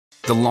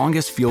The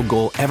longest field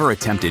goal ever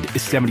attempted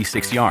is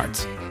 76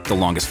 yards. The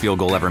longest field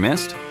goal ever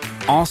missed?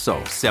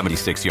 Also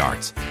 76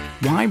 yards.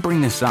 Why bring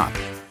this up?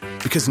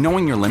 Because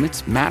knowing your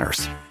limits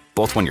matters,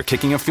 both when you're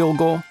kicking a field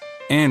goal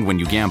and when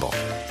you gamble.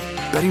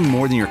 Betting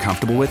more than you're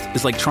comfortable with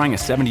is like trying a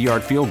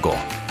 70-yard field goal.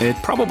 It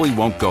probably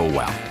won't go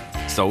well.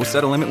 So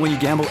set a limit when you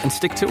gamble and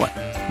stick to it.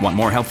 Want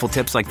more helpful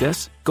tips like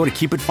this? Go to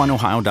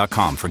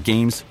keepitfunohio.com for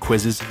games,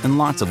 quizzes, and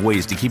lots of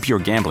ways to keep your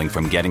gambling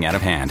from getting out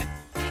of hand.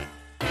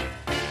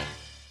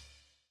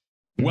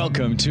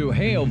 Welcome to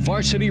Hail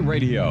Varsity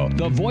Radio,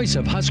 the voice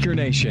of Husker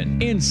Nation.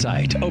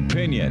 Insight,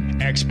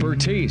 opinion,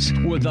 expertise,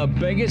 with the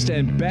biggest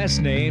and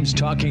best names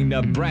talking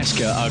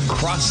Nebraska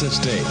across the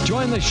state.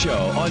 Join the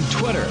show on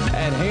Twitter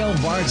at Hail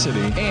Varsity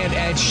and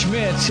at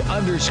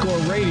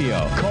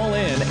Schmitz_radio. Call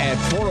in at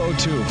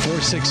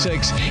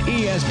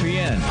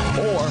 402-466-ESPN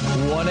or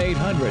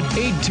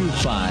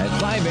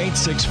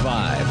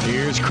 1-800-825-5865.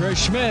 Here's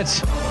Chris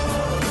Schmitz.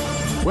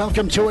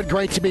 Welcome to it.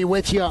 Great to be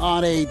with you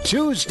on a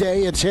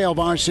Tuesday. It's Hail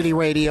Varsity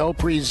Radio,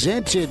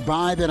 presented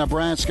by the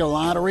Nebraska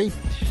Lottery.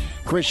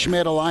 Chris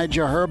Schmidt,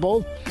 Elijah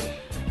Herbal,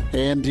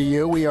 and to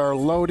you. We are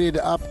loaded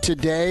up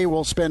today.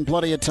 We'll spend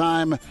plenty of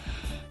time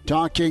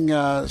talking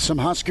some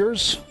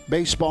Huskers,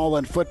 baseball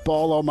and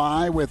football, oh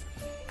my, with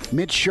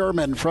Mitch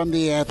Sherman from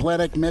The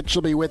Athletic. Mitch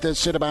will be with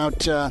us in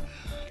about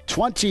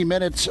 20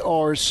 minutes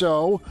or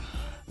so.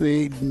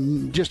 The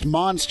just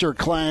monster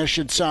clash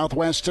at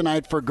Southwest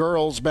tonight for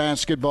girls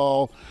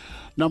basketball.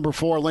 Number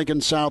 4,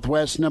 Lincoln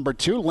Southwest. Number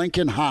 2,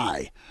 Lincoln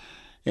High.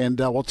 And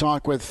we'll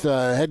talk with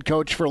head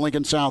coach for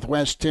Lincoln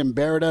Southwest, Tim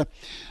Berta.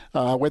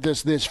 With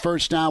us this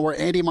first hour,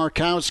 Andy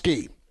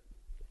Markowski,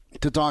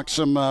 to talk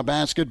some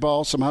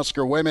basketball, some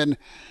Husker women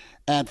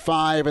at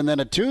 5. And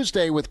then a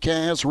Tuesday with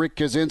Kaz, Rick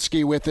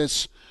Kaczynski with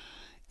us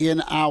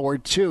in hour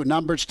 2.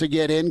 Numbers to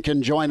get in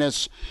can join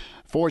us,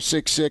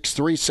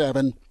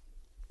 466-3776,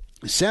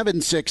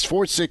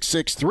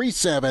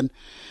 466-3776,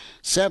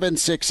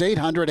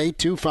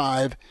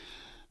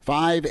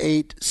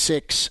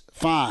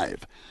 800-825-5865. You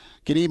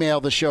can email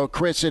the show,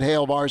 Chris at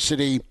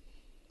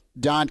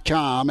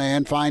HailVarsity.com,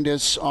 and find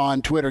us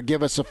on Twitter.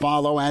 Give us a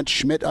follow at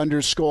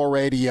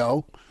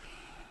Schmidt_radio,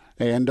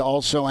 and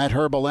also at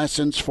Herbal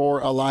Essence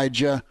for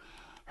Elijah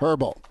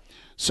Herbal.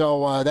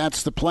 So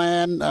that's the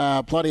plan.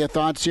 Plenty of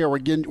thoughts here.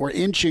 We're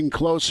inching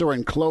closer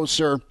and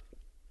closer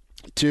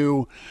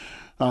to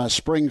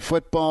spring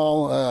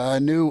football. A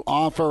new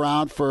offer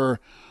out for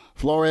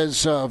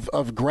Flores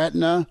of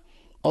Gretna,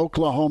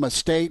 Oklahoma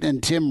State,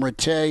 and Tim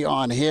Rattay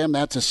on him.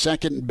 That's a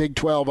second Big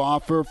 12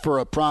 offer for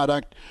a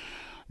product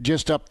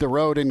just up the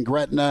road in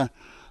Gretna.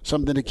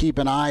 Something to keep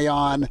an eye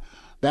on.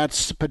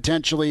 That's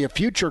potentially a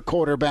future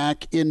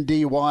quarterback in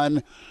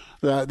D1.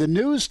 The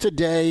news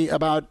today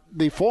about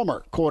the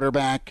former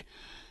quarterback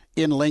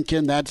in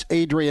Lincoln, that's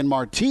Adrian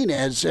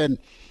Martinez. And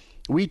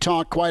we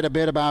talk quite a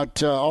bit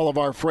about all of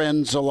our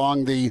friends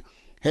along the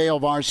Hail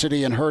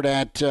Varsity and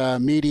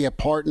Hurrdat media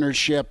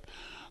partnership,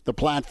 the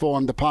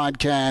platform, the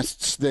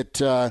podcasts that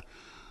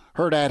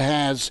Hurrdat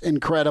has.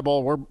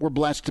 Incredible. We're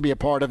blessed to be a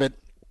part of it.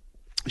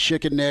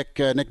 Schick and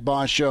Nick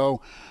Bosch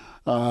Show,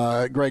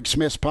 Greg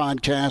Smith's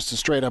podcast, The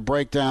Straight Up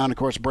Breakdown, of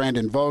course,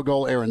 Brandon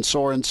Vogel, Aaron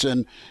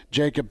Sorensen,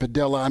 Jacob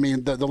Padilla. I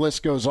mean, the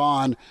list goes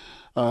on.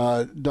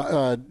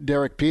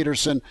 Derek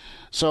Peterson.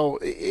 So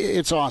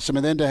it's awesome.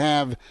 And then to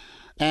have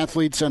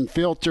Athletes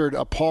Unfiltered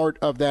a part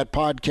of that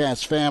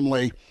podcast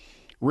family,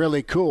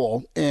 really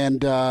cool.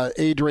 And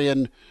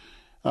Adrian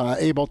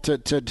able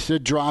to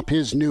drop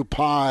his new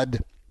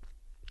pod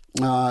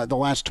the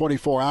last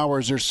 24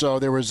 hours or so.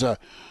 There was a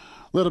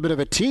little bit of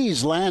a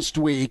tease last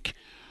week,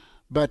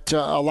 but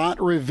a lot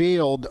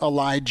revealed,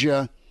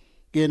 Elijah,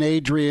 in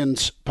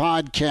Adrian's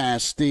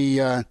podcast.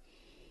 The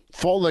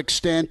full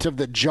extent of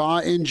the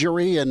jaw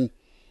injury and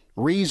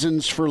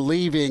reasons for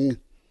leaving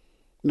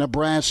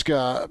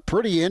Nebraska.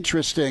 Pretty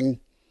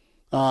interesting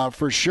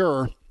for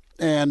sure.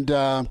 And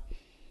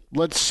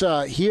let's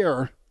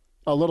hear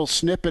a little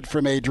snippet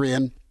from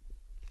Adrian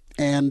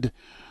and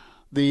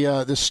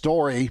the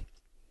story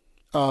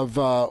of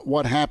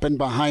what happened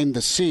behind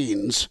the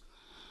scenes.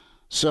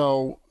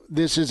 So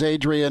this is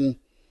Adrian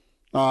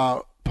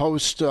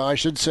post, I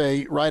should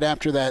say, right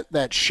after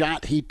that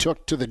shot he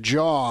took to the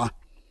jaw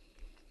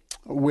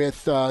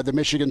with the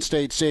Michigan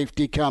State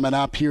safety coming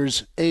up.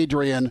 Here's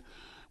Adrian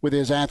with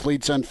his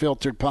Athletes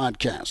Unfiltered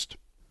podcast.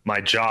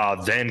 My jaw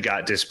then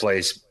got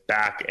displaced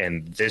back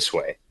and this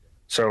way.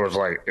 So it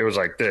was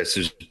like this. It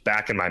was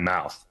back in my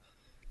mouth.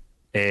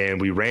 And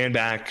we ran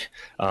back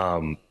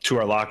to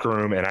our locker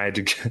room, and I had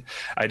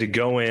to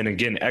go in and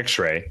get an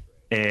x-ray.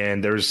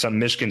 And there was some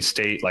Michigan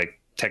State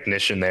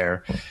technician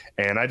there,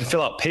 and I had to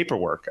fill out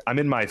paperwork. I'm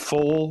in my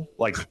full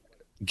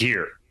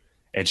gear.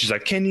 And she's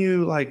like, can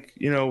you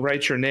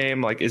write your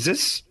name? Is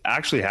this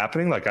actually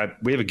happening?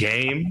 We have a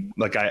game.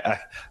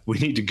 We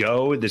need to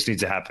go. This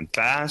needs to happen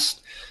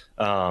fast.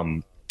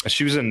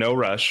 She was in no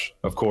rush,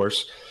 of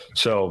course.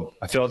 So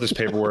I fill out this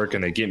paperwork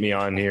and they get me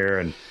on here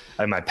and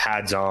I have my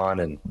pads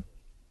on and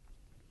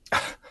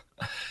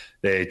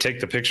they take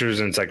the pictures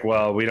and it's like,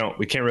 well, we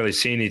can't really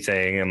see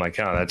anything. I'm like,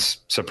 oh, that's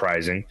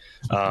surprising.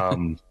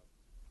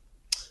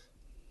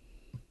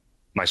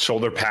 My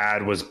shoulder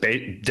pad was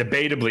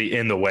debatably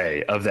in the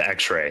way of the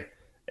x-ray.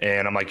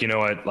 And I'm like, you know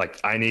what? Like,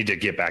 I need to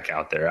get back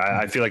out there.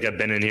 I feel like I've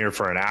been in here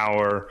for an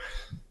hour,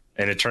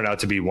 and it turned out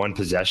to be one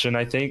possession,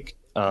 I think.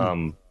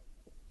 And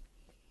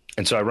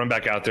so I run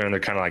back out there, and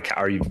they're kind of like,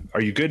 are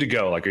you good to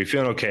go? Like, are you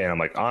feeling okay? And I'm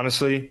like,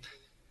 honestly,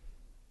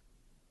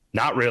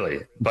 not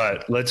really,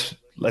 but let's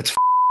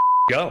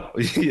go,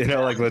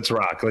 like, let's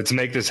rock. Let's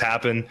make this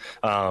happen.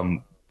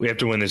 We have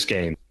to win this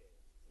game.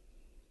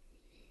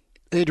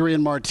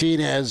 Adrian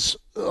Martinez.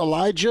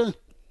 Elijah,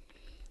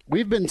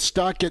 we've been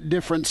stuck at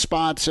different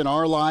spots in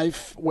our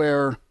life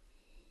where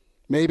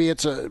maybe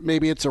it's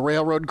a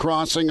railroad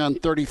crossing on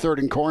 33rd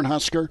and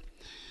Cornhusker.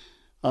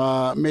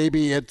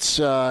 Maybe it's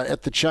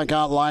at the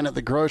checkout line at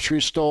the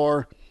grocery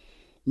store.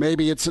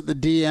 Maybe it's at the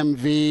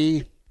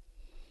DMV.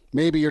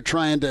 Maybe you're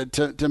trying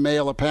to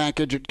mail a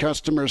package at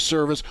customer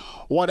service.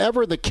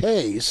 Whatever the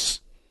case,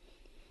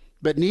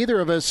 but neither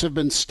of us have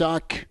been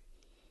stuck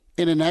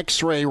in an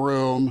x-ray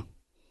room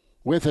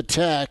with a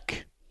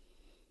tech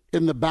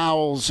in the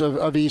bowels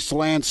of East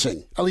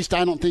Lansing. At least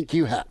I don't think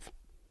you have.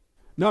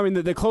 No, I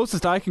mean, the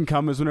closest I can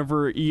come is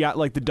whenever you got,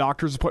 like, the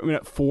doctor's appointment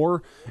at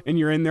 4, and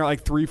you're in there,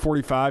 like,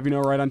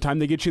 3:45, right on time.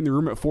 They get you in the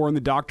room at 4, and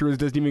the doctor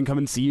doesn't even come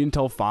and see you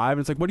until 5. And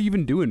it's like, what are you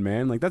even doing,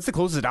 man? Like, that's the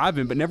closest I've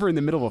been, but never in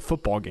the middle of a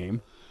football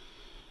game.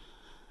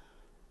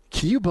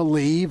 Can you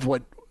believe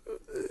what...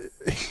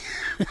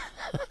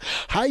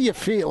 How you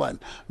feeling?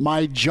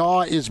 My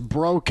jaw is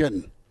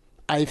broken,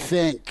 I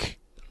think.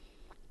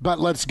 But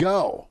let's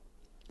go.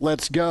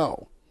 Let's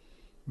go.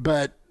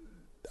 But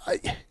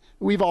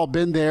we've all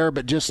been there,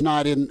 but just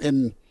not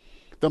in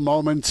the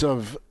moments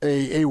of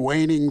a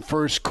waning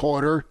first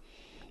quarter.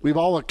 We've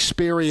all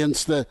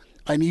experienced the,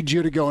 I need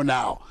you to go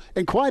now.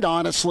 And quite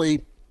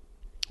honestly,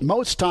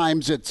 most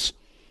times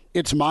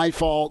it's my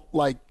fault.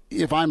 Like,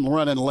 if I'm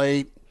running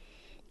late,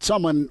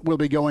 someone will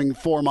be going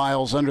 4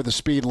 miles under the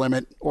speed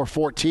limit or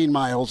 14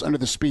 miles under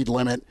the speed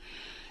limit.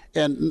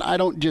 And I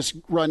don't just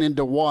run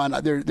into one.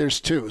 There's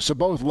two. So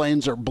both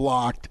lanes are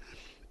blocked.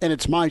 And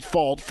it's my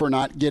fault for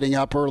not getting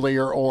up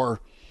earlier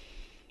or,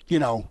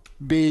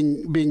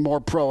 being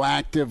more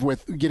proactive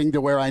with getting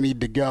to where I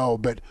need to go.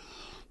 But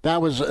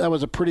that was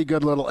a pretty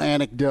good little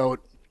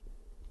anecdote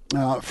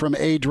from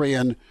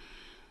Adrian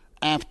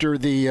after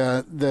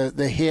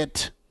the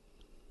hit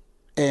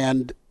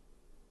and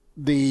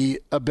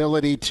the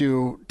ability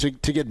to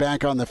get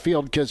back on the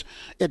field, because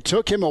it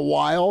took him a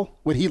while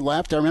when he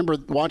left. I remember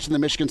watching the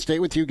Michigan State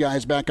with you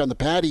guys back on the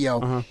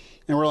patio,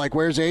 and we're like,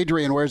 where's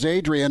Adrian? Where's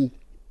Adrian?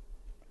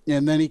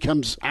 And then he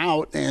comes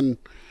out, and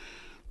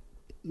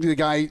the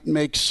guy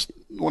makes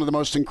one of the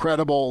most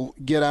incredible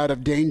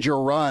get-out-of-danger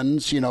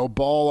runs,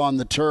 ball on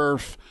the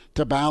turf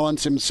to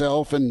balance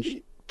himself,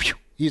 and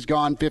he's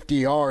gone 50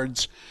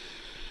 yards.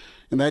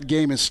 And that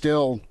game is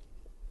still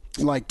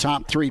like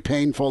top 3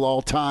 painful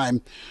all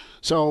time.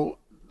 So,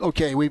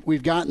 okay,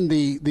 we've gotten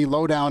the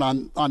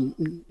lowdown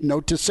on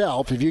note to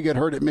self. If you get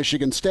hurt at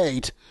Michigan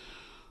State,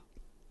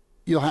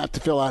 you'll have to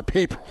fill out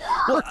paperwork.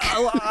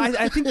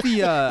 I think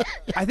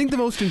the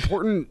most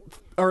important,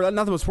 or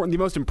not the most important, the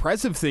most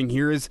impressive thing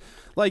here is,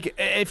 like,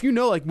 if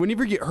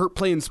whenever you get hurt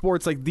playing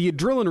sports, like, the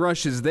adrenaline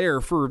rush is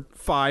there for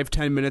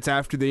 5-10 minutes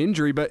after the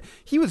injury, but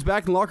he was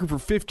back in the locker room for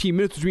 15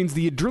 minutes, which means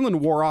the adrenaline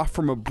wore off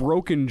from a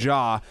broken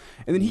jaw,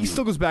 and then he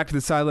still goes back to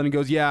the sideline and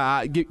goes,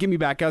 get me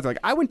back out. Like,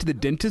 I went to the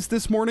dentist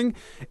this morning,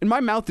 and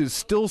my mouth is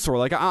still sore.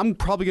 Like, I'm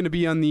probably going to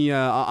be on the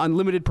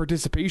unlimited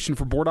participation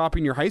for board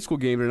opping your high school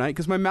game tonight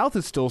because my mouth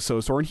is still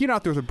so sore, and he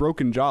out there with a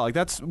broken jaw. Like,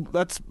 that's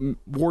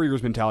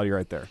Warriors mentality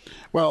right there.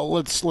 Well,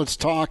 let's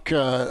talk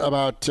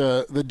about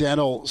the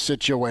dental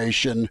situation.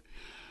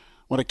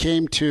 When it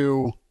came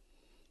to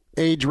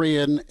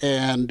Adrian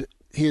and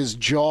his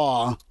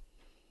jaw,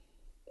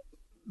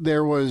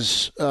 there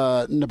was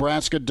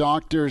Nebraska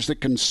doctors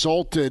that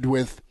consulted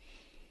with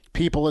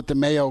people at the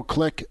Mayo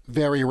Clinic,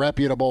 very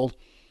reputable,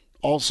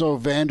 also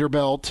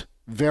Vanderbilt,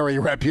 very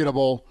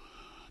reputable,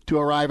 to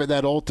arrive at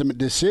that ultimate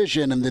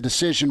decision. And the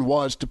decision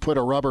was to put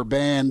a rubber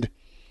band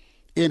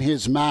in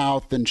his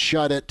mouth and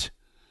shut it.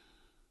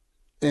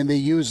 And they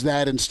used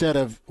that instead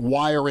of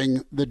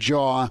wiring the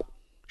jaw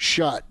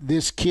shut.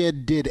 This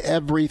kid did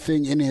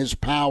everything in his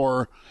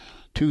power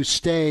to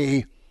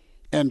stay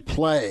and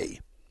play.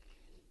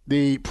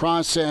 The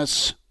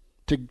process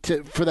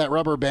for that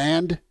rubber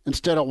band,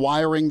 instead of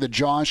wiring the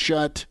jaw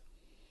shut,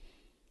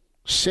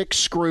 6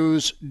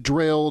 screws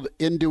drilled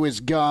into his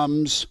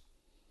gums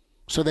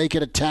so they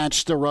could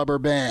attach the rubber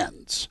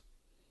bands.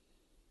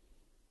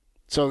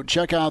 So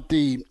check out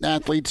the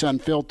Athletes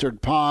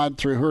Unfiltered pod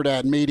through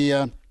Hurrdat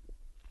Media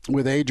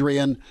with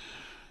Adrian.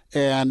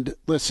 And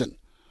listen,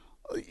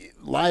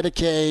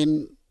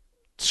 lidocaine,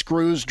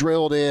 screws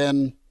drilled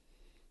in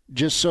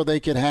just so they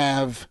could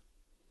have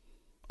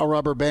a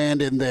rubber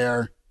band in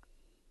there.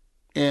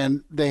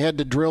 And they had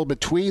to drill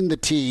between the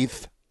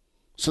teeth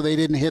so they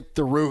didn't hit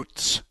the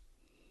roots,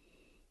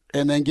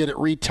 and then get it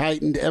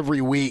retightened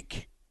every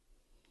week.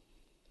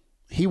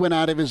 he went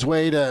out of his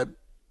way to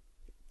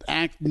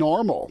act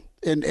normal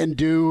and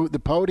do the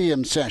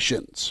podium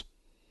sessions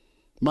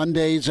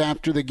Mondays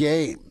after the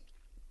game.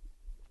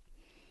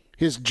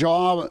 His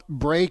jaw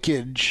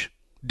breakage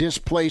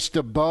displaced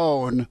a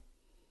bone,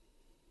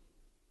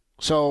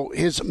 so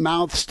his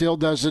mouth still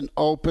doesn't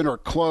open or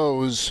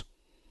close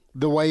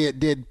the way it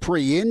did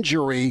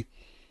pre-injury.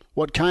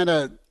 What kind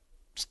of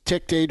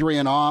ticked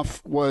Adrian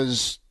off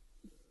was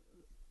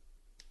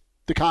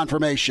the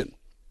confirmation.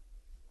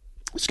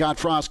 Scott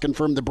Frost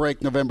confirmed the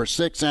break November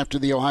 6th after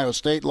the Ohio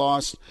State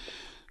loss.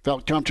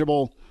 Felt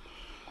comfortable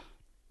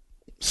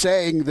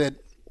saying that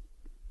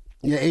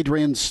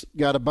Adrian's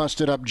got a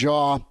busted-up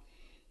jaw.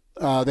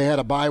 They had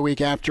a bye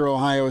week after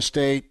Ohio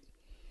State.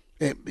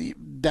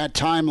 That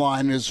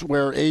timeline is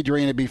where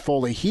Adrian would be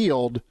fully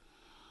healed,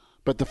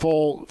 but the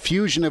full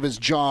fusion of his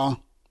jaw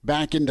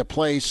back into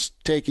place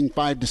taking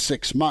 5 to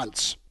 6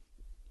 months.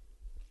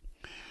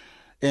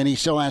 And he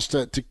still has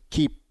to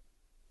keep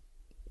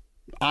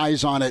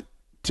eyes on it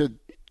to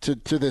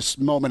this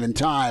moment in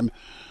time.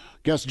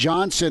 Gus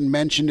Johnson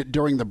mentioned it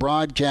during the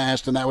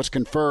broadcast, and that was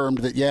confirmed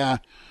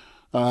that,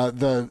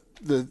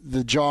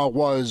 the jaw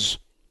was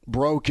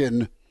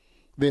broken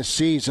this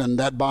season.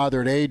 That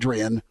bothered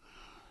Adrian.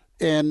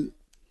 And,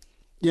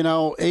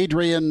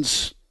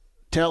 Adrian's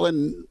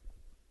telling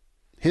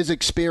his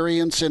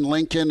experience in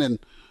Lincoln. And,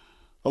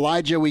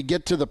 Elijah, we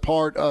get to the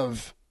part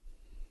of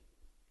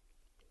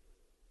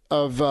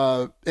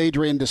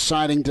Adrian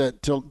deciding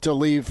to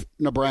leave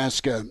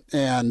Nebraska.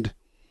 And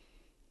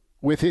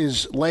with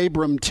his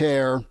labrum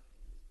tear,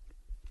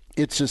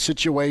 it's a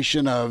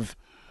situation of,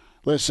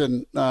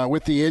 listen,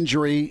 with the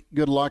injury,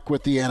 good luck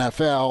with the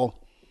NFL,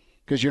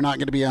 because you're not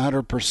going to be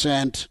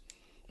 100%.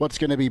 What's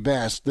going to be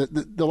best?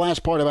 The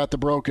last part about the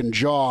broken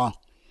jaw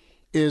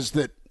is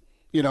that,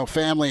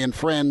 family and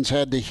friends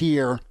had to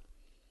hear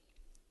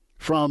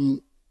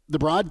from the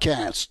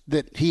broadcast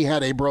that he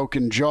had a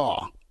broken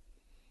jaw.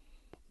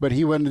 But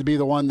he wanted to be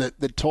the one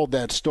that told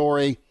that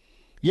story.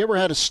 You ever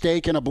had a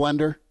steak in a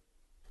blender?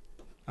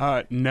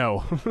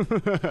 No.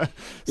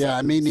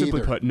 Yeah, me neither.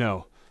 Simply put,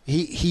 no.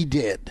 He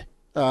did.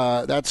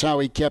 That's how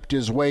he kept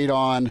his weight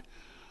on.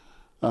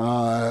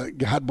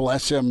 God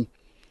bless him.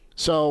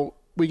 So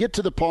we get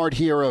to the part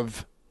here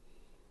of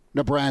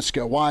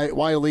Nebraska.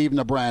 Why leave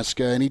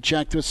Nebraska? And he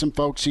checked with some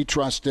folks he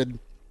trusted.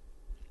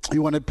 He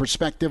wanted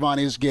perspective on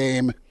his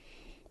game,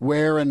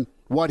 where and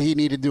what he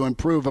needed to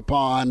improve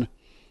upon.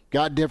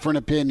 Got different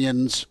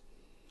opinions.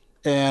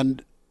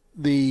 And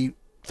the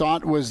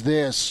thought was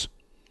this: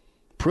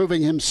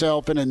 proving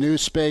himself in a new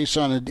space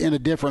in a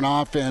different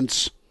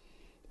offense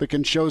that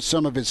can show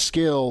some of his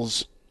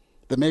skills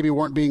that maybe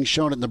weren't being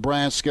shown at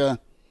Nebraska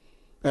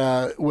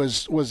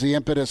was the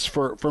impetus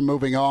for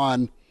moving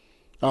on.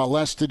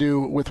 Less to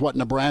do with what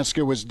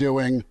Nebraska was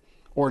doing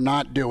or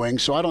not doing.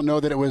 So I don't know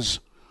that it was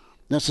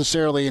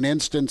necessarily an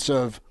instance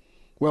of,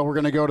 well, we're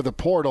going to go to the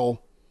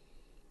portal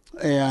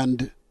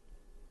and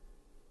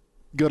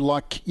good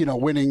luck,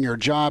 winning your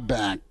job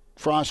back.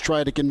 Frost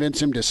tried to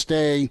convince him to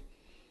stay.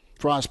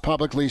 Frost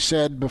publicly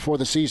said before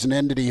the season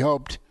ended he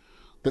hoped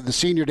that the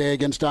senior day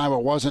against Iowa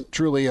wasn't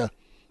truly a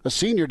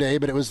senior day,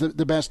 but it was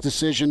the best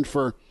decision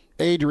for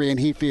Adrian,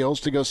 he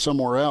feels, to go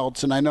somewhere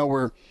else. And I know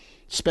we're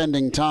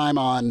spending time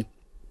on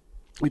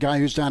the guy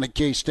who's down at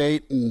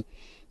K-State, and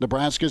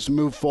Nebraska's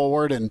moved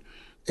forward and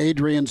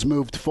Adrian's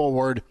moved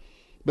forward,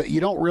 but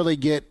you don't really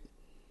get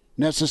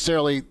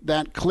necessarily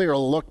that clear a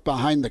look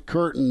behind the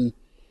curtain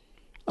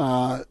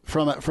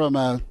from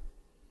a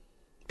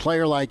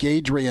player like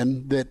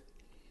Adrian, that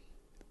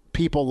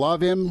people love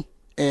him.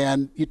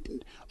 And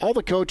all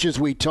the coaches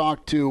we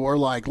talked to are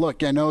like,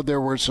 look, I know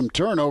there were some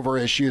turnover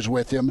issues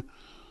with him,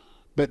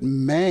 but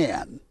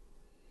man,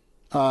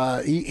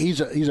 he's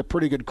a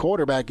pretty good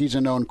quarterback. He's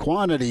a known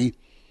quantity.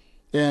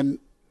 And,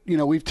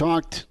 we've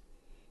talked,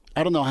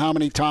 I don't know how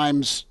many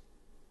times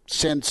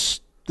since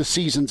the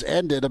season's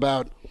ended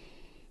about,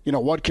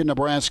 what can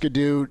Nebraska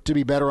do to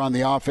be better on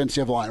the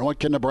offensive line? What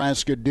can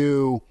Nebraska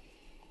do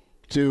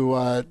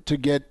to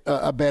get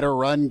a better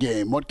run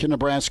game? What can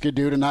Nebraska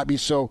do to not be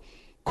so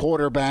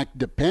quarterback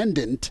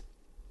dependent?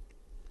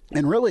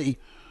 And really,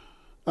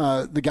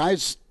 the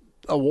guy's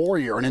a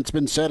warrior, and it's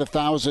been said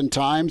 1,000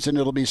 times, and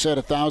it'll be said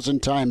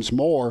 1,000 times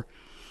more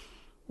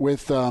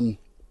with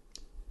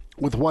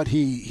what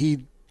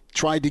he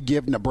tried to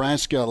give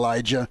Nebraska,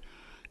 Elijah,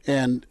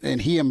 and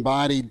he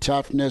embodied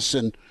toughness.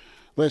 And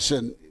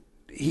listen,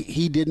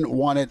 he didn't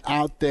want it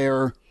out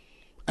there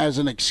as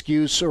an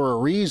excuse or a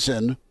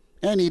reason,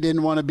 and he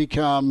didn't want to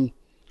become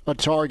a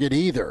target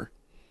either,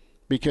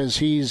 because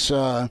he's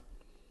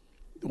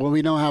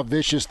we know how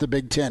vicious the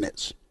Big Ten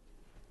is.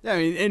 Yeah, I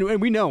mean,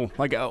 and we know,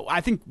 I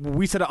think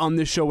we said it on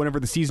this show whenever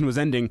the season was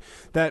ending,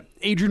 that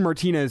Adrian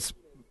Martinez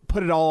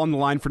put it all on the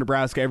line for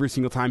Nebraska every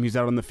single time he's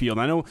out on the field.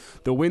 I know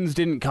the wins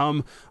didn't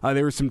come.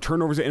 There were some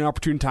turnovers at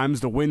inopportune times.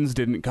 The wins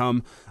didn't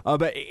come.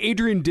 But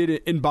Adrian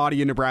did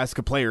embody a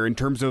Nebraska player in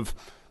terms of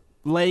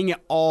laying it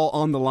all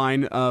on the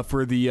line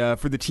for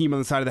the team on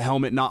the side of the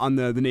helmet, not on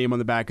the name on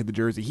the back of the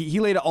jersey. He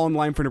laid it all on the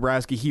line for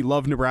Nebraska. He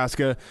loved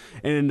Nebraska,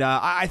 and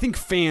I think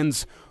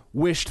fans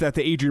wished that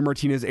the Adrian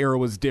Martinez era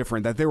was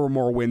different, that there were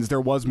more wins,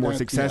 there was more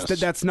success. Yes.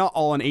 That's not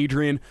all on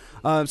Adrian.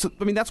 So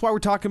I mean, that's why we're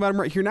talking about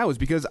him right here now, is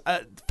because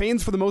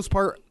fans for the most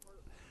part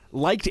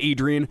liked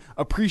Adrian,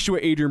 appreciate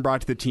what Adrian brought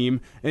to the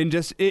team, and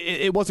just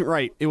it wasn't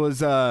right. It was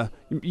the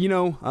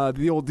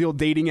old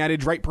dating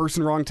adage, right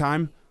person, wrong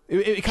time.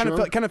 It kind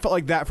of felt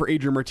like that for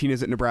Adrian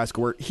Martinez at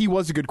Nebraska, where he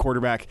was a good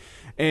quarterback,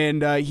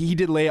 and he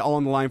did lay it all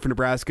on the line for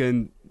Nebraska,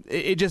 and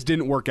it just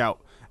didn't work out.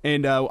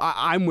 And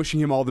I'm wishing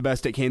him all the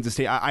best at Kansas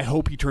State. I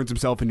hope he turns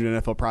himself into an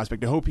NFL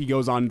prospect. I hope he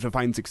goes on to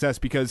find success,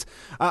 because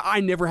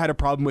I never had a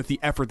problem with the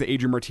effort that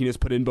Adrian Martinez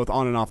put in both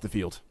on and off the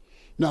field.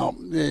 No,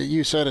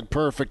 you said it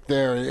perfect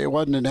there. It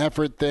wasn't an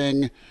effort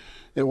thing.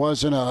 It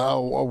wasn't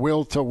a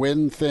will to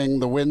win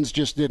thing. The wins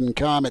just didn't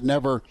come. It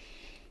never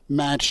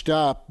matched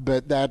up.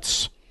 But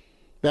that's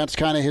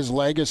kind of his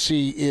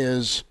legacy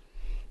is,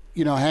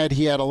 had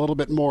he had a little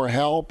bit more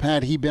help,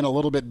 had he been a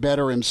little bit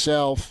better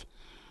himself,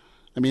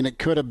 I mean, it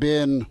could have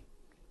been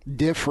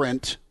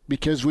different,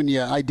 because when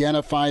you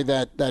identify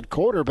that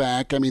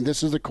quarterback, I mean,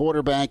 this is the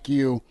quarterback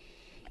you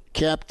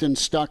kept and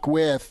stuck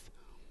with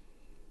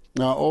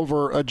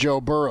over a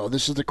Joe Burrow.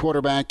 This is the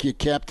quarterback you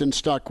kept and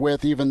stuck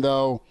with, even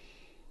though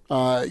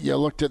you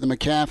looked at the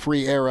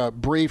McCaffrey era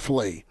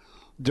briefly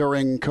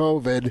during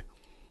COVID.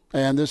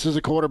 And this is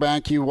a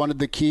quarterback you wanted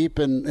to keep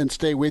and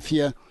stay with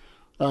you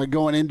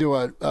going into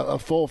a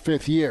full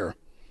fifth year.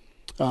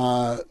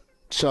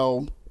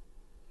 So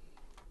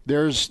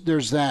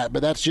there's that.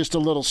 But that's just a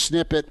little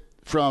snippet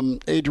from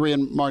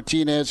Adrian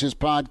Martinez, his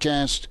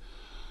podcast,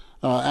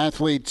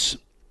 Athletes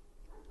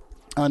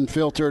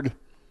Unfiltered.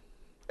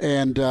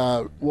 And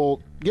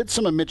we'll get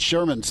some of Mitch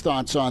Sherman's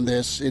thoughts on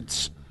this.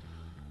 It's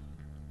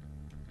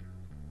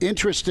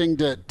interesting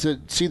to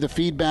see the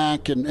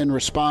feedback and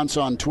response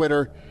on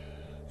Twitter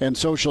and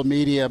social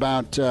media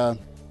about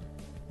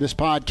this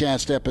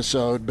podcast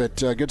episode. But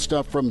good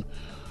stuff from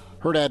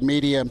Herdad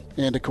Media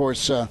and, of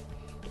course,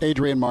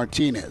 Adrian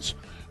Martinez.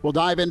 We'll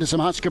dive into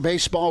some Husker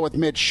baseball with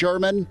Mitch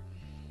Sherman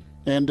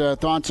and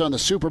thoughts on the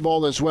Super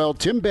Bowl as well.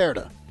 Tim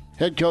Berta,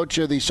 head coach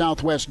of the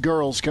Southwest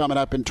Girls, coming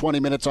up in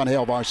 20 minutes on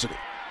Hail Varsity.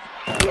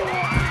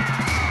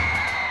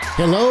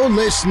 Hello,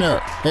 listener.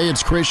 Hey,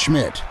 it's Chris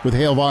Schmidt with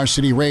Hail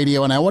Varsity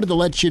Radio, and I wanted to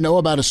let you know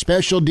about a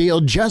special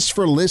deal just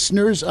for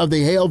listeners of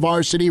the Hail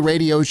Varsity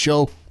Radio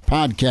Show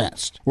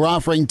podcast. We're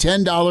offering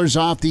 $10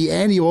 off the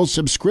annual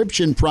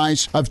subscription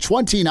price of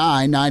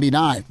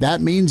 $29.99. That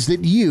means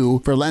that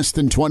you, for less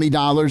than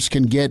 $20,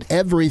 can get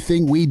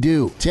everything we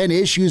do. 10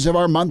 issues of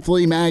our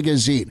monthly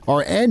magazine,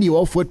 our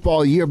annual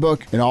football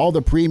yearbook, and all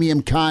the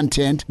premium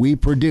content we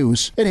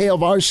produce at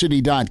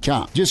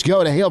HailVarsity.com. Just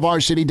go to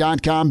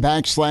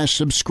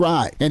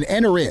HailVarsity.com/subscribe and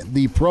enter in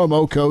the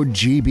promo code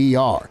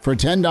GBR for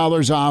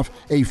 $10 off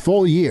a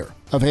full year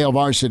of Hail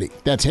Varsity.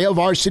 That's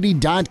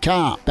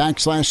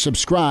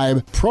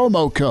HailVarsity.com/subscribe,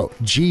 promo code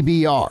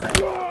GBR.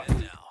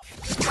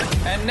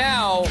 And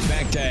now,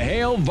 back to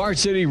Hail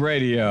Varsity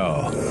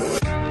Radio.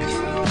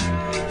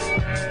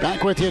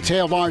 Back with you, it's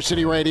Hail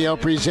Varsity Radio,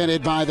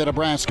 presented by the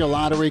Nebraska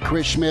Lottery.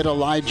 Chris Schmidt,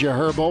 Elijah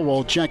Herbel.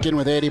 We'll check in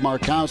with Eddie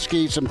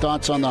Markowski. Some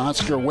thoughts on the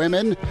Husker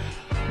women.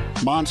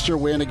 Monster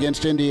win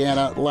against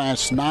Indiana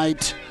last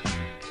night.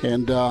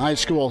 And high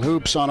school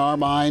hoops on our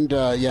mind.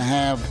 You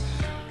have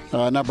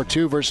number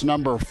 2 versus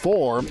number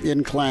 4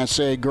 in Class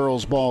A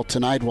girls ball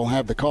tonight. We'll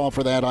have the call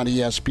for that on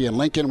ESPN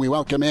Lincoln. We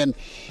welcome in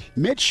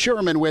Mitch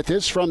Sherman with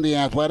us from The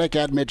Athletic,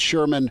 at Mitch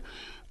Sherman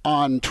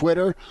on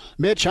Twitter.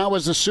 Mitch, how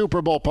was the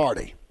Super Bowl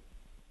party?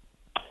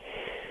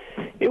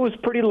 It was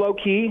pretty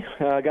low-key.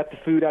 Got the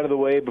food out of the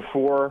way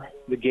before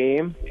the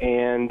game,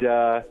 and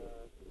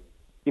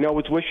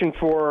was wishing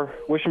for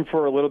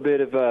a little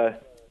bit of a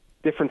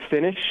different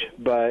finish,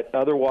 but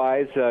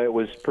otherwise it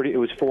was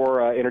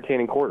 4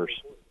 entertaining quarters.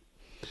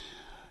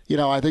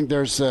 I think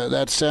there's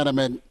that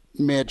sentiment,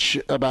 Mitch,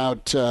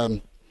 about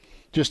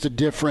just a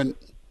different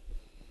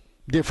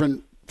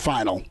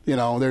final.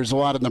 There's a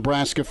lot of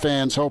Nebraska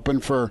fans hoping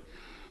for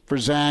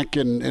Zach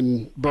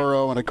and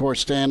Burrow, and of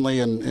course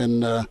Stanley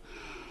and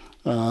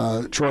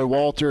Troy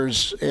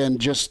Walters, and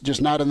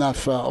just not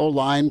enough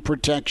O-line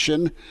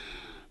protection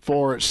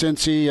for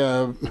Cincy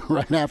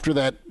right after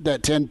that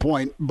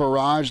 10-point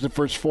barrage the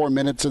first 4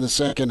 minutes of the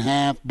second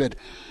half. But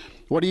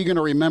what are you going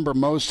to remember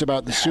most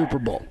about the Super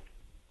Bowl?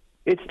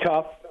 It's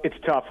tough. It's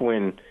tough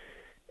when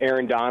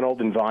Aaron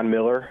Donald and Von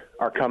Miller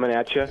are coming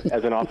at you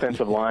as an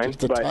offensive line.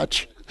 Just a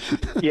touch.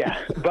 Yeah,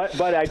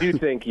 but I do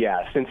think,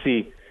 since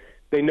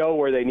they know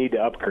where they need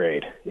to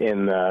upgrade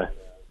in the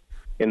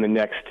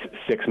next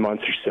 6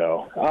 months or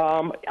so.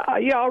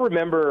 I'll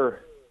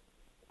remember.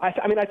 I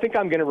think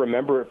I'm going to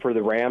remember it for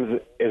the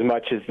Rams as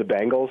much as the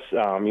Bengals.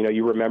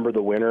 You remember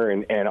the winner,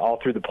 and all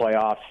through the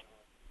playoffs,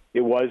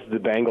 it was the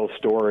Bengals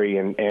story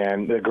and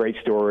the great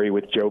story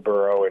with Joe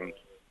Burrow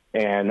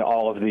and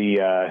all of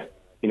the,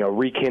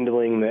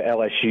 rekindling the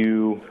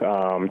LSU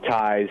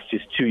ties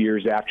just 2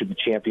 years after the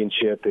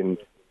championship. And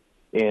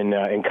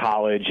in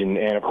college, and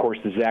of course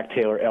the Zach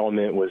Taylor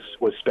element was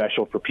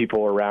special for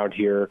people around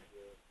here.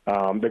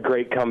 The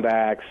great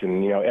comebacks,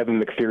 and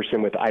Evan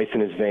McPherson with ice in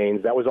his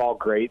veins, that was all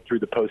great through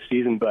the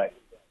postseason. But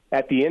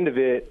at the end of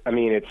it, I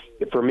mean,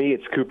 for me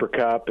it's Cooper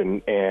Kupp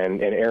and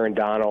Aaron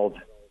Donald.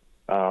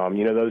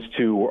 Those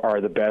two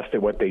are the best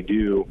at what they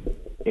do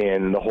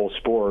in the whole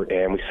sport,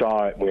 and we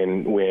saw it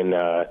when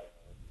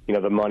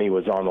the money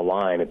was on the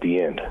line at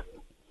the end.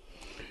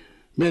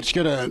 Mitch,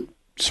 gonna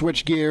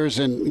switch gears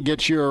and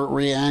get your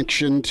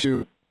reaction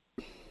to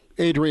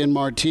Adrian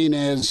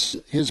Martinez,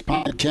 his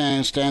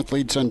podcast,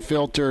 Athletes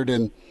Unfiltered,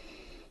 and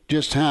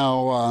just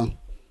how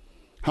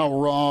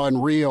raw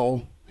and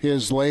real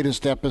his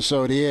latest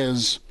episode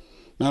is,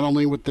 not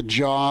only with the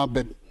job,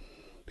 but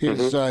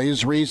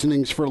his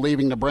reasonings for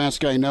leaving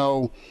Nebraska. I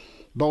know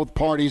both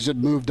parties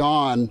had moved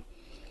on,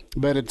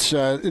 but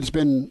it's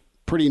been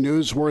pretty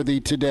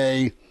newsworthy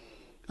today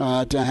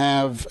to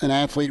have an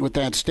athlete with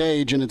that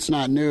stage, and it's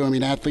not new. I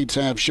mean, athletes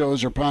have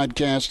shows or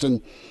podcasts,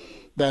 and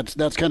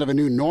that's kind of a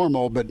new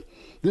normal. But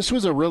this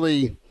was a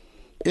really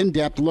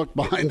in-depth look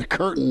behind the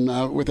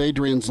curtain with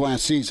Adrian's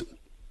last season.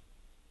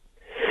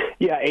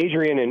 Yeah,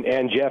 Adrian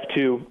and Jeff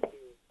too,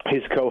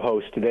 his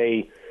co-host.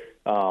 They,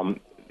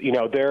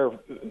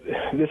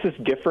 this is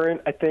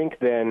different, I think,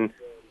 than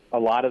a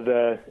lot of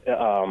the,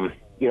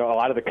 a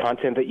lot of the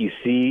content that you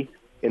see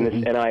in this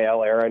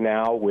NIL era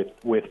now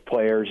with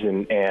players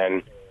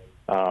and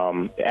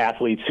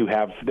athletes who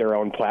have their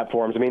own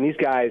platforms. I mean, these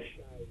guys,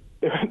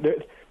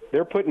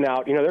 they're putting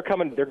out, they're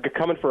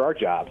coming for our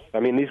jobs.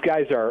 I mean, these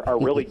guys are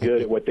really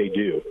good at what they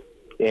do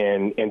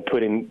and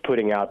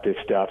putting out this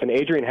stuff. And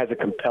Adrian has a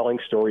compelling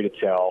story to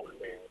tell,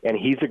 and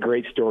he's a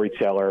great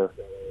storyteller.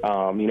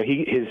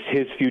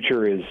 His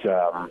future is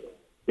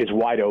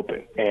wide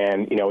open.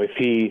 And, if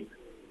he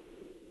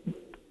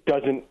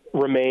doesn't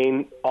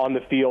remain on the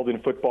field in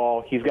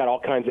football, he's got all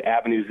kinds of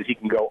avenues that he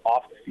can go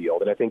off the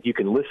field. And I think you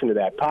can listen to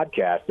that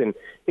podcast. And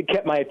it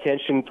kept my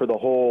attention for the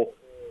whole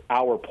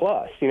hour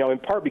plus, in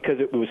part because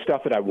it was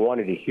stuff that I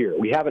wanted to hear.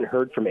 We haven't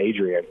heard from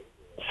Adrian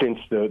since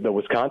the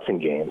Wisconsin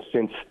game,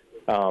 since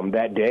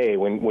that day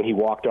when he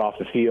walked off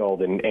the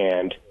field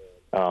and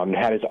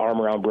had his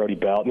arm around Brody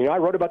Belt. I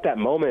wrote about that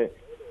moment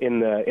in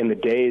the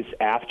days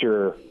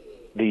after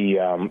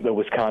the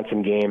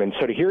Wisconsin game. And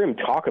so to hear him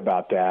talk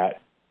about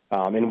that,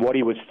 and what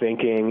he was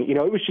thinking,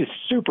 it was just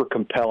super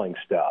compelling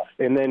stuff.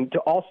 And then to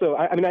also,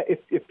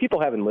 if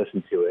people haven't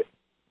listened to it,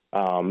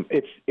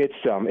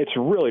 it's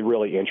really,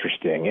 really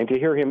interesting. And to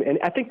hear him, and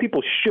I think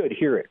people should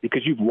hear it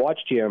because you've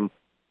watched him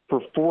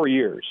for 4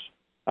 years,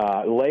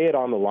 lay it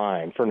on the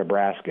line for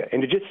Nebraska.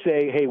 And to just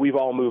say, hey, we've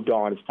all moved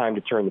on, it's time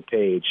to turn the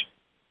page,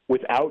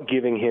 without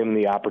giving him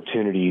the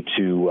opportunity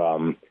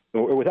to,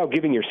 or without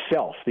giving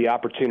yourself the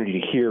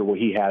opportunity to hear what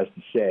he has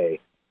to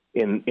say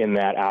in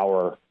that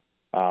hour.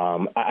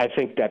 I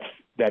think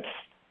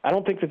I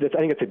think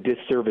it's a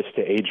disservice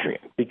to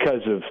Adrian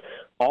because of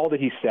all that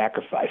he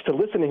sacrificed. To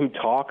listen to him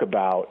talk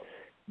about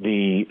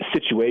the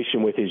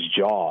situation with his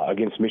jaw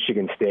against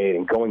Michigan State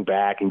and going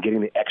back and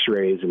getting the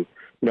x-rays and,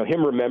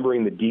 him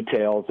remembering the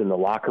details in the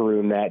locker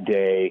room that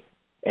day.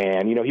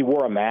 And, he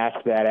wore a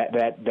mask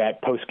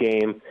that post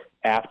game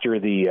after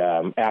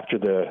the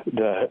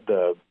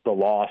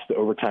loss, the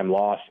overtime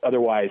loss.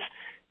 Otherwise,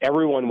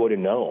 everyone would have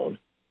known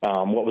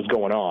what was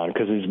going on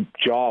because his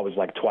jaw was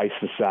like twice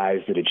the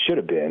size that it should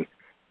have been.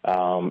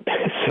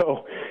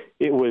 So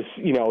it was,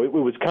 it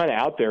was kind of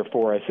out there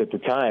for us at the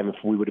time if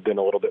we would have been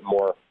a little bit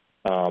more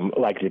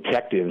like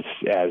detectives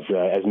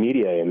as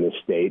media in this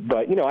state.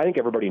 But, I think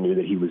everybody knew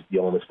that he was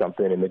dealing with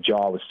something, and the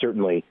jaw was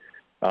certainly,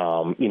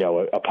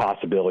 a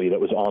possibility that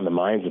was on the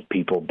minds of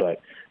people.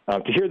 But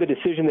to hear the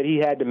decision that he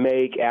had to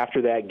make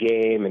after that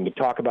game and to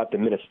talk about the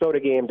Minnesota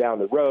game down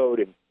the road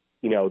and,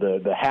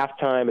 the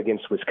halftime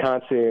against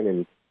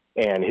Wisconsin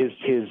and his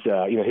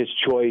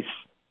choice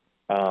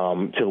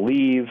to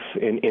leave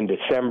in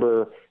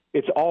December.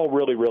 It's all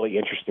really, really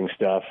interesting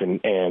stuff. And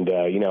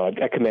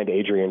I commend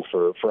Adrian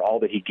for all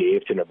that he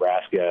gave to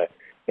Nebraska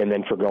and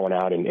then for going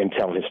out and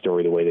telling his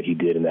story the way that he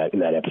did in that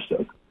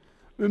episode.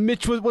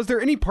 Mitch, was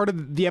there any part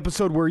of the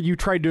episode where you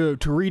tried to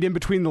read in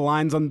between the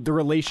lines on the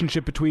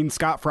relationship between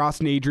Scott Frost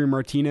and Adrian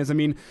Martinez? I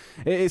mean,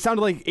 it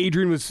sounded like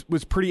Adrian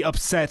was pretty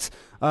upset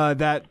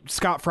that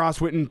Scott Frost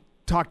went and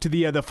talked to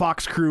the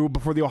Fox crew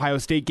before the Ohio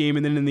State game,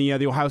 and then in the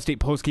Ohio State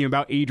post game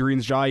about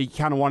Adrian's jaw. He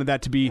kind of wanted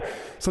that to be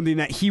something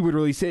that he would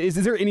really say. Is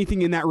there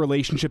anything in that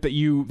relationship that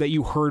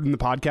you heard in the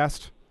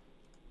podcast?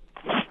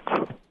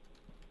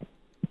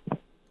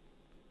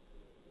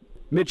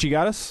 Mitch, you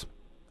got us?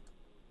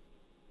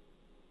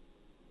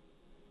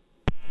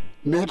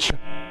 Mitch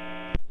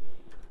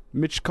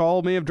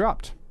call may have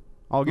dropped.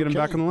 I'll get him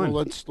back on the line.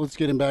 Well, let's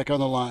get him back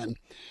on the line.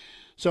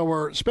 So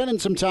we're spending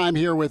some time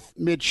here with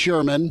Mitch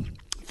Sherman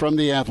from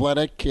The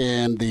Athletic,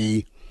 and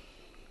the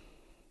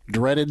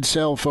dreaded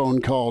cell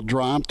phone call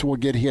dropped. We'll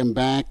get him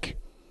back.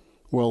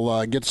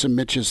 We'll get some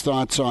Mitch's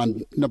thoughts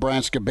on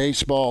Nebraska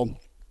baseball.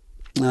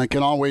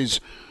 Can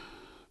always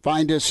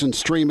find us and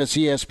stream us,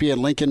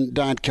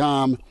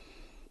 ESPNLincoln.com.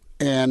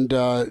 and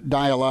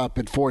dial up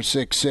at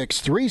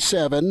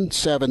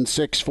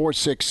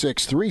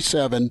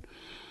 466-3776,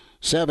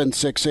 466-3776,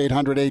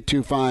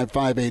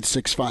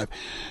 800-825-5865.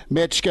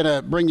 Mitch, going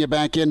to bring you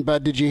back in,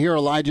 bud. Did you hear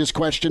Elijah's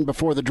question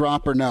before the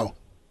drop or no?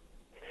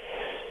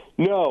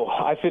 No,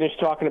 I finished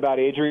talking about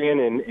Adrian,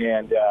 and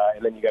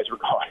then you guys were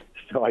gone,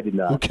 so I did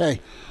not. Okay.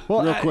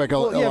 Well, real quick,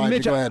 Elijah,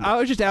 Mitch, go ahead. I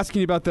was just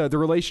asking you about the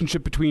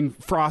relationship between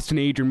Frost and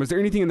Adrian. Was there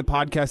anything in the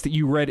podcast that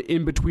you read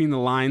in between the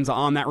lines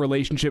on that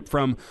relationship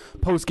from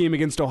post-game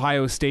against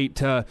Ohio State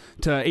to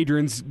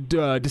Adrian's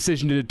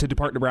decision to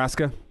depart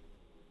Nebraska?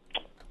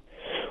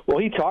 Well,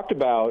 he talked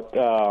about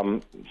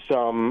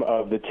some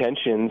of the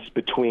tensions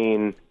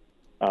between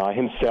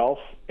himself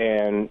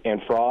and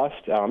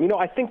Frost.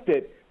 I think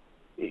that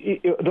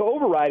the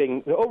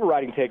overriding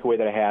takeaway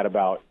that I had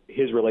about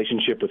his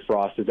relationship with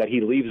Frost is that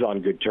he leaves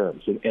on good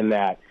terms, and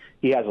that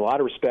he has a lot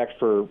of respect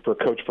for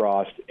Coach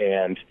Frost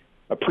and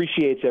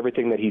appreciates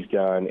everything that he's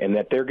done, and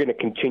that they're going to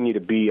continue to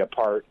be a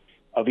part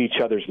of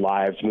each other's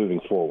lives moving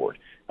forward.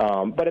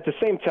 But at the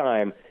same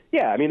time,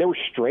 there were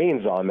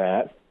strains on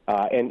that,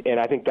 and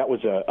I think that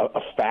was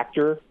a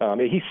factor.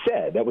 He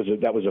said that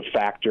was a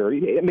factor.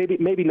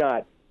 Maybe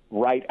not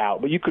right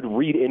out, but you could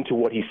read into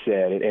what he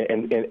said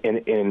and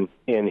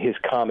in his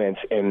comments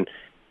and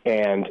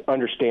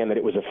understand that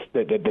it was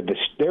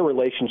their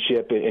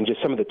relationship and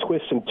just some of the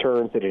twists and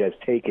turns that it has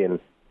taken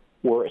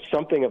were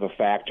something of a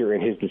factor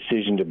in his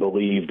decision to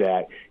believe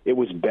that it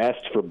was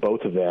best for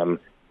both of them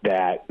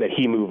that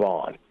he move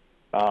on.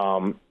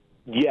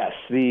 Yes,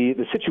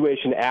 the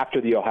situation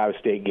after the Ohio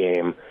State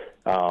game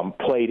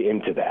played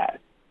into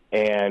that.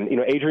 And,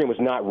 Adrian was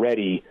not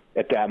ready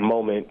at that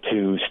moment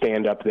to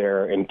stand up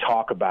there and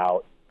talk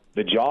about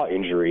the jaw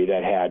injury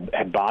that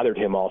had bothered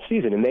him all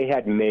season. And they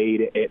had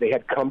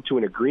come to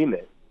an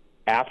agreement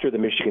after the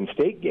Michigan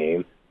State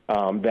game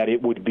that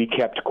it would be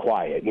kept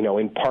quiet,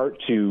 in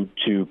part to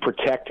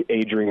protect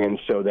Adrian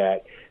so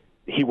that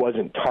he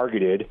wasn't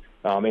targeted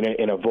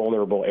in a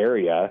vulnerable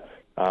area.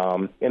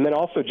 And then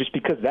also just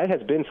because that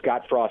has been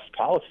Scott Frost's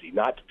policy,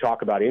 not to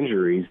talk about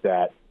injuries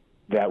that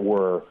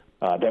were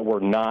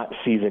not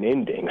season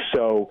ending.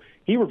 So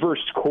he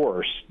reversed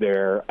course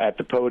there at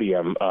the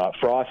podium,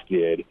 Frost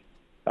did,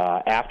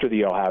 after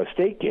the Ohio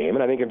State game,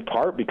 and I think in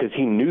part because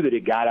he knew that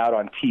it got out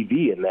on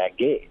TV in that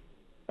game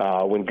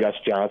when Gus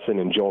Johnson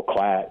and Joel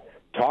Klatt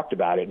talked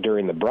about it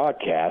during the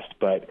broadcast.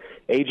 But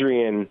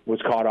Adrian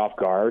was caught off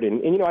guard,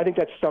 and I think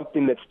that's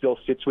something that still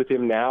sits with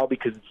him now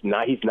because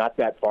he's not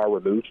that far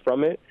removed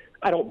from it.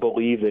 I don't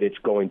believe that it's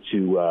going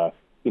to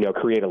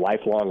create a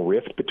lifelong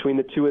rift between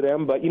the two of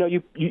them. But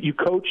you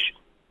coach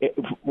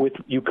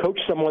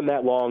someone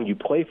that long, you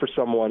play for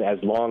someone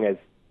as long as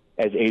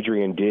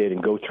Adrian did,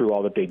 and go through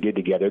all that they did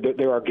together.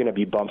 There are going to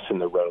be bumps in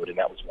the road, and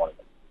that was one of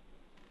them.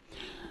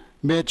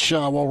 Mitch,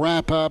 we'll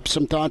wrap up.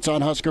 Some thoughts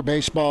on Husker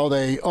baseball.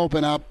 They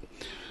open up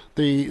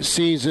the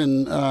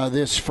season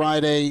this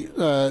Friday.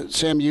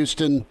 Sam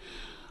Houston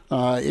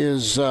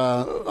is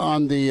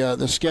on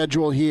the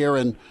schedule here,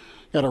 and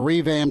got a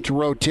revamped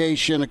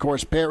rotation. Of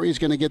course, Perry's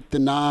going to get the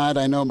nod.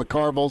 I know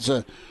McCarville's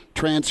a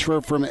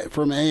transfer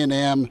from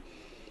A&M.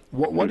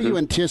 What do you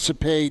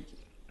anticipate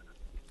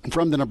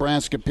from the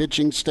Nebraska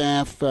pitching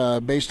staff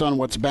based on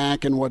what's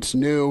back and what's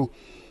new?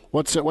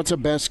 What's a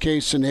best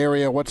case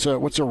scenario? What's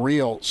a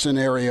real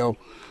scenario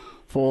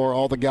for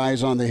all the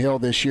guys on the Hill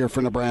this year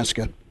for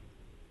Nebraska?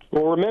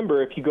 Well,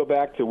 remember, if you go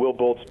back to Will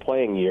Bolt's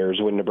playing years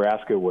when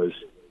Nebraska was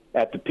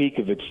at the peak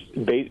of its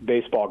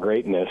baseball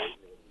greatness,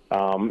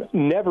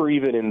 never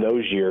even in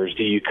those years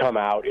do you come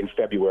out in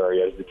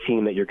February as the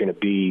team that you're going to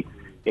be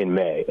in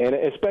May. And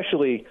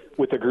especially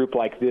with a group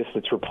like this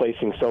that's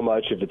replacing so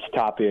much of its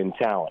top-end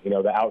talent,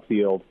 the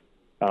outfield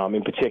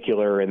in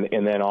particular, and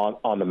then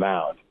on the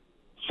mound.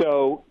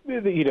 So,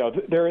 there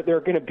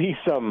are going to be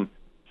some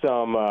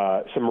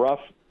rough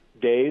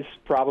days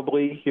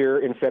probably here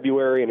in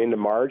February and into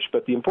March.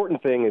 But the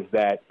important thing is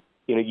that,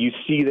 you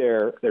see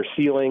their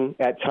ceiling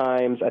at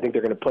times. I think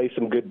they're going to play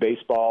some good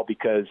baseball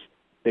because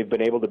they've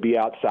been able to be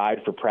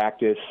outside for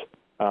practice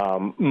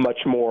much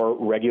more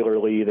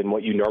regularly than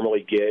what you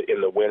normally get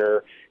in the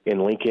winter in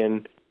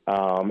Lincoln.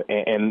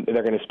 And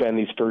they're going to spend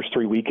these first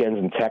 3 weekends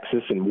in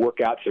Texas and work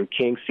out some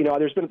kinks.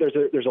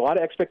 There's a lot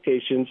of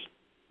expectations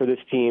for this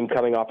team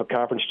coming off a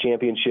conference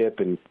championship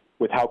and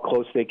with how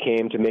close they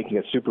came to making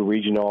a super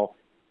regional.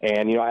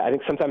 And, I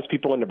think sometimes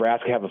people in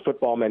Nebraska have a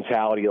football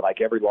mentality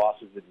like every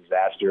loss is a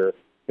disaster.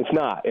 It's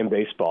not in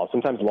baseball.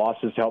 Sometimes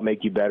losses help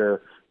make you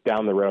better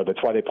down the road.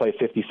 That's why they play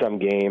 50-some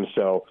games.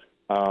 So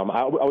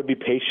I would be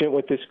patient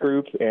with this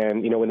group.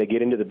 And, when they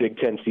get into the Big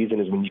Ten season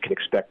is when you can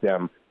expect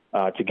them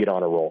to get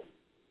on a roll.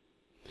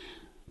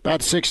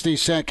 About 60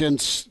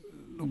 seconds.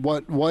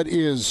 What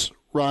is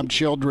Rob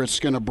Childress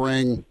going to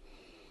bring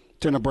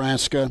to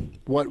Nebraska?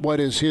 What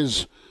is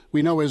his?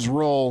 We know his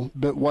role,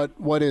 but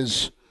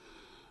what's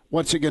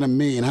it going to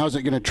mean? How's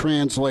it going to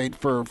translate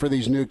for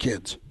these new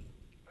kids?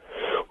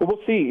 Well,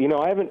 we'll see.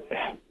 I haven't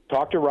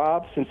talked to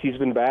Rob since he's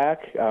been back.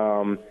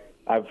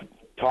 I've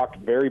talked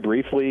very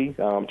briefly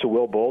to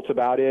Will Bolt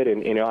about it,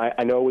 and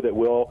I know that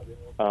Will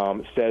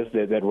says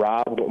that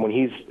Rob, when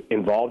he's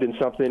involved in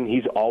something,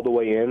 he's all the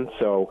way in.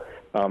 So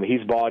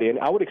he's bought in.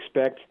 I would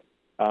expect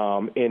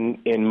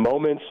in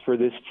moments for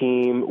this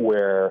team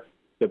where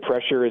the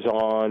pressure is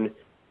on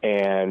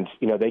and,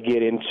 they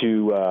get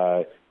into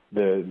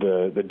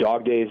the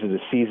dog days of the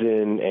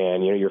season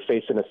and, you're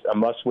facing a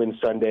must-win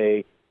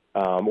Sunday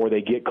or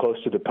they get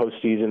close to the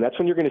postseason, that's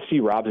when you're going to see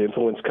Rob's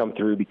influence come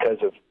through because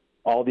of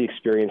all the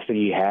experience that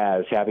he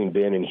has, having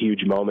been in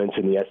huge moments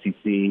in the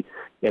SEC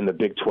and the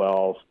Big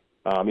 12.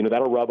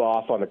 That'll rub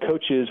off on the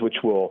coaches, which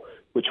will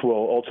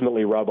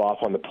ultimately rub off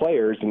on the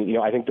players. And,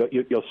 I think that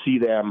you'll see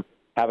them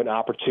have an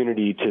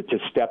opportunity to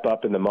step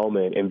up in the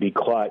moment and be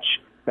clutch.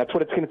 That's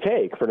what it's going to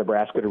take for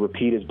Nebraska to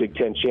repeat as Big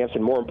Ten champs,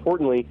 and more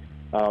importantly,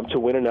 to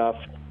win enough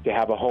to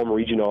have a home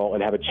regional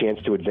and have a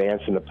chance to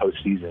advance in the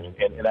postseason.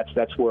 And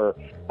that's where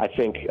I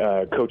think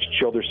Coach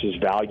Childress's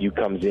value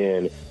comes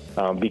in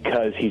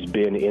because he's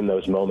been in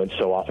those moments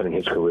so often in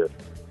his career.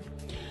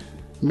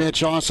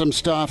 Mitch, awesome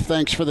stuff.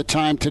 Thanks for the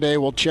time today.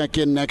 We'll check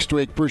in next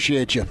week.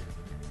 Appreciate you.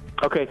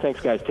 Okay,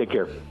 thanks, guys. Take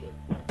care.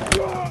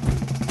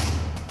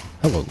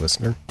 Hello,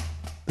 listener.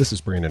 This is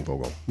Brandon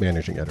Vogel,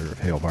 managing editor of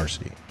Hail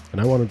Varsity,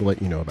 and I wanted to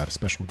let you know about a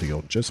special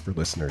deal just for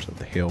listeners of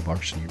the Hail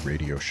Varsity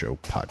Radio Show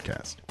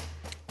podcast.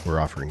 We're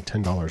offering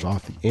 $10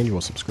 off the annual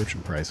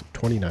subscription price of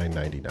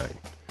 $29.99.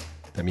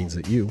 That means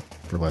that you,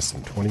 for less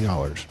than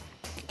 $20,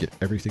 can get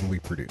everything we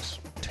produce,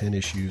 10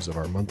 issues of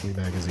our monthly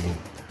magazine,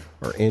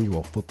 our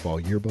annual football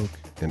yearbook,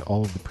 and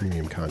all of the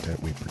premium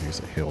content we produce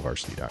at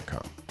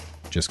HailVarsity.com.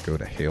 Just go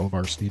to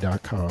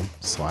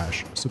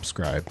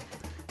HailVarsity.com/subscribe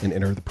and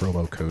enter the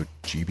promo code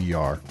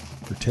GBR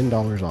for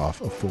 $10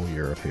 off a full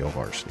year of Hail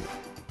Varsity.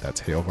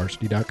 That's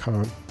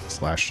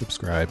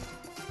HailVarsity.com/subscribe,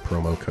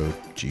 promo code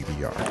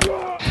GBR.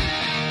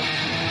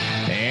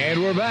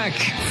 And we're back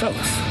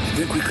Fellas,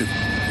 think we could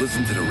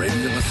listen to the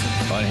radio lesson?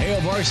 on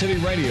Hail Varsity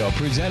Radio,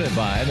 presented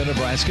by the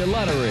Nebraska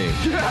Lottery.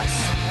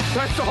 Yes!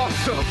 That's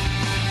awesome!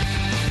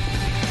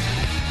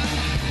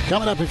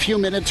 Coming up a few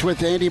minutes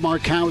with Andy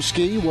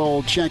Markowski.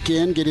 We'll check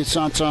in, get his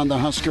thoughts on the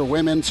Husker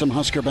women, some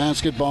Husker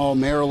basketball.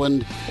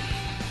 Maryland,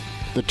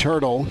 the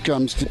Turtle,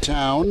 comes to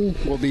town.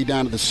 We'll be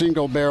down to the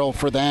Single Barrel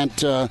for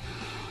that.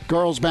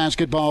 Girls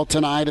basketball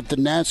tonight at the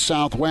Nest,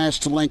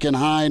 Southwest Lincoln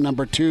High,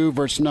 number 2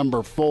 versus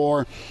number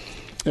 4.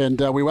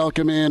 And we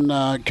welcome in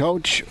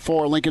coach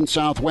for Lincoln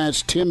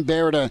Southwest, Tim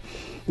Berta,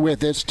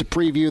 with us to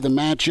preview the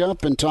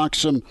matchup and talk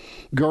some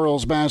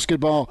girls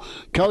basketball.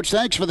 Coach,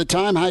 thanks for the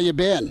time. How you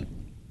been?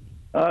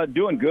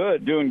 Doing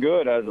good.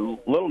 I was a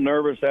little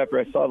nervous after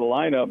I saw the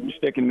lineup,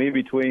 sticking me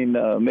between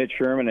Mitch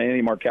Sherman and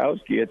Andy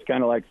Markowski. It's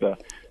kind of like the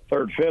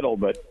third fiddle,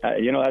 but,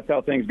 that's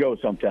how things go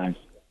sometimes.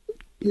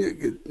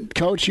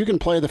 Coach, you can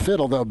play the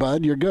fiddle, though,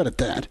 bud. You're good at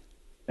that.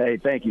 Hey,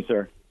 thank you,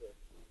 sir.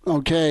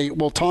 Okay,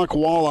 we'll talk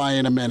walleye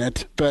in a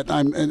minute, but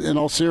I'm in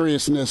all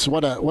seriousness,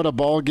 what a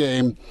ball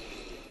game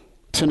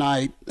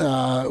tonight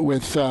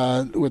with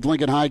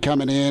Lincoln High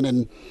coming in.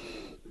 And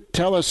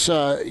tell us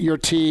your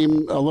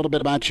team, a little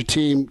bit about your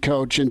team,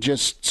 Coach, and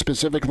just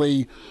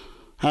specifically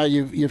how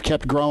you've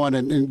kept growing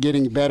and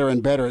getting better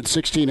and better. At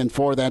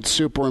 16-4, that's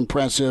super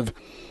impressive.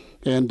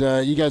 And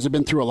you guys have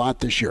been through a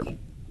lot this year.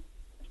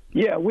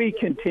 Yeah, we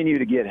continue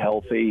to get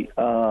healthy,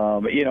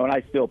 and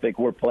I still think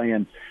we're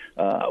playing.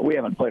 We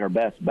haven't played our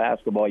best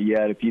basketball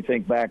yet. If you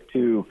think back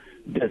to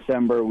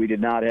December, we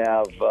did not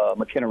have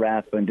McKenna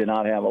Rathbun, did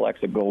not have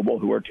Alexa Goebel,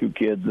 who are two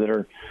kids that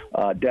are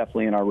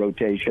definitely in our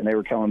rotation. They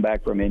were coming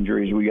back from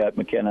injuries. We got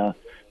McKenna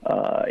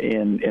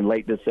in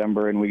late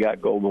December, and we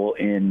got Goebel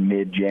in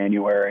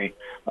mid-January.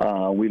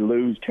 We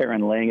lose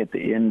Taryn Lang at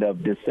the end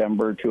of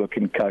December to a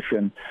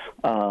concussion.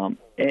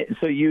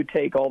 So you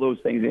take all those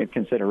things into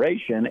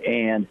consideration,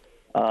 and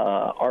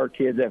our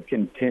kids have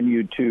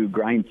continued to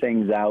grind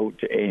things out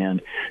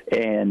and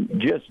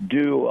just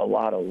do a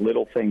lot of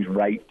little things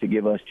right to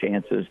give us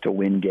chances to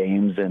win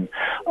games and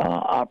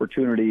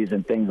opportunities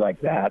and things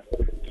like that.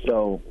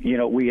 So,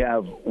 we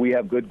have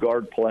good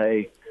guard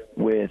play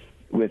with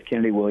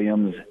Kennedy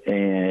Williams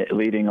and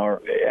leading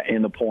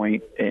in the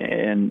point,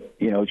 and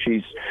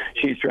she's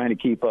trying to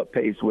keep up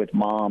pace with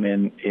mom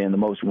in the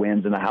most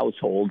wins in the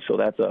household. So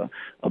that's a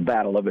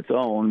battle of its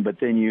own. But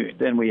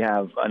then we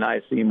have Anaya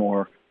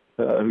Seymour,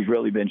 who's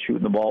really been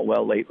shooting the ball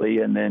well lately,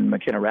 and then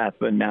McKenna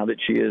Rathbun, now that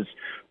she is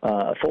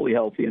fully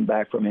healthy and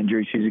back from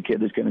injury. She's a kid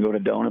that's going to go to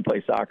Doane and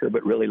play soccer,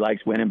 but really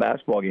likes winning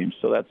basketball games.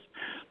 So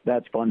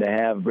that's fun to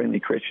have. Brinley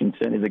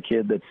Christensen is a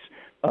kid that's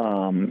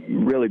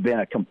really been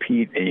a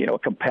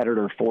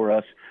competitor for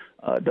us,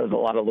 does a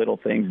lot of little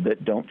things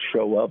that don't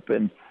show up.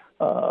 And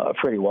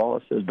Freddie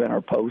Wallace has been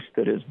our post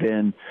that has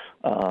been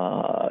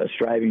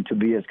striving to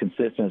be as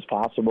consistent as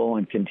possible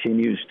and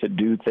continues to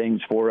do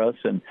things for us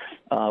and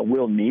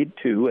will need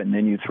to. And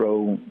then you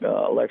throw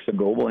Alexa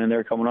Goebel in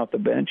there coming off the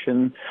bench,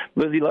 and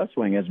Lizzie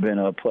Lesswing has been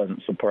a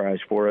pleasant surprise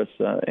for us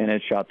and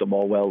has shot the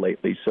ball well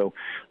lately. So,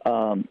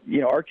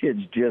 our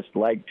kids just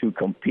like to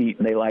compete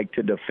and they like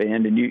to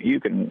defend, and you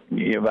can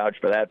vouch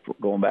for that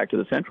going back to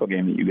the Central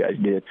game that you guys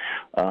did.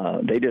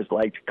 They just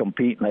like to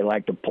compete and they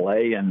like to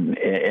play and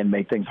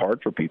make things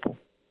hard for people.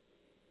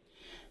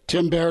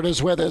 Tim Barrett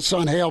is with us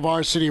on Hail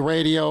Varsity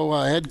Radio.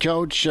 Head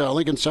coach,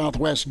 Lincoln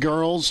Southwest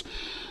girls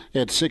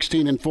at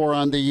 16-4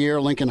 on the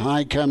year. Lincoln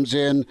High comes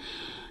in.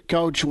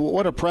 Coach,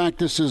 what are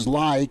practices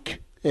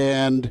like,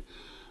 and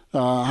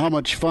how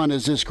much fun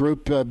is this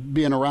group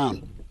being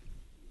around?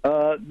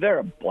 They're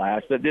a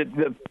blast.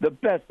 The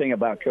best thing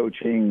about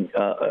coaching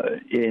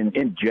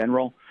in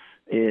general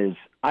is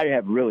I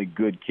have really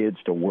good kids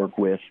to work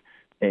with.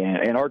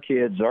 And our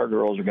kids, our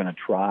girls are going to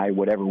try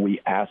whatever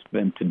we ask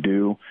them to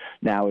do.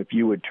 Now, if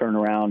you would turn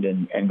around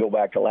and go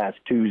back to last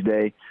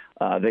Tuesday,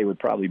 they would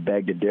probably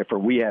beg to differ.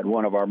 We had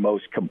one of our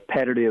most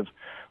competitive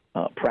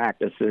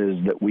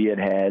practices that we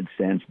had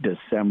since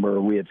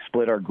December. We had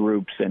split our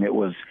groups, and it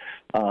was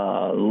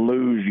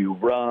lose, you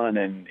run,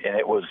 and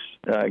it was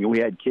we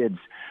had kids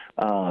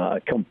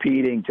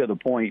competing to the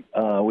point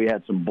we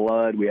had some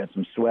blood, we had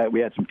some sweat, we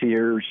had some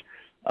tears,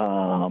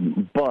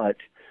 but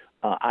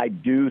I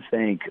do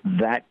think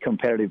that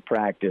competitive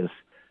practice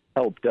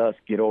helped us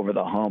get over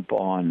the hump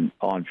on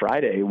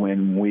Friday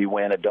when we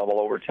went a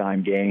double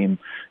overtime game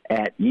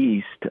at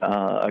East,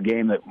 a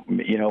game that,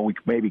 we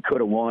maybe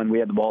could have won. We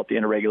had the ball at the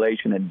end of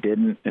regulation and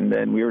didn't, and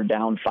then we were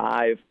down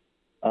 5.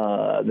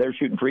 They're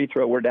shooting free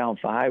throw. We're down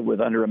 5 with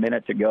under a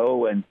minute to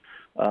go, and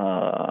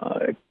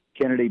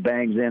Kennedy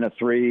bangs in a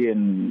 3,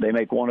 and they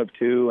make 1 of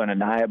 2, and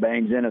Anaya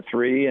bangs in a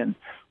 3, and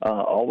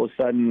all of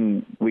a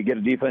sudden we get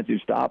a defensive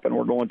stop, and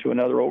we're going to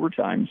another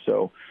overtime.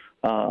 So,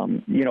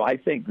 I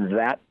think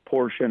that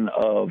portion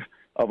of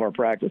our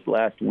practice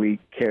last week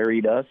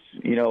carried us.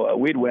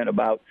 We'd went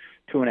about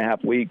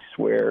 2.5 weeks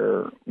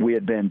where we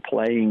had been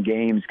playing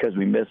games because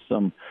we missed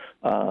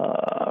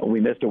we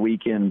missed a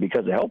weekend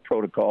because of health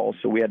protocols,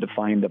 so we had to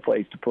find a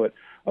place to put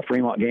a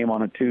Fremont game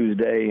on a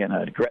Tuesday and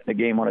a Gretna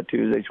game on a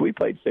Tuesday. So we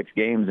played 6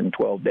 games in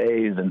 12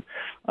 days, and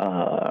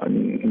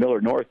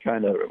Millard North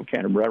kind of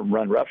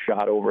run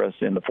roughshod over us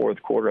in the fourth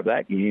quarter of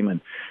that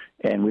game,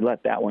 and we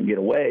let that one get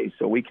away.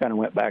 So we kind of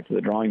went back to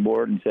the drawing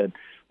board and said,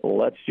 well,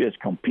 let's just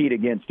compete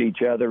against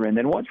each other. And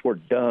then once we're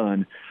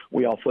done,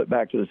 we all flip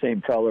back to the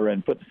same color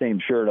and put the same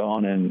shirt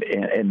on.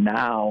 And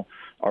now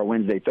our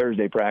Wednesday,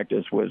 Thursday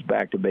practice was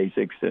back to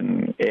basics.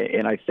 And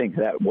I think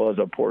that was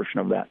a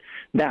portion of that.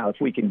 Now, if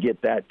we can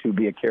get that to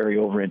be a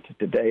carryover into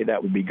today,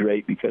 that would be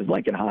great, because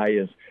Lincoln High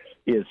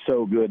is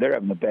so good. They're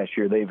having the best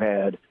year they've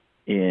had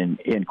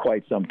in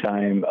quite some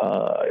time.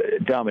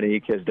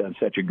 Dominique has done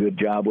such a good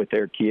job with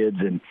their kids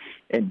and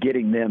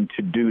getting them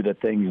to do the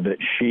things that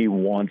she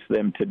wants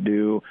them to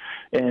do,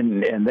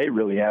 and they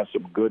really have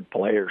some good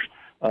players.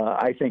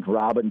 I think Bree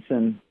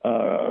Robinson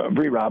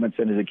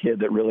is a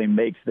kid that really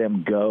makes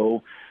them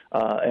go.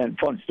 And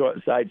fun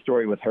side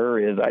story with her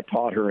is I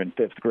taught her in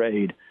 5th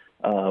grade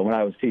when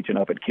I was teaching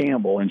up at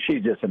Campbell, and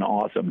she's just an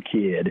awesome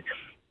kid.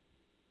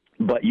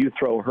 But you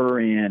throw her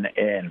in,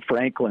 and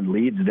Franklin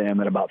leads them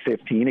at about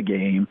 15 a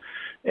game,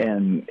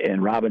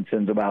 and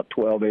Robinson's about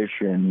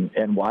 12-ish,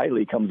 and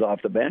Wiley comes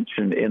off the bench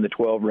in the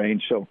 12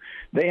 range. So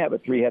they have a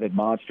 3-headed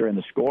monster in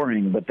the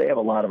scoring, but they have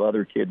a lot of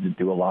other kids that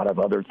do a lot of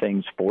other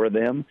things for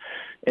them.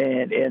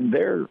 And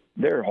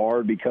they're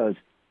hard because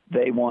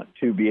they want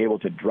to be able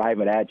to drive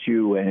it at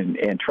you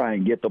and try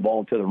and get the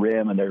ball to the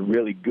rim, and they're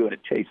really good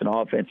at chasing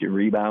offensive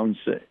rebounds.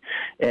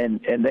 And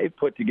they've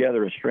put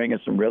together a string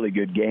of some really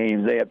good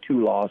games. They have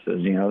 2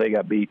 losses. They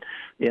got beat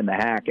in the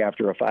HAC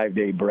after a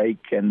 5-day break,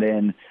 and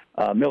then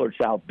Millard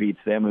South beats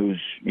them, who's,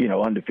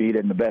 undefeated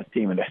and the best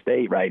team in the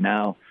state right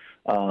now.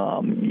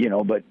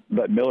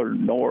 But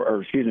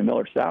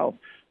Millard South,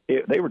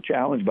 they were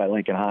challenged by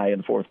Lincoln High in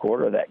the fourth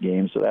quarter of that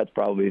game, so that's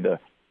probably the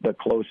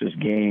closest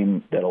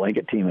game that a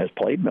Lincoln team has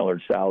played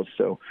Millard South.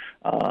 So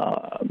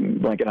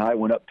Lincoln High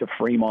went up to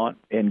Fremont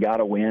and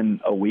got a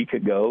win a week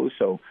ago.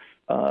 So,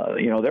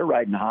 they're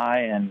riding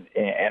high and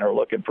are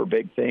looking for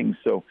big things.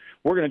 So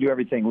we're going to do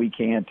everything we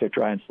can to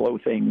try and slow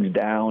things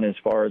down as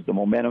far as the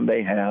momentum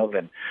they have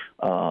and,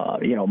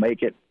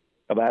 make it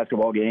a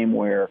basketball game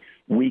where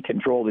we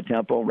control the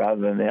tempo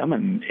rather than them,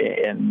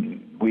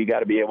 and we got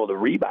to be able to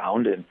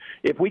rebound. And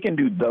if we can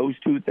do those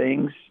 2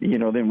 things,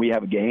 then we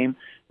have a game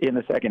in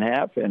the second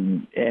half.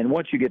 And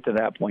once you get to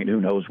that point,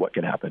 who knows what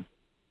can happen.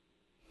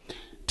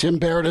 Tim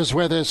Barrett is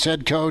with us,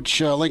 head coach,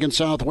 Lincoln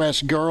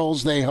Southwest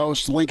girls. They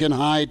host Lincoln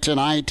High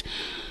tonight.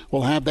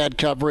 We'll have that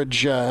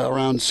coverage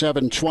around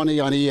 7:20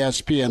 on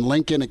ESPN.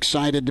 Lincoln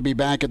excited to be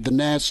back at the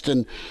Nest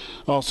and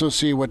also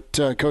see what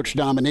Coach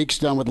Dominique's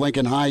done with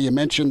Lincoln High. You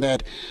mentioned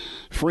that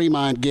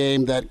Fremont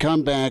game. That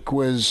comeback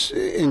was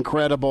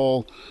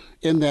incredible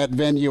in that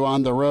venue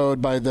on the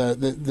road by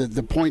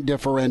the point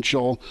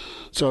differential.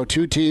 So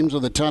 2 teams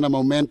with a ton of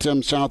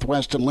momentum,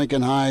 Southwest and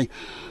Lincoln High.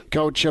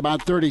 Coach,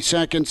 about 30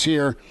 seconds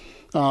here.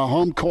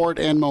 Home court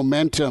and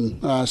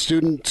momentum.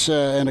 Students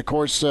and, of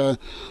course, the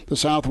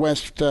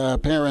Southwest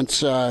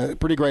parents,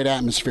 pretty great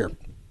atmosphere.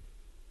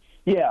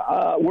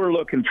 Yeah, we're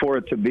looking for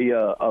it to be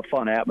a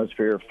fun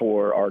atmosphere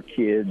for our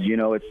kids.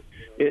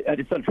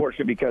 It's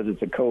unfortunate because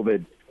it's a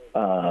COVID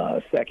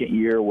second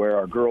year where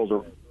our girls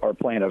are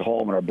playing at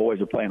home and our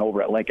boys are playing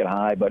over at Lincoln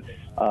High. But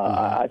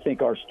I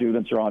think our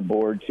students are on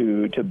board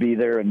to be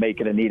there and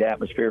make it a neat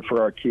atmosphere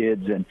for our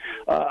kids. And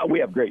we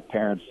have great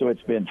parents, so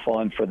it's been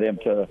fun for them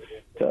to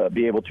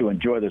be able to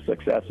enjoy the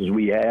successes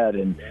we had.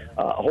 And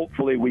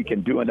hopefully we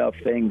can do enough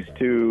things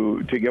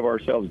to give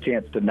ourselves a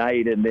chance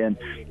tonight, and then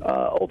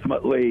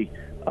ultimately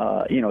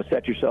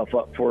set yourself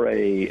up for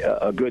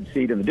a good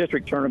seed in the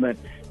district tournament,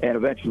 and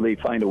eventually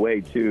find a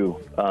way to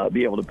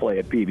be able to play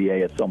at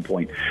PBA at some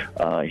point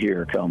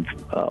here come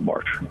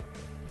March.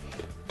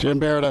 Tim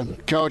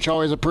Beretta, Coach,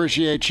 always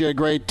appreciate you.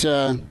 Great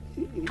to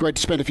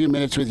spend a few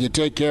minutes with you.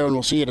 Take care, and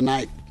we'll see you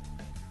tonight.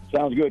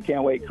 Sounds good.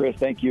 Can't wait, Chris.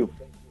 Thank you.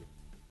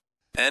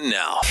 And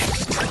now,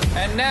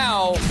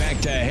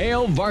 back to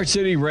Hail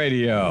Varsity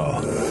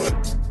Radio.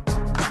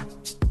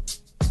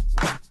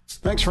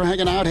 Thanks for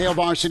hanging out. Hail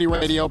Varsity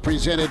Radio,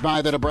 presented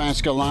by the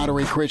Nebraska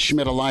Lottery. Chris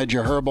Schmidt,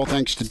 Elijah Herbal.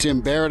 Thanks to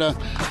Tim Beretta,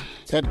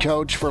 head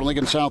coach for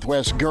Lincoln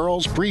Southwest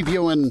girls,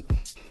 previewing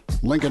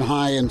Lincoln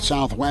High and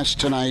Southwest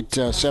tonight,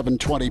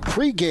 7:20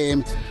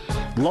 pregame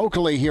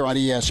locally here on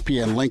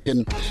ESPN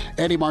Lincoln.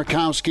 Eddie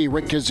Markowski,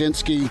 Rick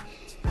Kaczynski.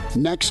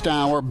 Next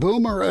hour,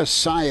 Boomer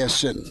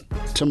Esiason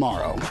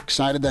tomorrow.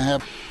 Excited to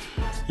have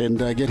and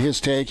get his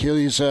take.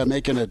 He's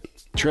making a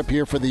trip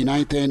here for the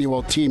 9th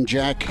annual Team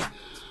Jack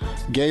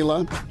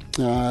Gala,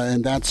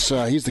 and that's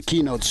he's the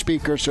keynote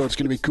speaker, so it's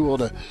going to be cool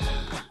to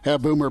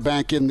have Boomer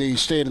back in the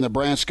state of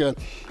Nebraska.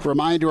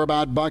 Reminder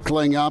about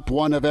buckling up.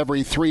 1 of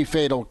every 3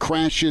 fatal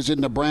crashes in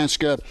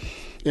Nebraska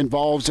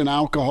involves an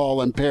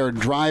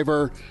alcohol-impaired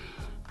driver.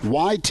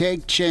 Why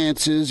take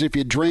chances? If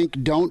you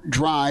drink, don't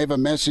drive. A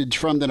message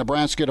from the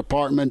Nebraska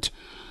Department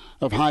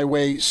of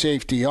Highway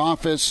Safety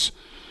Office.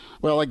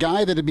 Well, a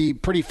guy that would be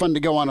pretty fun to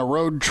go on a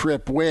road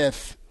trip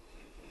with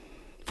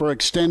for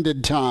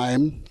extended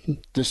time.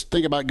 Just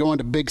think about going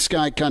to Big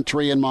Sky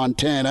Country in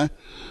Montana,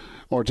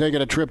 or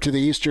taking a trip to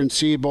the eastern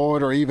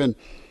seaboard, or even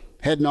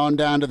heading on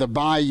down to the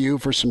bayou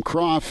for some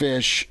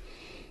crawfish.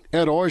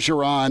 Ed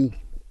Orgeron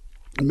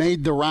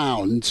made the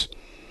rounds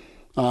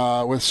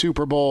with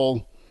Super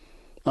Bowl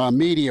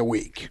Media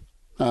Week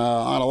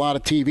on a lot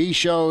of TV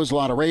shows, a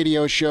lot of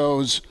radio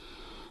shows.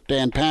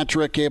 Dan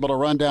Patrick able to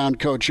run down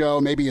Coach O.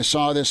 Maybe you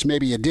saw this,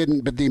 maybe you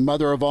didn't, but the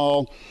mother of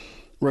all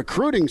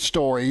recruiting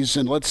stories.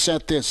 And let's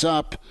set this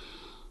up,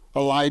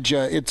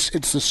 Elijah. It's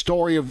the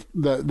story of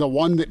the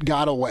one that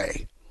got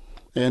away,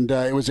 and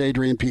it was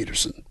Adrian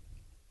Peterson.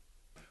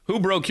 Who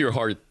broke your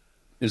heart?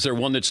 Is there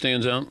one that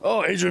stands out?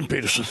 Oh, Adrian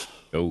Peterson.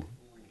 Oh,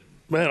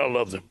 man, I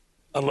loved him.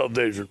 I loved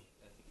Adrian.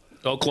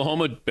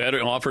 Oklahoma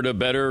offered a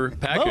better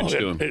package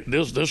to him.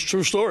 This is a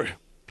true story.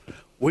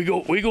 We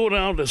go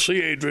down to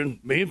see Adrian,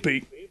 me and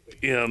Pete,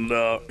 and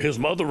his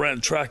mother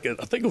ran track I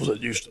think it was at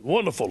Houston.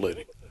 Wonderful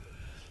lady.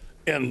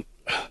 And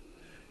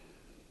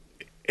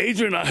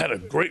Adrian and I had a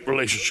great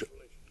relationship.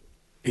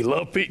 He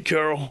loved Pete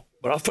Carroll,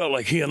 but I felt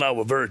like he and I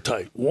were very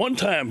tight. One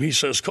time he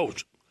says,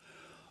 Coach,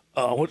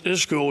 I went to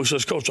this school. He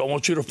says, Coach, I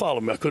want you to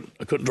follow me. I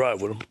couldn't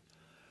drive with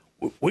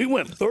him. We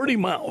went 30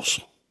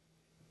 miles.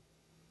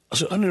 I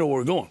said, I didn't know where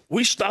we were going.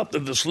 We stopped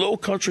at this little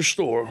country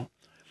store,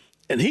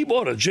 and he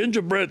bought a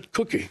gingerbread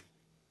cookie.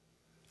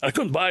 I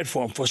couldn't buy it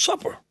for him for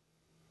supper.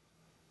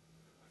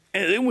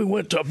 And then we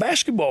went to a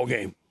basketball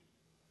game.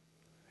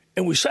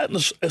 And we sat in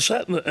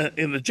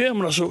the gym,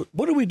 and I said,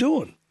 what are we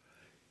doing?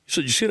 He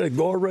said, you see that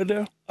guard right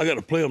there? I got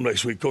to play him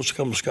next week. Coach,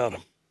 come and scout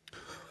him.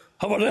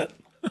 How about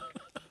that?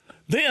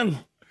 Then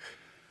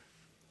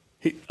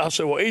I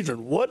said, well,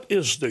 Adrian, what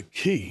is the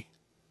key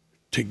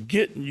to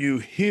getting you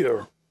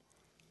here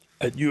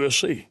at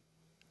USC?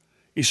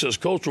 He says,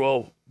 Coach,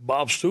 well,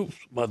 Bob Stoops,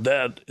 my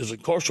dad is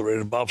incarcerated,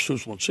 and Bob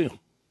Stoops won't see him.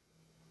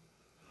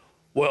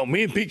 Well,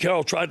 me and Pete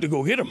Carroll tried to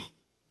go get him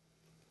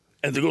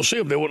and to go see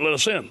him. They wouldn't let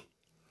us in.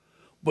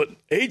 But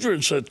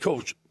Adrian said,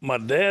 Coach, my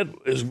dad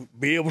is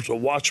be able to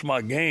watch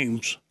my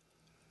games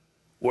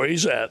where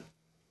he's at.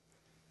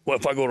 Well,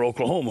 if I go to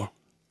Oklahoma,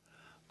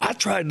 I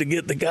tried to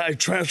get the guy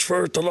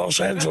transferred to Los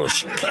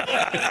Angeles.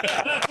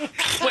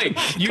 Wait,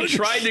 you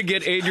tried to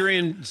get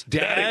Adrian's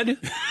dad?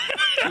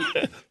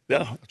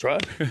 Yeah, I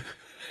tried.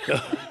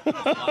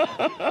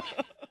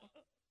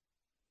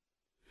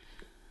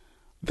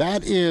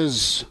 That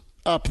is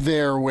up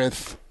there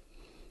with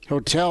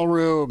hotel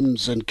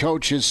rooms and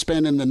coaches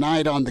spending the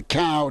night on the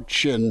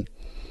couch and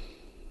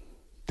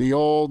the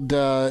old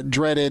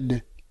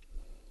dreaded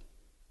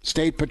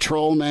state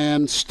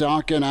patrolman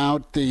stalking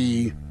out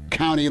the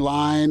county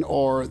line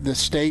or the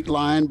state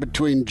line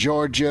between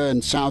Georgia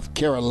and South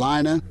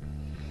Carolina.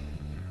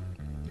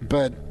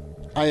 But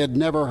I had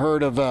never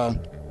heard of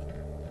a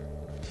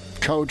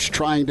coach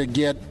trying to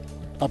get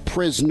a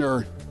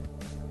prisoner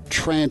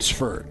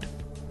transferred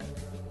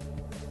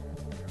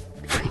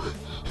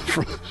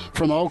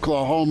from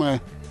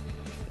Oklahoma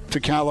to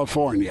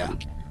California,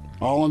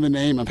 all in the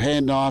name of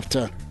handoff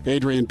to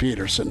Adrian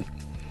Peterson.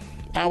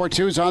 Hour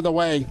 2's on the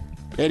way.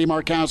 Eddie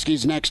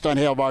Markowski's next on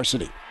Hail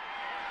Varsity.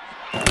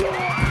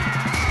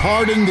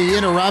 Pardon the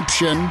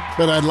interruption,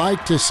 but I'd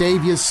like to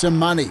save you some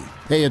money.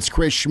 Hey, it's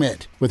Chris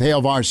Schmidt with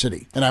Hail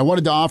Varsity, and I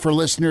wanted to offer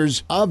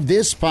listeners of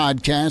this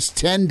podcast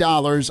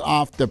 $10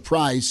 off the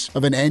price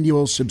of an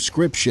annual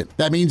subscription.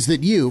 That means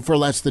that you, for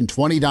less than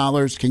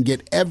 $20, can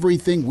get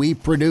everything we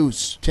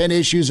produce. 10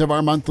 issues of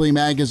our monthly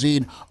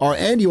magazine, our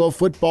annual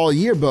football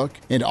yearbook,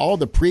 and all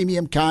the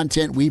premium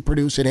content we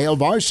produce at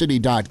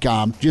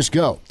HailVarsity.com. Just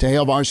go to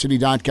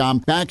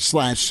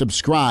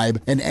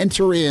HailVarsity.com/subscribe and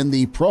enter in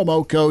the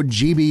promo code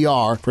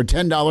GBR for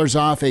 $10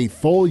 off a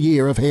full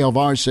year of Hail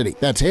Varsity.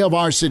 That's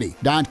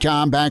HailVarsity.com/subscribe,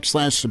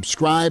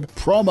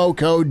 promo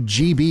code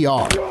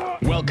GBR.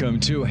 Welcome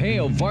to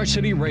Hail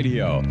Varsity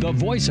Radio, the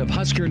voice of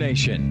Husker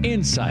Nation.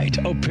 Insight,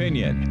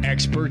 opinion,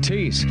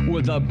 expertise,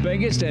 with the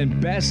biggest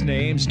and best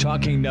names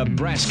talking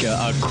Nebraska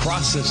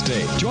across the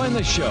state. Join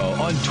the show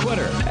on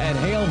Twitter at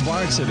Hail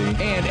Varsity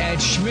and at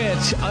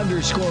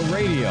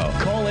Schmidt_radio.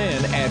 Call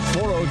in at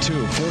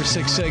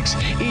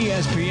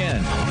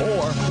 402-466-ESPN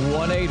or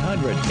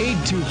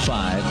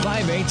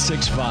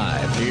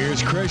 1-800-825-5865.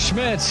 Here's Chris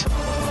Schmidt.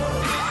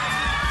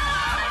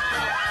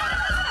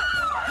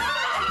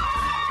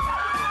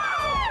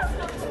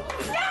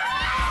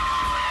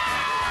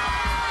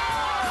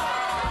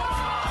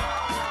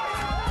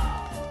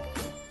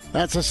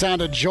 That's the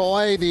sound of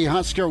joy. The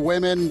Husker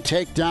women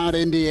take down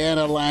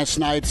Indiana last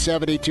night,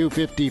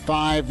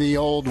 72-55, the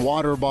old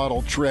water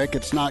bottle trick.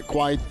 It's not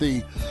quite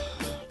the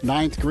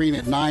ninth green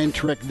at 9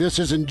 trick. This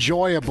is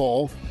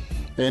enjoyable.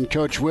 And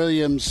Coach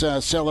Williams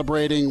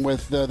celebrating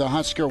with the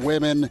Husker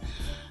women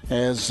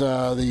as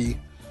the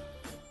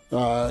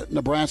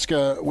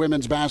Nebraska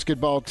women's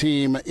basketball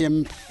team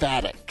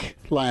emphatic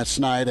last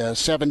night. A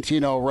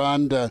 17-0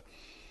 run to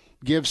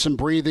give some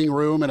breathing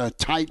room in a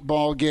tight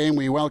ball game.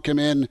 We welcome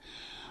in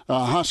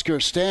Husker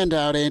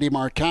standout Andy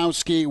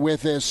Markowski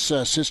with us,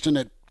 assistant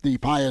at the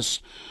Pius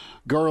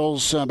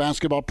girls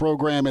basketball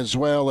program as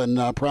well, and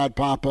proud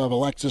papa of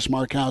Alexis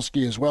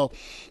Markowski as well.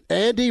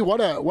 Andy,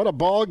 what a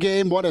ball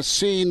game, what a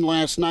scene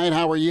last night.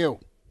 How are you?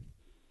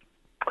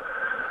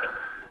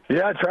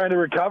 Yeah, trying to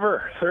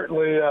recover.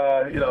 Certainly,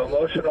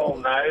 emotional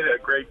night. A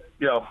great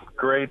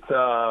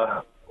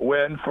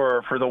win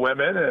for the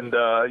women, and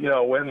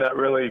a win that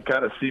really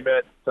kind of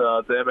cements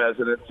them as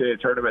an NCAA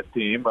tournament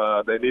team.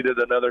 They needed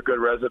another good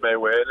resume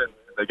win, and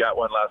they got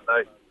one last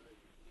night.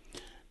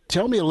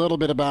 Tell me a little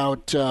bit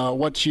about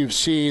what you've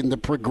seen, the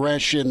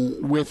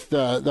progression with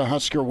the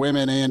Husker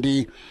women,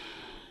 Andy,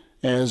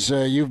 as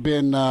you've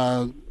been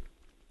up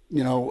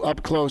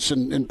close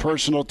and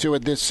personal to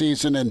it this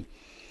season, and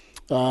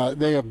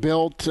they have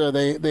built.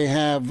 They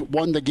have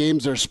won the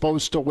games they're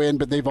supposed to win,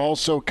 but they've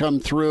also come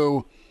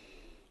through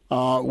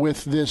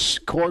with this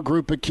core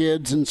group of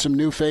kids and some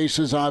new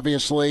faces,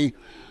 obviously,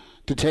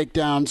 to take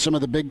down some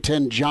of the Big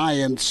Ten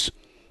giants.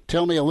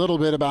 Tell me a little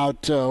bit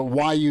about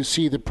why you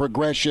see the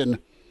progression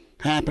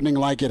happening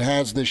like it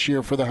has this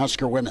year for the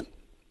Husker women.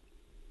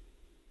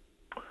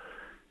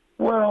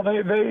 Well,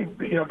 they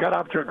got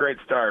off to a great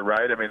start,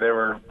 right? I mean, they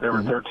were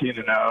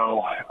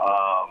 13-0.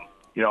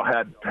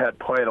 Had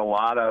played a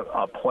lot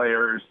of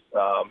players.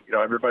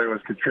 Everybody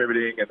was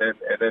contributing, and then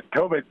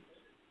COVID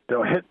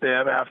hit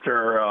them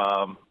after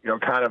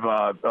kind of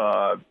a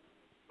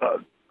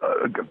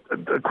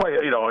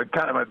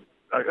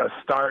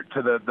start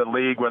to the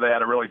league where they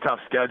had a really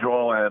tough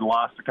schedule and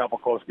lost a couple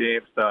close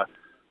games to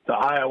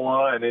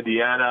Iowa and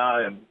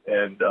Indiana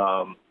and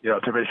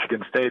to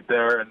Michigan State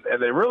there, and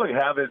they really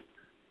haven't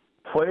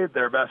played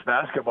their best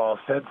basketball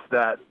since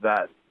that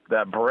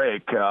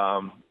break.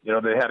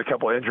 They had a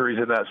couple injuries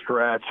in that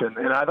stretch,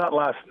 and I thought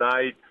last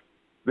night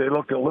they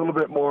looked a little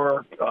bit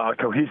more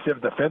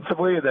cohesive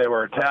defensively. They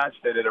were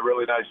attached. They did a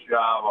really nice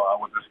job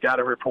with the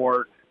scouting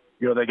report.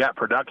 They got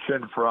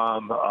production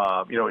from,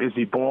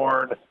 Izzy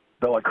Bourne,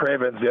 Bella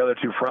Cravens, the other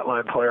two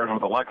frontline players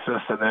with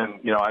Alexis. And then,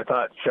 I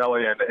thought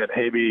Shelley and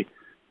Habe,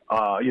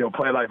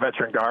 play like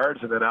veteran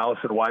guards. And then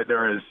Allison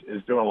Widener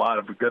is doing a lot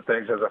of good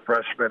things as a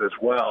freshman as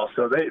well.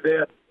 So they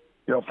had,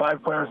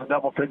 5 players in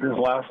double figures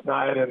last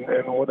night. And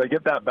when they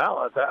get that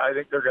balance, I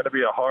think they're going to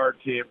be a hard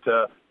team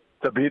to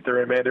beat the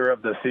remainder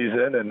of the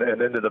season and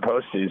into the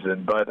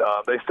postseason. But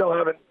they still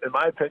haven't, in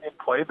my opinion,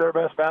 played their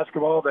best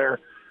basketball. There's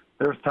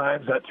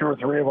times that 2 or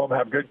 3 of them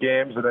have good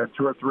games, and then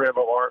 2 or 3 of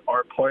them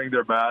aren't playing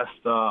their best.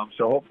 So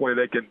hopefully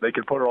they can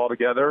put it all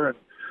together. And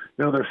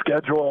their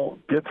schedule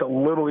gets a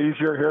little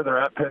easier here. They're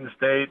at Penn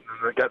State,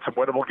 and they got some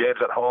winnable games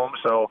at home.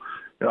 So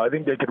I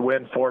think they could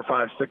win 4,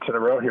 5, 6 in a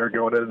row here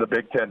going into the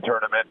Big Ten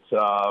tournament.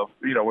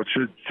 Which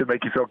should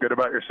make you feel good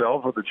about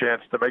yourself with a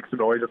chance to make some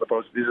noise in the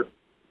postseason.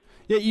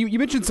 Yeah, you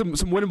mentioned some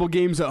winnable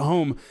games at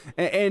home,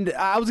 and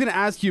I was going to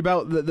ask you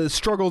about the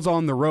struggles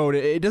on the road.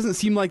 It doesn't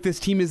seem like this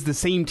team is the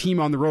same team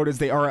on the road as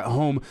they are at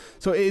home.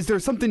 So is there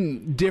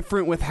something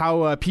different with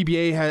how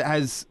PBA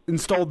has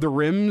installed the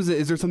rims?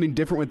 Is there something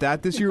different with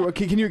that this year?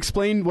 Can you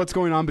explain what's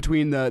going on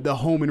between the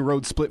home and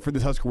road split for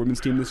the Husker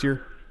women's team this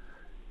year?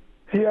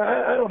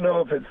 Yeah, I don't know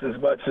if it's as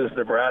much as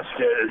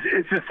Nebraska.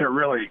 It's just a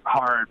really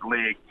hard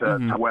league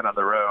to win on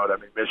the road. I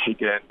mean,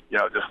 Michigan,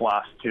 just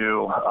lost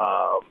 2,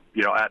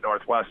 at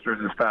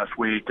Northwestern this past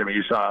week. I mean,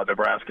 you saw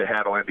Nebraska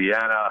handle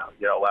Indiana,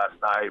 last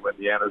night when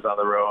Indiana's on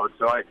the road.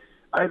 So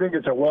I think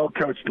it's a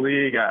well-coached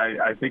league.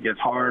 I think it's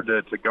hard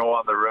to go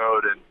on the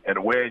road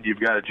and win. You've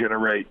got to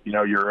generate, you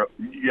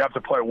have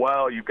to play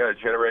well. You've got to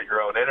generate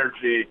your own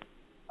energy.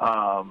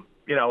 And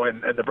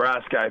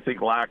Nebraska, I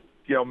think, lacked,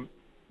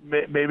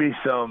 maybe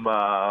some,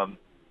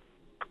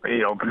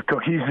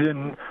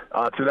 cohesion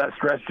to that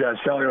stretch.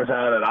 Shelley was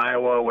out at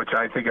Iowa, which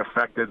I think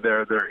affected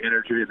their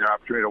energy and their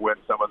opportunity to win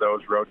some of those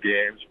road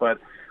games. But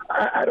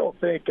I don't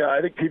think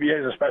I think PBA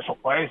is a special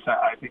place.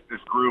 I think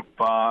this group,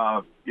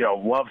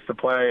 loves to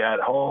play at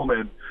home,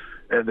 and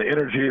the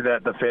energy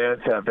that the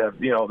fans have.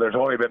 There's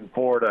only been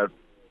 4,000 to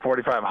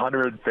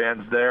 4,500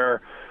 fans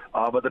there,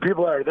 but the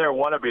people that are there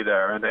want to be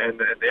there, and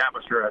the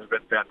atmosphere has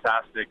been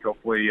fantastic.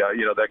 Hopefully,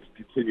 that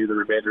can continue the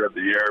remainder of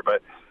the year.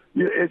 But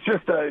it's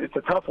just it's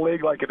a tough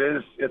league, like it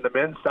is in the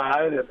men's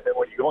side, and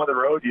when you go on the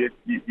road,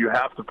 you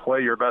have to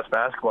play your best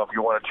basketball if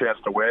you want a chance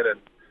to win.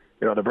 And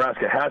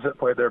Nebraska hasn't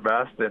played their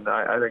best, and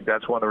I think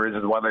that's one of the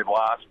reasons why they've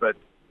lost. But,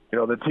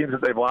 the teams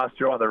that they've lost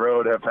to on the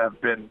road have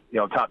been,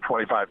 top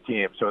 25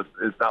 teams. So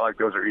it's not like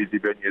those are easy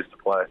venues to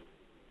play.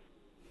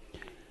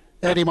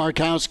 Eddie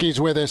Markowski's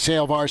with us,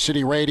 Hail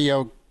Varsity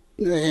Radio.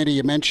 Eddie,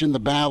 you mentioned the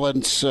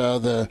balance,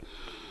 the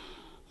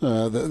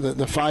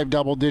 5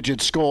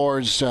 double-digit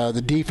scores,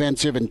 the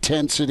defensive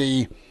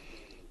intensity,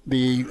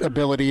 the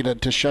ability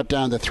to shut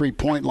down the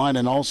three-point line,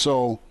 and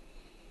also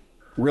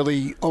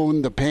really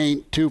own the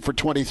paint. 2 for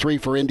 23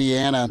 for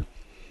Indiana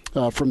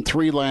from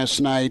 3 last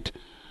night.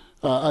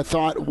 I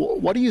thought,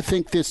 what do you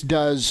think this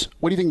does?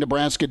 What do you think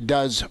Nebraska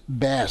does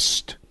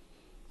best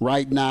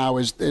right now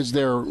as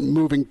they're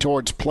moving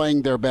towards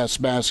playing their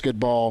best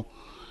basketball?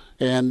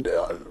 And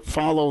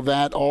follow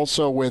that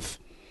also with,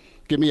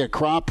 give me a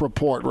crop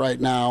report right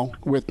now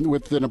with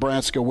the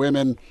Nebraska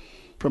women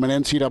from an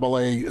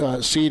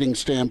NCAA seeding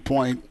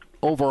standpoint,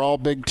 overall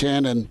Big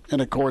Ten, and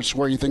of course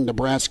where you think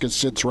Nebraska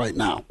sits right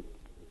now.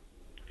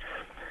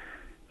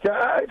 Yeah,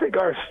 I think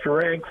our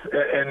strength,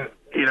 and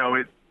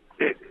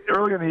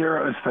early in the year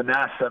it was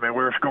finesse. I mean,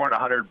 we were scoring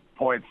 100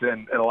 points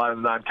in a lot of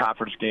the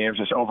non-conference games,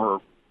 just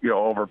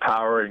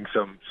overpowering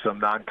some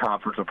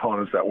non-conference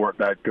opponents that weren't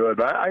that good.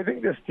 But I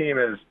think this team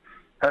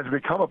has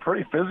become a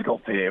pretty physical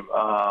team.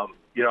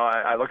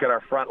 I look at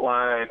our front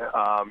line.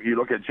 You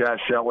look at Jazz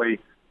Shelley,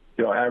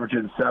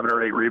 averaging 7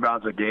 or 8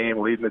 rebounds a game,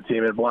 leading the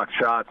team in block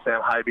shots.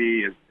 Sam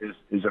Hybe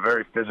is a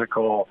very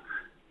physical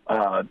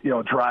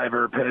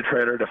driver,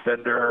 penetrator,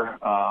 defender.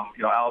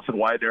 Allison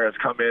Widener has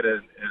come in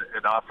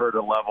and offered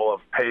a level of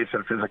pace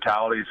and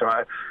physicality. So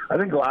I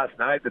think last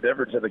night the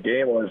difference in the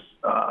game was,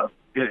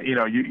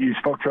 you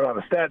spoke to it on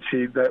the stat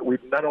sheet that we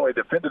not only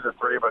defended the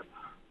 3, but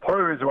part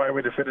of the reason why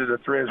we defended the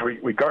 3 is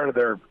we guarded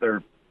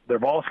their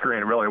ball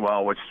screen really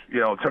well, which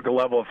took a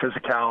level of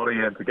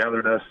physicality and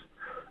togetherness.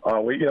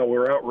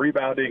 We're out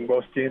rebounding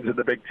most teams in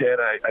the Big Ten.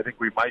 I think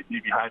we might be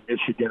behind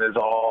Michigan is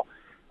all.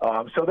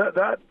 So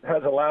that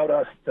has allowed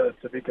us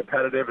to be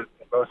competitive in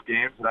most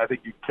games, and I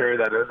think you carry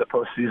that into the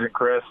postseason,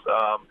 Chris.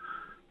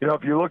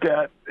 If you look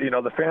at,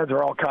 the fans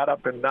are all caught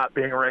up in not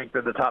being ranked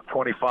in the top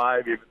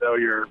 25, even though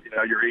you're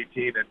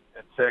 18 and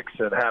 6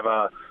 and have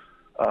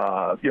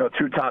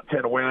 2 top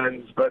 10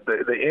 wins. But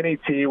the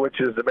NET, which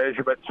is the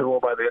measurement tool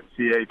by the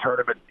NCAA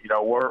tournament,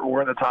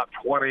 we're in the top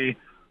 20.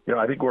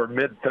 I think we're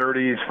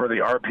mid-30s for the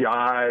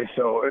RPI.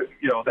 So,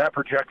 that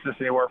projects us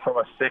anywhere from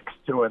a 6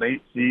 to an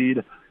 8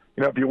 seed.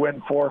 If you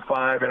win 4 or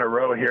 5 in a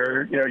row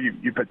here,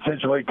 you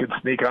potentially could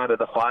sneak onto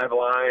the 5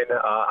 line.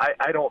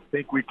 I don't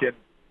think we can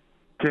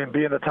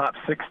be in the top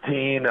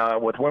 16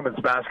 with women's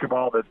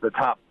basketball. The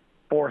top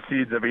 4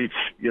 seeds of each,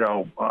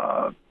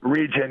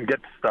 region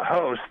gets the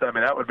host. I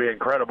mean, that would be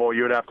incredible.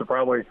 You would have to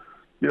probably,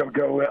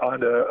 go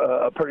on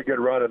a pretty good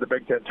run in the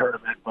Big Ten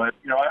tournament. But,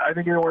 I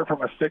think anywhere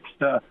from a 6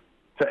 to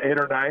 8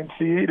 or 9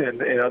 seed, and,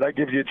 that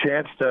gives you a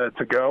chance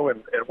to go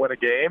and win a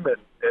game. And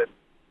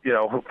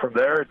from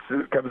there,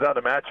 it comes down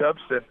to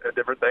matchups and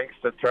different things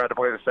to try to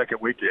play the second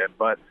weekend.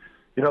 But,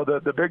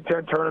 the Big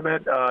Ten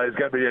tournament is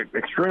going to be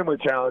extremely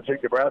challenging.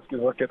 Nebraska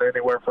is looking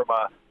anywhere from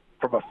a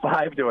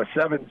 5 to a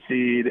 7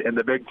 seed in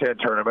the Big Ten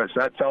tournament. So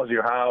that tells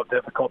you how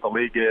difficult the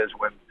league is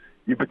when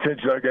you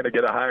potentially are going to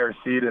get a higher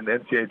seed in the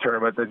NCAA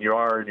tournament than you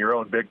are in your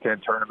own Big Ten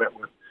tournament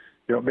with,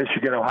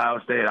 Michigan, Ohio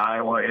State,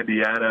 Iowa,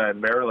 Indiana,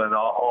 and Maryland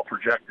all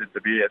projected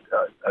to be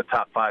a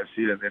top 5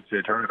 seed in the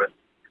NCAA tournament.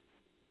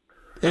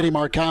 Eddie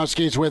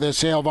Markowski's with us,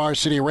 Hail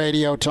Varsity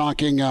Radio,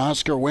 talking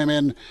Husker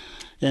women,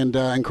 and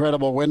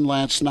incredible win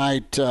last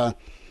night,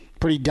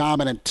 pretty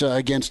dominant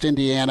against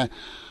Indiana.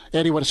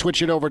 Eddie, want to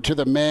switch it over to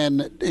the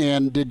men,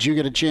 and did you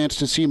get a chance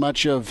to see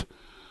much of,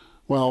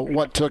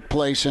 what took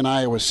place in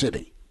Iowa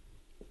City?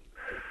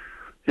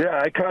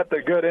 Yeah, I caught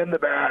the good and the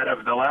bad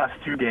of the last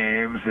 2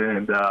 games,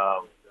 and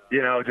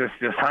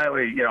just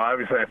highly,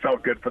 obviously I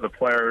felt good for the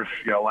players,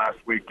 last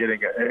week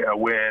getting a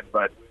win,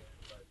 but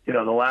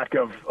the lack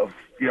of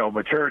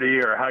maturity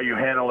or how you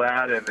handle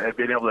that and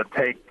being able to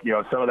take,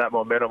 some of that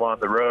momentum on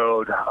the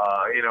road,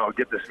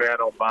 get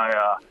dismantled by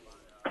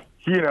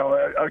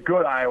a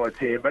good Iowa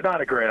team, but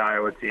not a great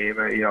Iowa team,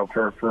 for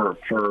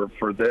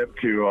them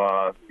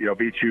to,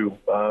 beat you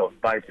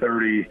by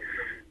 30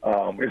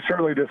 it's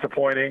certainly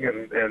disappointing.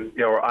 And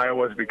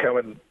Iowa's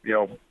becoming,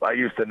 I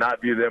used to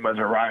not view them as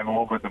a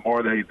rival, but the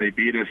more they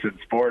beat us in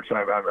sports,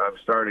 I'm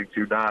starting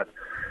to not,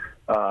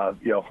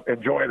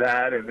 enjoy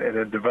that and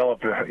then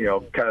develop,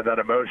 kind of that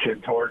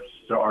emotion towards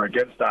or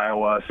against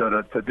Iowa. So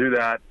to do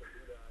that,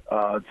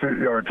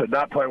 to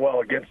not play well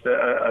against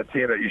a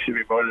team that you should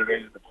be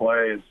motivated to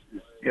play is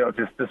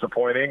just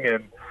disappointing.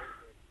 And,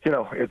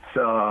 it's,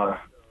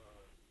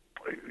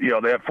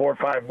 they have 4 or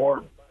 5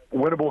 more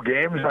winnable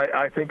games,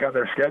 I think, on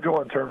their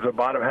schedule in terms of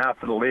bottom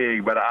half of the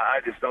league, but I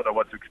just don't know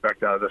what to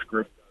expect out of this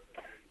group.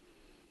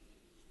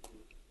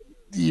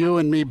 You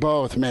and me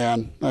both,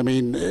 man. I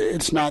mean,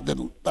 it's not that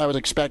I was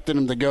expecting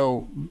them to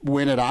go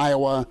win at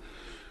Iowa.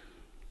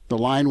 The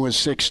line was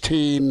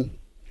 16,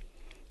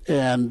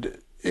 and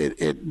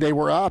they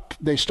were up.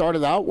 They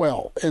started out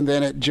well, and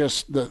then it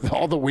just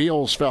all the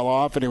wheels fell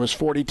off, and it was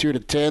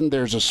 42-10.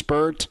 There's a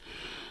spurt.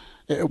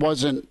 It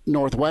wasn't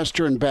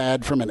Northwestern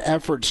bad from an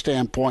effort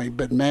standpoint,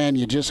 but, man,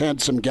 you just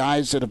had some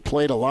guys that have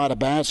played a lot of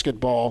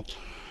basketball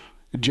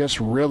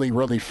just really,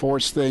 really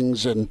force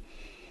things, and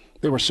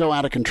they were so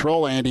out of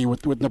control, Andy,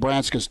 with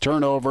Nebraska's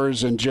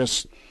turnovers and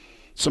just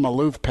some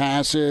aloof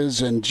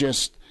passes and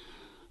just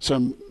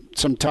some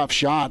tough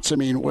shots. I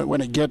mean, when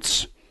it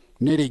gets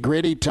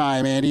nitty-gritty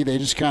time, Andy, they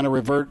just kind of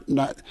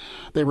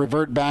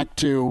revert back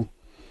to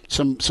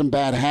some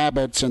bad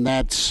habits, and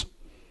that's,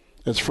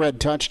 as Fred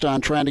touched on,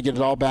 trying to get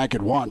it all back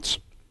at once.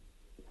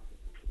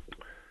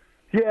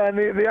 Yeah, and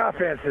the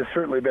offense has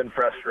certainly been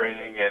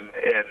frustrating, and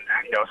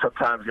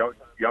sometimes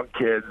young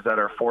kids that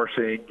are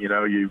forcing, you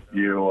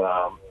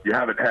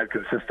haven't had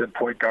consistent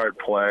point guard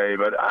play,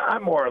 but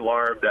I'm more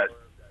alarmed that,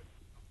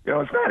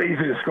 it's not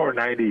easy to score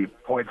 90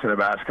 points in a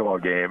basketball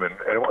game,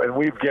 and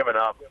we've given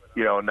up,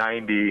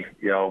 90,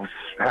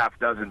 half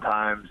dozen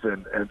times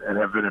and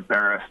have been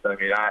embarrassed. I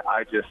mean,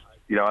 I just,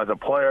 as a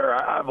player,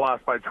 I've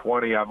lost by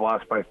 20, I've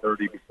lost by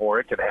 30 before.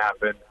 It can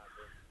happen.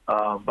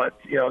 But,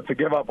 to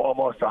give up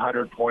almost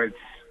 100 points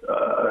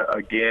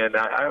again,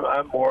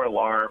 I'm more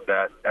alarmed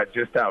at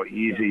just how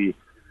easy,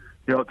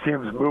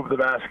 teams move the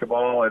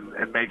basketball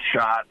and make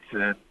shots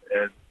and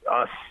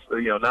us,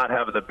 not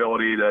having the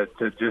ability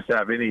to just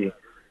have any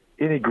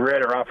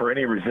grit or offer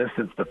any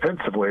resistance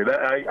defensively.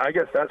 I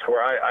guess that's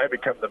where I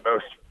become the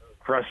most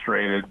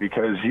frustrated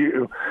because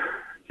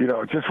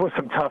just with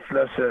some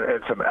toughness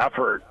and some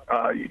effort,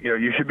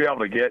 you should be able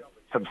to get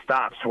some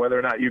stops, whether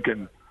or not you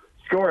can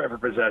score every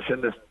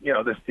possession. This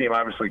team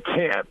obviously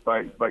can't,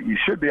 but you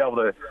should be able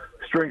to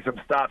string some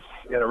stops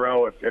in a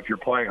row if you're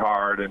playing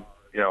hard. And,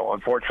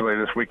 unfortunately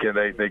this weekend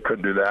they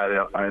couldn't do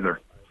that either.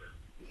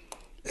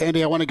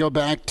 Andy, I want to go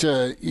back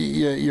to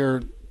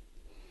your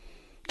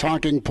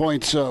talking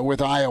points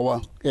with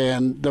Iowa.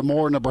 And the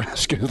more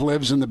Nebraska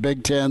lives in the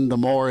Big Ten, the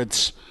more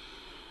it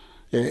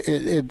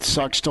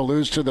sucks to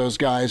lose to those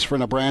guys for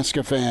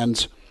Nebraska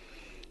fans.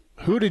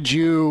 Who did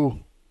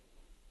you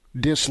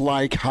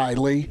dislike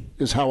highly,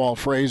 is how I'll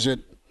phrase it,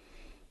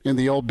 in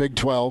the old Big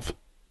 12?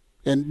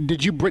 And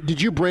did you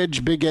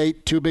bridge Big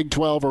 8 to Big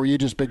 12, or were you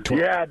just Big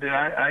 12? Yeah,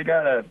 I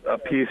got a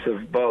piece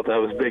of both. I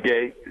was Big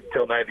 8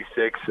 until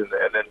 96 and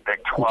then Big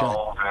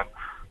 12. Okay. And,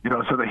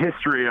 so the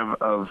history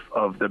of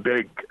the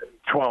Big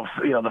 12,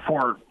 the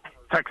 4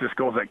 Texas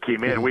schools that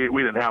came in, we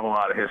didn't have a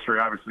lot of history.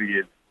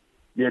 Obviously,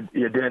 you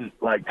didn't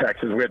like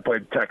Texas. We had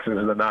played Texas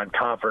in the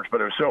non-conference, but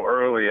it was so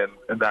early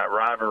in that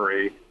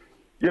rivalry.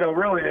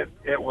 Really,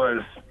 it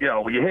was,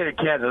 you hated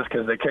Kansas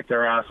because they kicked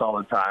their ass all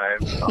the time.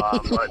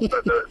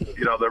 But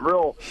the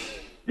real,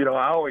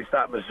 I always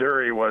thought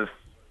Missouri was,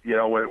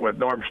 with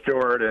Norm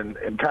Stewart and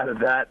kind of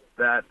that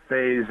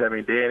phase. I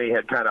mean, Danny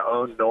had kind of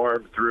owned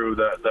Norm through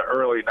the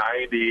early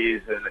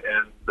 90s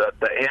and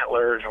the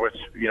Antlers, which,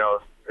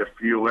 if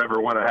you ever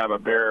want to have a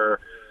bear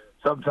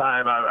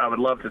sometime, I would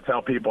love to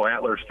tell people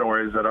Antler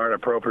stories that aren't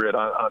appropriate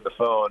on the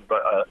phone.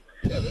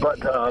 But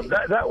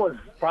that was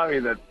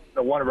probably the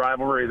one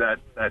rivalry that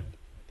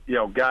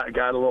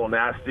got a little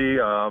nasty,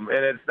 and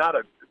it's not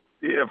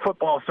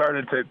football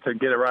started to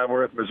get a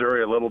rivalry with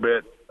Missouri a little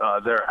bit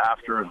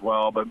thereafter as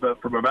well.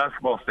 But from a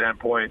basketball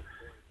standpoint,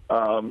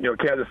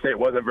 Kansas State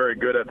wasn't very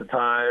good at the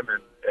time,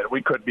 and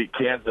we couldn't beat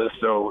Kansas,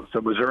 so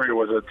Missouri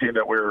was a team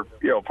that we were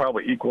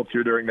probably equal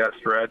to during that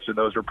stretch, and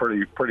those were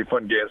pretty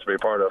fun games to be a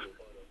part of.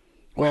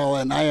 Well,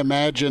 and I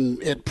imagine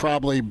it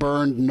probably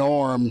burned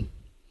Norm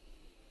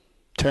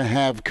to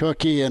have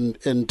Cookie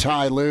and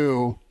Ty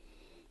Lue,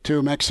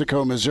 2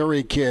 Mexico,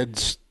 Missouri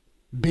kids,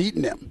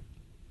 beating him.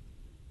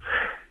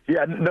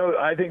 Yeah, no,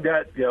 I think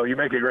that, you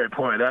make a great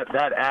point.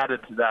 That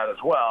added to that as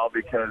well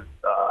because,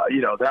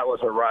 that was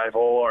a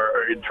rival, or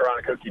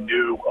Toronto Cookie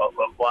knew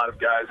a lot of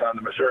guys on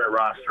the Missouri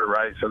roster,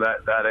 right? So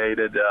that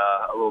aided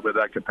a little bit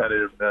of that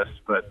competitiveness.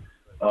 But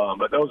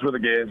those were the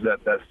games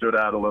that stood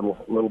out a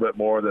little bit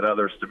more than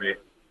others to me.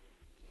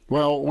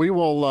 Well, we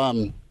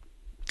will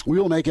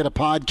make it a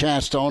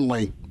podcast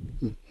only.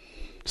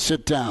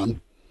 Sit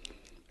down,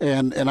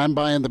 and I'm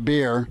buying the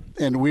beer,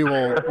 and we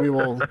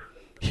will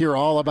hear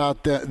all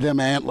about them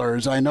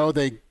Antlers. I know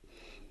they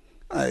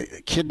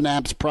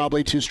kidnap's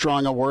probably too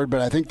strong a word,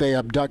 but I think they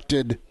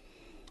abducted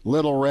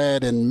Little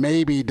Red and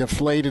maybe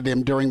deflated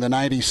him during the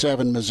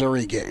 97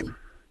 Missouri game?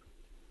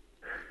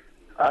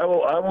 I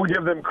will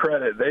give them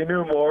credit. They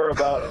knew more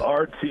about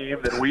our team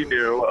than we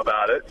knew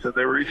about it, so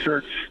their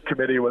research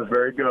committee was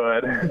very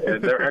good,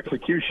 and their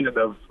execution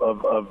of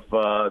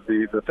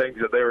the things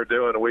that they were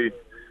doing.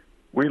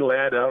 We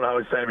landed. I don't know how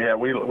much time we had.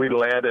 We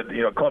landed.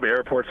 Columbia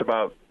Airport's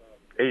about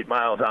 8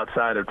 miles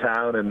outside of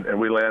town, and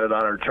we landed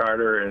on our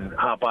charter and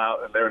hop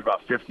out, and there was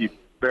about 50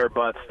 bare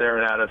butts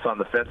staring at us on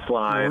the fence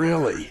line.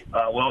 Really?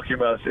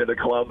 Welcome us into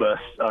Columbia,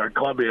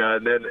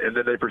 and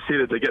then they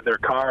proceeded to get in their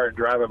car and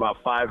drive about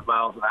 5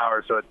 miles an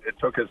hour. So it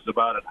took us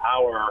about an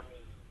hour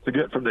to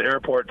get from the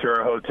airport to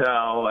our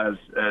hotel as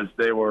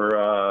they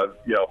were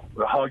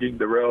hugging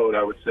the road,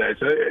 I would say.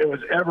 So it was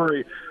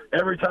every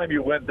time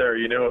you went there,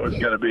 you knew it was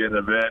going to be an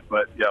event.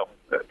 But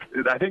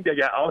I think they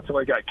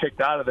ultimately got kicked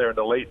out of there in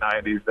the late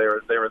 90s. They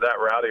were that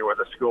rowdy where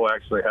the school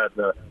actually had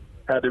to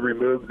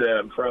remove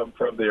them from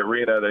the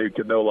arena. They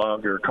could no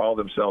longer call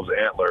themselves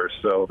Antlers.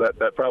 So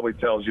that probably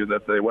tells you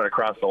that they went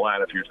across the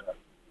line a few times.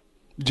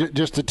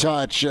 Just a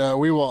touch.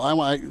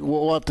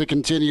 We'll have to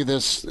continue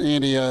this,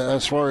 Andy,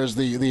 as far as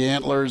the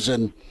Antlers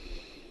and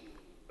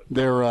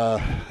their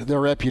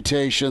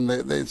reputation.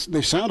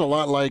 They sound a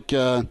lot like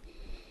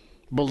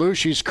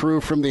Belushi's crew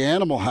from the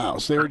Animal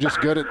House. They were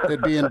just good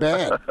at being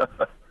bad.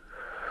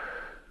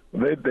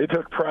 They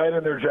took pride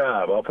in their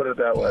job. I'll put it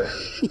that way.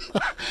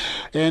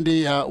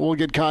 Andy, we'll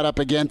get caught up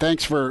again.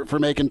 Thanks for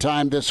making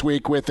time this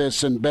week with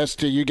us, and best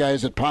to you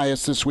guys at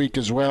Pius this week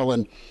as well.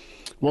 And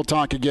we'll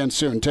talk again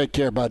soon. Take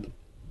care, bud.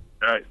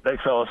 All right.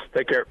 Thanks, fellas.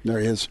 Take care. There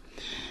he is.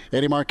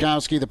 Eddie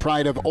Markowski, the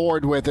pride of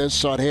Ord, with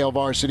us on Hail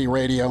Varsity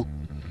Radio.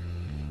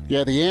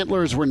 Yeah, the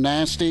Antlers were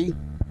nasty,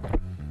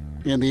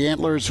 and the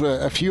Antlers,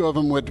 a few of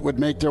them would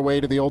make their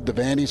way to the old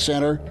Devaney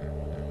Center,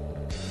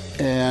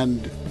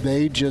 and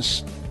they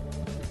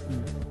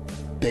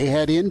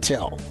had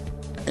intel.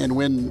 And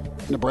when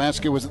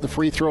Nebraska was at the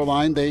free throw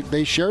line,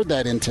 they shared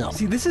that intel.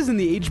 See, this is in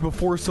the age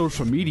before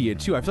social media,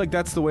 too. I feel like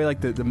that's the way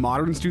the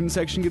modern student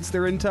section gets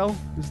their intel.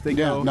 They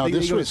go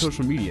to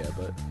social media.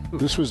 But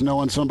this was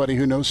knowing somebody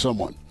who knows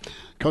someone.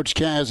 Coach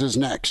Kaz is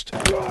next.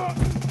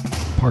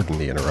 Pardon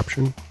the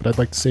interruption, but I'd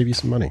like to save you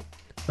some money.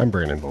 I'm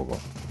Brandon Vogel,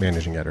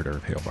 managing editor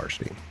of Hail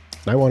Varsity,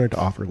 and I wanted to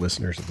offer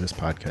listeners of this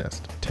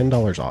podcast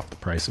 $10 off the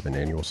price of an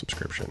annual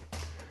subscription.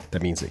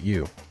 That means that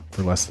you,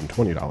 for less than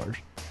 $20,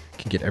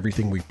 can get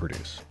everything we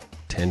produce.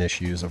 10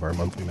 issues of our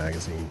monthly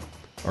magazine,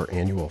 our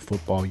annual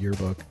football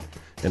yearbook,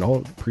 and all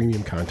of the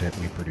premium content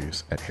we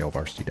produce at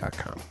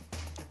hailvarsity.com.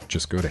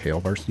 Just go to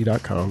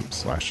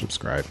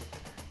hailvarsity.com/subscribe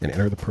and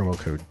enter the promo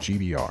code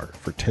GBR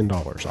for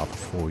 $10 off a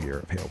full year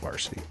of Hail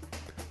Varsity.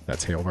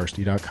 That's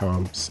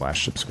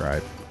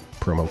hailvarsity.com/subscribe,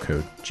 promo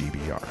code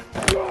GBR.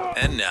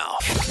 And now,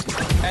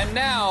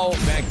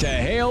 back to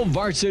Hail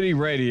Varsity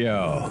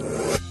Radio.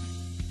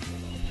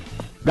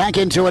 Back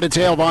into it at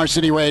Hail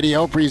Varsity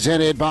Radio,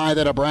 presented by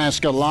the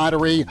Nebraska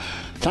Lottery.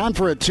 Time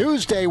for a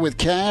Tuesday with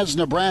Kaz,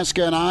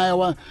 Nebraska and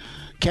Iowa.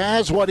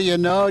 Kaz, what do you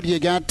know? Do you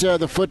got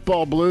the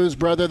football blues,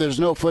 brother? There's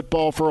no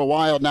football for a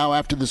while now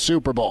after the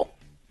Super Bowl.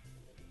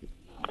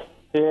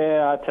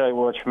 Yeah, I tell you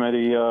what,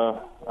 Schmitty,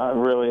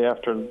 really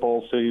after the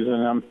bowl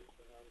season,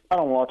 I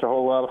don't watch a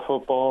whole lot of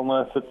football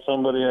unless it's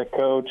somebody I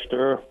coached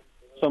or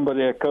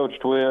somebody I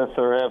coached with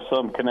or have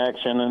some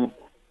connection,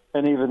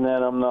 and even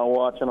then I'm not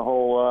watching a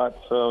whole lot.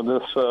 So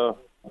this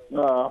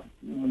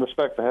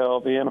respect the hell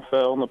of the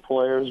NFL and the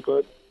players,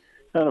 but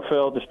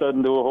NFL just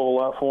doesn't do a whole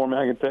lot for me.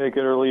 I can take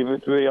it or leave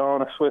it, to be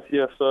honest with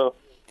you. So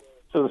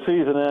the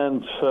season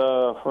ends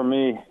for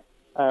me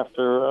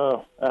after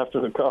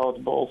the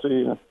College Bowl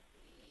season.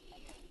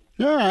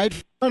 All right,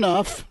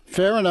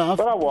 fair enough.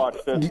 But I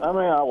watched it. I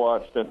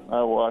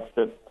watched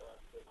it.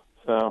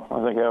 So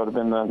I think I would have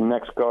been the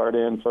next guard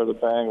in for the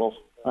Bengals.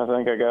 I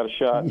think I got a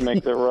shot to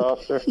make their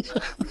roster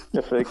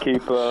if they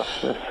keep the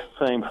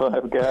same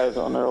 5 guys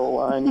on their old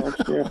line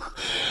next year.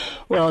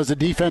 Well, as a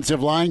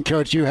defensive line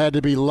coach, you had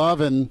to be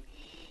loving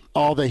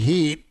all the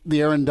heat,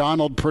 the Aaron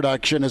Donald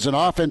production. As an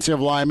offensive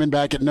lineman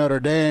back at Notre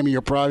Dame,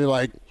 you're probably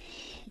like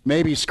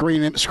maybe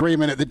screaming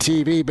at the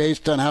TV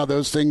based on how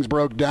those things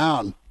broke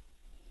down.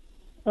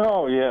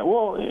 Oh, yeah.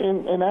 Well,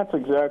 and that's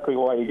exactly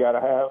why you got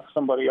to have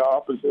somebody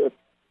opposite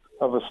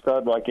of a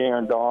stud like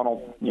Aaron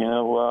Donald,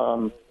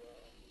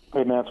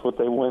 and that's what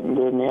they went and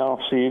did in the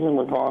offseason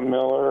with Von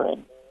Miller.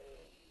 And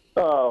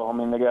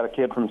they got a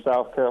kid from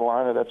South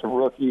Carolina that's a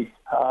rookie.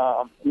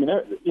 They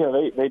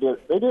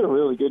did a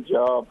really good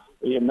job,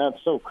 and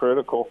that's so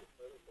critical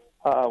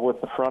with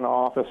the front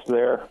office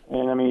there.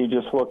 And you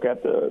just look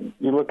at the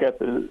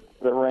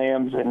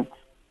Rams and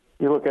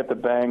you look at the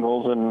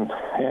Bengals, and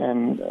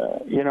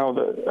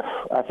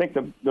I think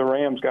the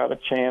Rams got a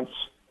chance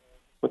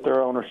with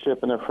their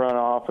ownership and their front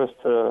office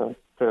to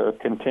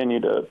continue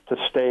to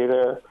stay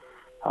there.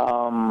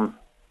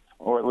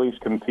 Or at least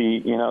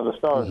compete. The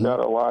Stars got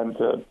a line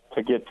to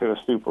get to a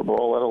Super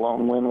Bowl, let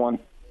alone win one.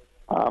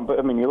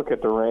 But you look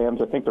at the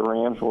Rams. I think the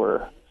Rams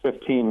were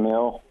 $15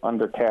 million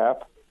under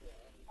cap.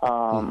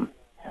 I'm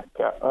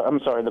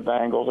sorry, the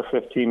Bengals are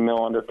 $15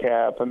 million under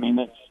cap.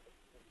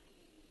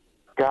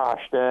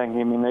 gosh dang,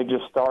 I mean, they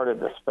just started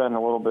to spend a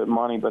little bit of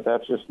money, but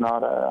that's just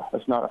not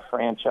a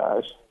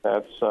franchise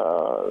that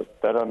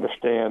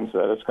understands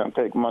that it's going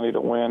to take money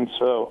to win.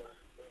 So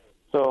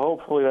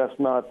hopefully that's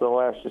not the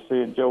last you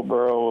see of Joe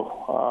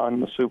Burrow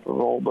in the Super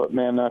Bowl. But,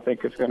 man, I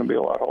think it's going to be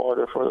a lot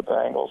harder for the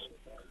Bengals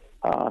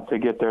to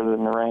get there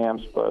than the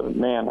Rams. But,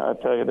 man, I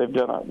tell you, they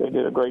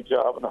did a great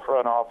job in the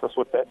front office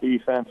with that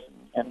defense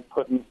and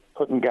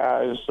putting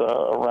guys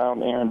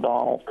around Aaron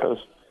Donald, because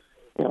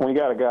when you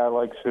got a guy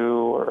like Sue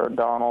or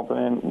Donald,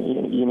 and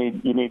you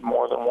need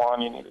more than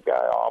one. You need a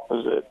guy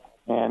opposite,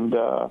 and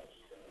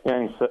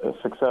any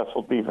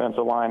successful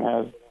defensive line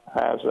has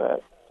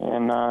that.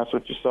 And that's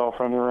what you saw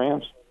from the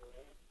Rams.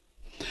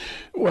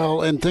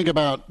 Well, and think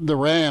about the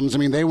Rams. I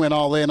mean, they went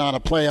all in on a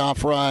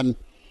playoff run,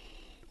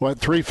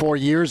 3-4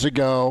 years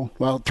ago?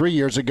 Well, 3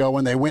 years ago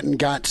when they went and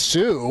got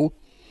Sue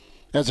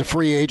as a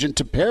free agent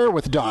to pair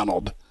with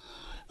Donald.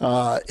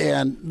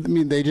 And, I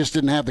mean, they just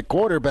didn't have the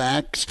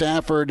quarterback.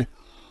 Stafford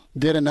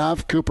did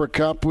enough. Cooper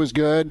Kupp was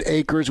good.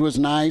 Akers was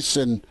nice.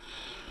 And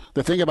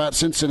the thing about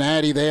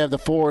Cincinnati, they have the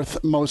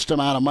fourth most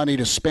amount of money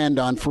to spend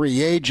on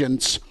free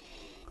agents.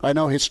 I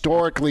know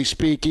historically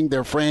speaking,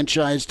 their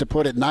franchise, to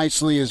put it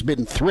nicely, has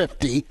been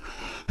thrifty.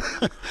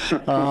 But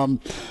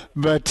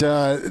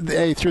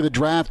through the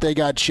draft, they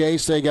got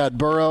Chase, they got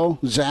Burrow.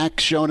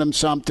 Zach showed them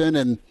something,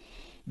 and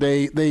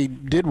they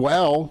did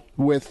well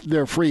with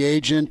their free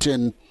agent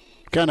and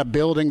kind of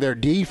building their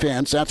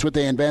defense. That's what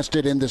they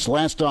invested in this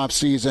last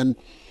offseason.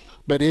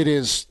 But it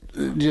is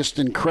just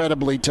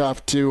incredibly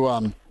tough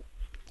to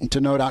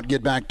no doubt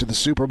get back to the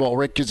Super Bowl.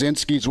 Rick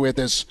Kaczynski's with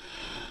us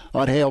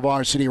on Hail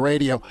Varsity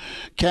Radio.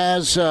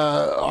 Kaz,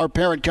 our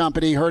parent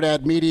company,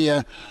 Herdad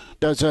Media,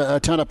 does a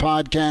ton of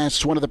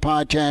podcasts. One of the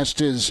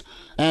podcasts is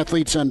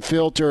Athletes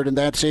Unfiltered, and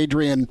that's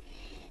Adrian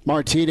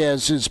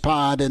Martinez's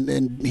pod,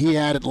 and he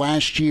had it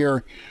last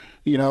year,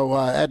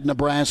 at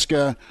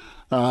Nebraska.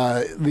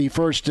 The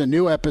first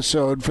new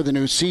episode for the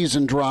new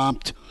season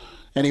dropped,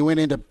 and he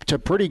went into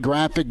pretty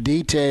graphic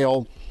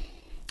detail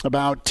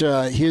about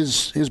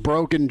his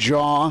broken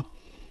jaw,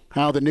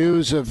 how the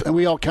news of, and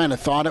we all kind of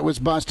thought it was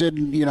busted,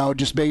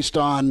 just based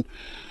on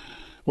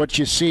what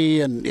you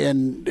see. And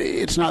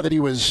it's not that he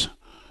was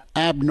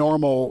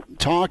abnormal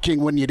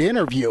talking when you'd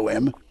interview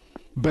him,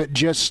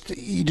 but you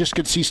just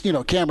could see,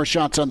 camera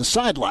shots on the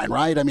sideline,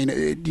 right? I mean,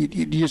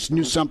 you just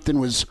knew something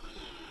was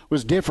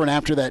different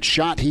after that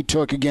shot he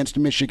took against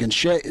Michigan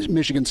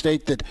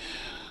State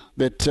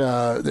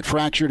that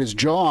fractured his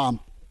jaw.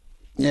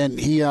 And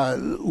he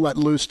let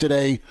loose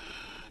today,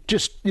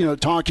 just,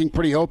 talking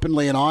pretty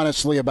openly and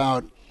honestly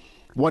about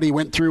what he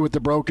went through with the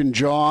broken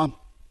jaw,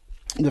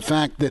 the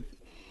fact that,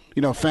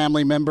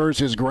 family members,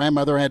 his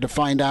grandmother had to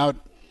find out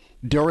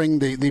during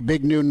the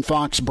Big Noon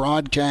Fox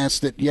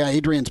broadcast that,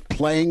 Adrian's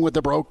playing with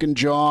a broken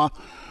jaw.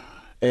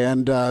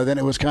 And then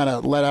it was kind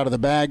of let out of the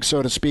bag,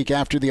 so to speak,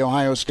 after the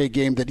Ohio State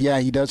game that,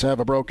 he does have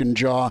a broken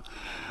jaw.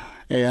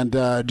 And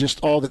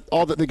just all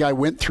that the guy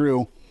went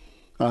through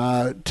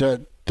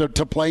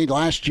to play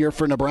last year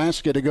for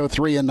Nebraska, to go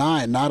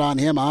 3-9. Not on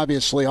him,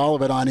 obviously. All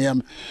of it on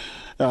him,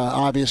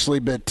 obviously.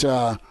 But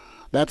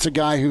that's a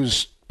guy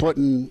who's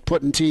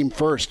putting team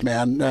first,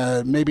 man.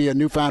 Maybe a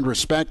newfound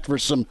respect for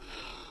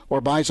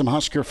by some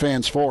Husker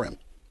fans for him.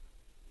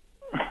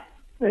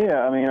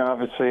 Yeah, I mean,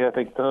 obviously, I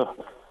think the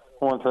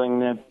one thing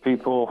that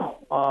people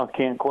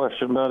can't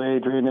question about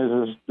Adrian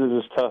is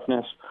his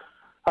toughness.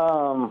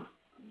 The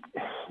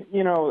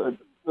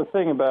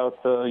thing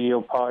about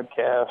the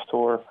podcast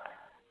or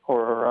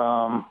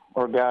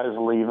guys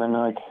leaving,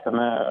 I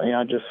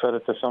just said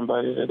it to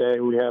somebody today.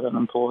 We had an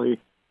employee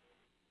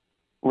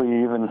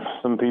leave, and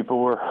some people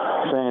were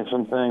saying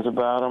some things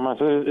about him. I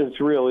said, it's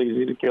real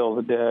easy to kill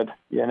the dead,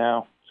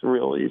 It's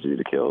real easy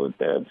to kill the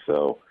dead.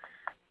 So,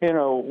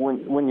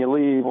 when you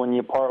leave, when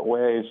you part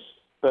ways,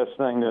 best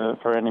thing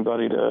for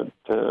anybody to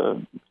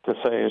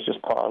say is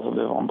just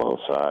positive on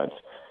both sides.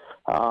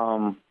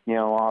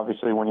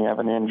 Obviously when you have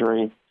an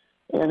injury,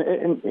 and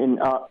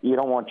you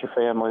don't want your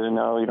family to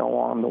know, you don't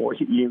want them to,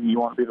 you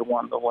want to be the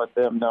one to let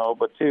them know.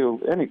 But too,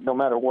 no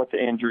matter what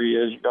the injury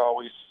is,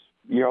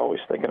 you're always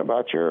thinking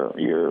about your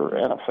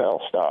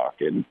NFL stock,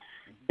 and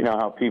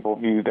how people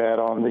view that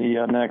on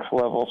the next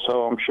level.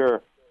 So I'm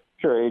sure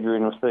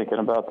Adrian was thinking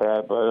about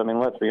that. But I mean,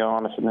 let's be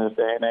honest, in this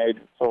day and age,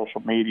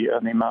 social media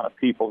and the amount of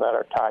people that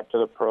are tied to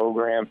the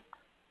program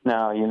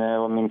now,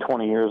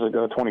 20 years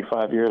ago,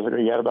 25 years ago,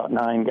 you had about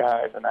 9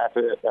 guys, and that's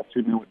it. That's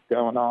who knew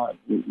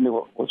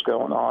what was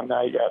going on.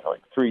 Now you got like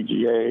 3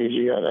 GAs,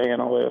 you got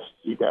analysts,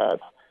 you got,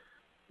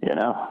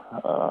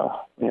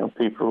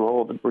 people who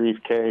hold the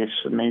briefcase.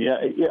 I mean,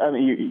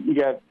 you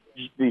got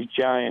these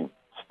giant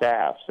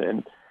staffs,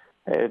 and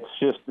it's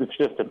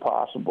just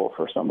impossible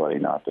for somebody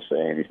not to say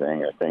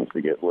anything or things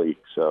to get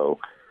leaked. So,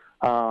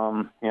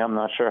 I'm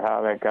not sure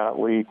how that got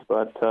leaked,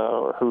 but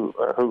or who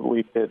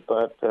leaked it,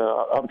 but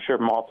I'm sure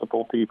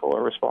multiple people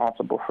are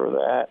responsible for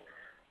that.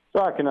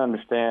 So I can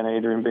understand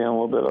Adrian being a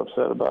little bit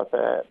upset about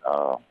that,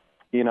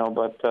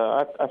 But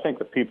I think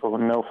the people who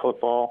know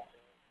football,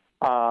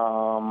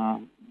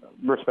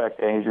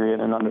 respect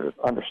Adrian and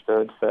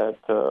understood that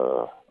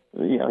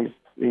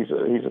he's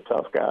a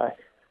tough guy.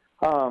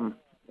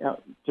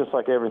 Just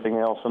like everything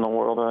else in the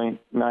world, I mean,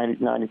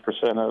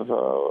 90%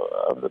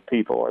 of the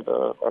people are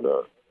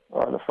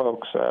the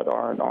folks that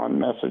aren't on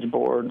message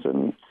boards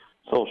and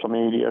social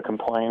media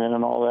complaining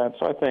and all that.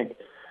 So I think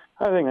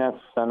that's the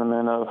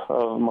sentiment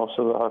of most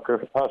of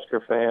the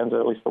Husker fans,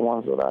 at least the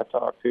ones that I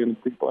talk to and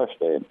the people I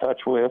stay in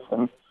touch with,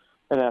 and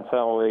that's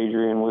how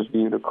Adrian was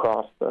viewed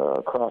across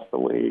the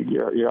league.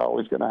 You're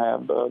always going to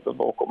have the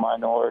vocal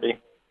minority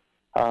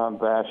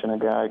bashing a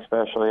guy,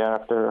 especially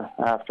after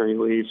he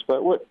leaves.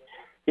 But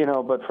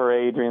but for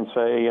Adrian,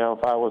 say,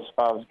 if I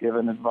was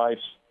giving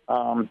advice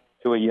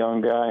to a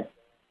young guy,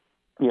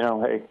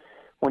 hey,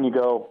 when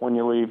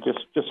you leave,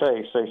 just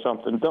say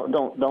something.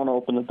 Don't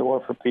open the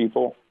door for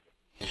people.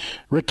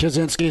 Rick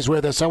Kaczynski's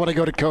with us. I want to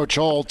go to Coach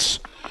Holtz.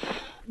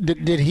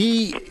 Did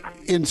he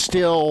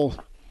instill?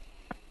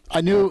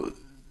 I know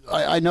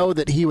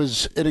that he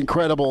was an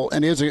incredible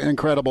and is an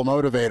incredible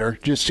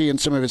motivator. Just seeing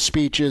some of his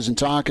speeches and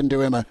talking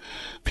to him a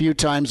few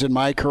times in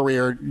my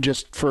career,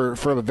 just for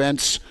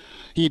events.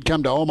 He'd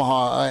come to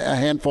Omaha a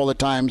handful of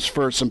times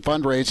for some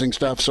fundraising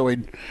stuff, so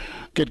he'd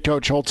get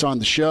Coach Holtz on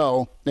the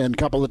show, and a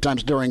couple of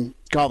times during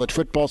college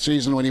football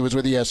season when he was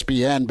with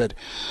ESPN. But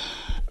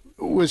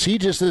was he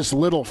just this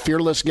little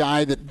fearless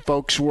guy that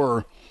folks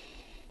were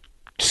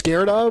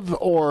scared of,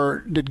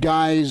 or did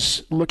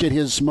guys look at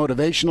his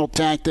motivational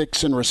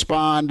tactics and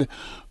respond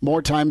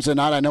more times than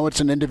not? I know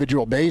it's an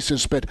individual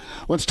basis, but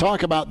let's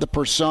talk about the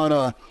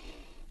persona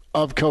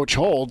of Coach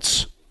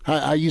Holtz,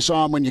 how you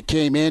saw him when you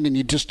came in, and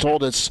you just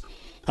told us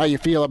how you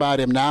feel about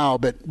him now,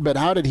 but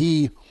how did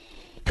he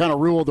kind of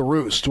rule the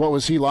roost? What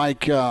was he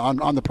like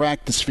on the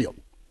practice field?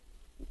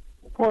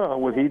 Well,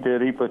 what he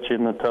did, he put you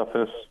in the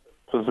toughest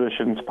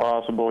positions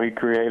possible. He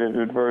created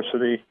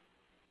adversity.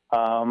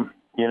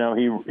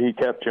 He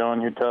kept you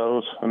on your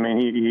toes. I mean,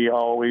 he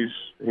always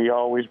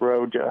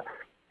rode you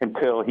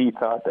until he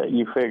thought that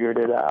you figured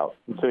it out,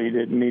 until you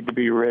didn't need to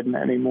be ridden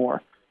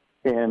anymore.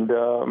 And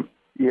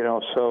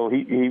so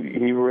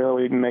he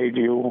really made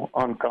you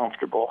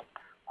uncomfortable.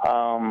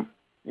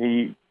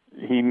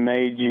 He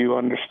made you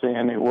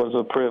understand it was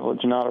a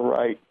privilege, not a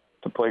right,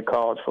 to play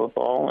college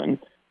football, and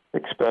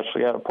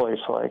especially at a place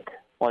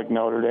like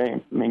Notre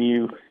Dame. I mean,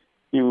 you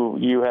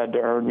had to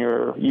earn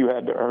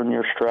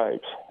your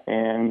stripes,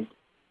 and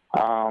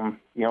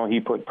he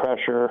put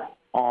pressure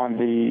on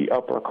the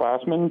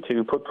upperclassmen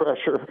to put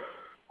pressure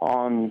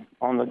on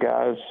the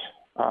guys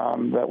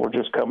that were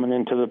just coming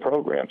into the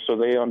program. So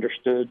they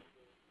understood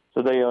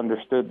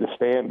the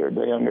standard.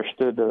 They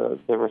understood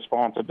the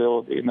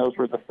responsibility, and those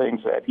were the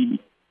things that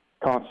he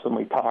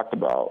constantly talked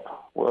about,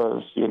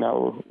 was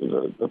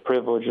the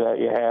privilege that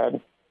you had,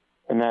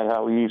 and that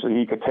how easily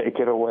he could take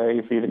it away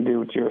if you didn't do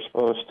what you were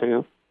supposed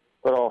to,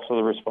 but also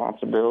the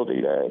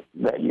responsibility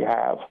that you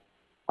have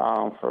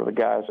for the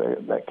guys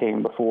that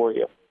came before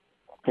you,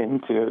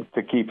 and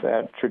to keep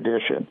that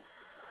tradition.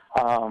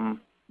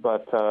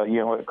 But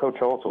Coach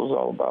Holtz was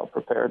all about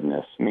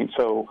preparedness. I mean,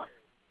 so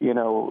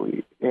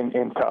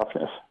in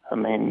toughness. I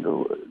mean,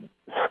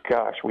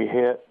 gosh, we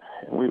hit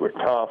and we were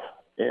tough,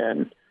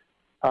 and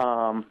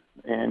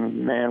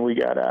man, we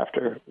got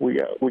after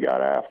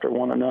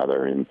one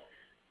another, and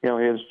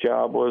his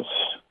job was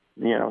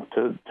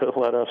to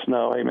let us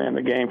know, hey man,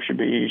 the game should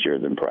be easier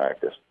than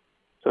practice.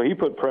 So he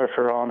put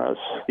pressure on us.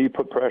 He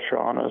put pressure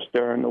on us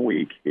during the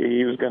week.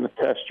 He was going to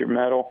test your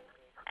mettle,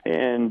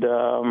 and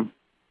there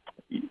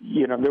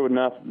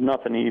was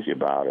nothing easy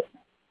about it.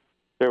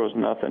 There was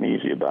nothing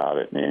easy about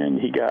it, and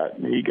he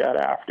got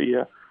after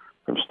you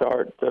from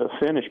start to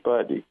finish.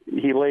 But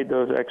he laid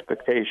those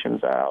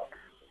expectations out,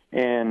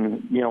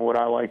 and what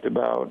I liked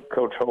about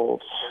Coach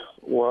Holtz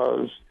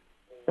was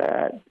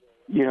that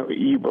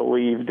you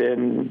believed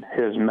in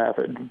his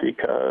method,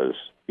 because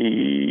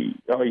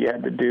all you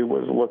had to do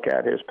was look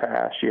at his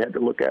past. You had to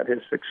look at his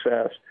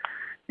success,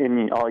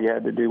 and all you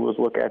had to do was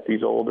look at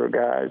these older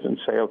guys and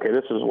say, okay,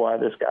 this is why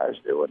this guy's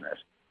doing this.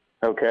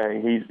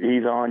 Okay,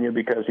 he's on you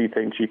because he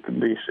thinks you can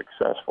be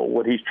successful.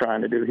 What he's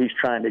trying to do, he's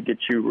trying to get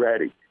you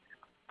ready.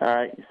 All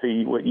right,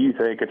 see what you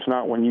think. It's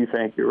not when you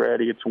think you're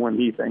ready, it's when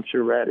he thinks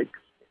you're ready.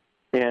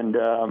 And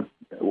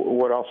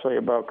what I'll say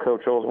about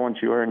Coach Holtz, once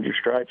you earned your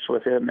stripes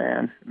with him,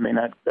 man, I mean,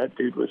 that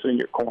dude was in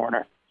your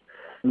corner.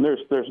 And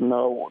there's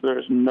no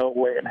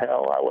way in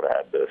hell I would have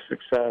had the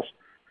success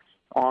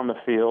on the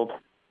field,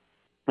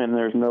 and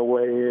there's no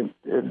way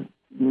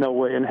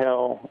in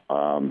hell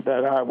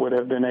that I would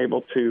have been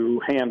able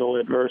to handle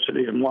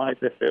adversity in life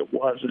if it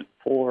wasn't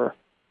for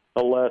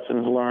the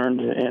lessons learned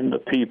and the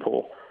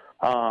people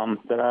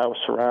that I was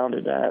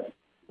surrounded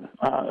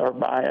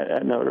by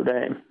at Notre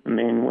Dame. I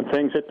mean, when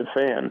things hit the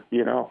fan,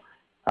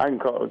 I can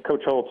call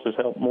Coach Holtz has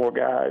helped more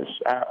guys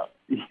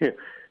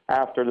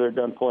after they're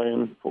done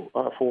playing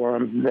for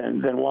him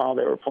than while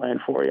they were playing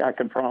for you. I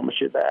can promise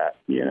you that.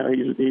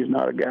 He's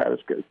not a guy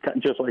that's good,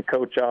 just like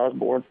Coach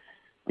Osborne.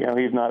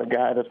 He's not a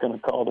guy that's going to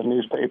call the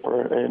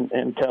newspaper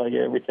and tell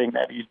you everything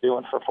that he's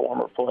doing for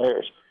former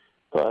players.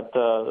 But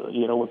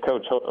what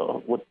Coach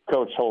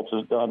Holtz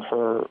has done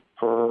for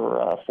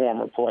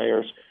former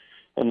players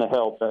and the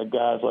help that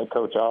guys like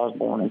Coach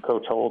Osborne and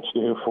Coach Holtz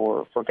do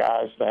for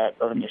guys that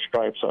earn their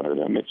stripes under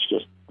them. It's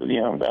just,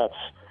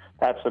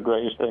 that's the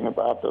greatest thing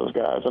about those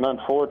guys. And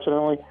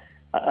unfortunately,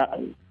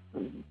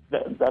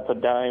 that's a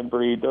dying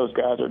breed. Those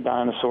guys are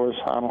dinosaurs.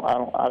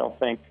 I don't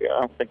think you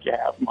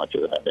have much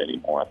of that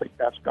anymore. I think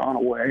that's gone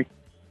away.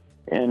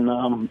 In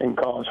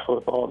college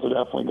football, it's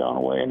definitely gone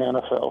away. In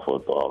NFL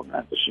football, and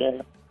that's a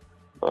shame.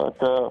 But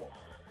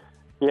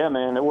yeah,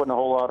 man, it wasn't a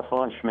whole lot of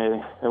fun,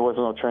 Schmitty. There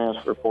wasn't no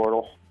transfer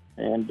portal,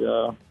 and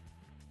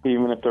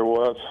even if there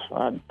was,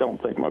 I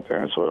don't think my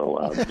parents would have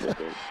allowed me to do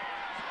it.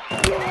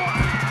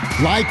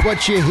 Like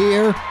what you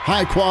hear?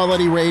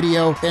 High-quality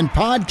radio and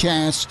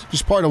podcast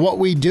is part of what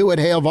we do at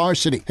Hail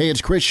Varsity. Hey,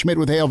 it's Chris Schmidt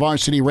with Hail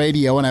Varsity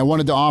Radio, and I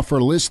wanted to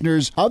offer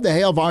listeners of the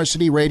Hail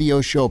Varsity Radio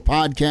Show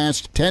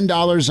podcast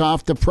 $10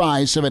 off the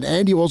price of an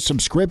annual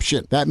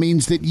subscription. That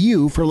means that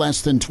you, for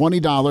less than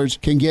 $20,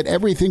 can get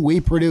everything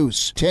we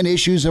produce. 10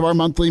 issues of our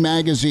monthly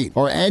magazine,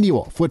 our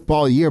annual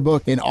football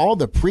yearbook, and all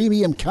the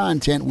premium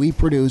content we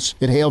produce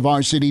at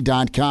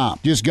HailVarsity.com.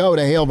 Just go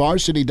to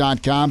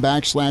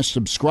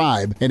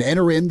HailVarsity.com/subscribe and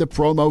enter in the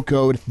promo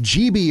code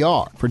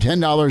GBR for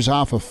 $10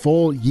 off a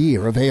full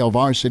year of Hail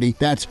Varsity.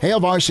 That's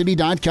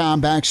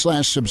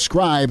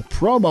HailVarsity.com/subscribe,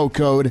 promo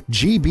code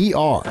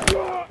GBR.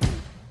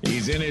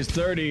 He's in his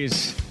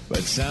 30s, but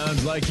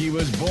sounds like he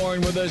was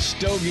born with a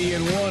stogie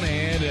in one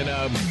hand and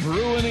a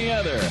brew in the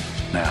other.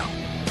 Now,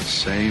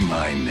 say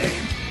my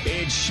name.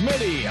 It's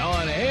Schmitty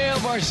on Hail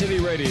Varsity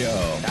Radio.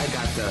 I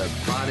got the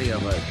body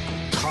of a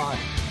taut,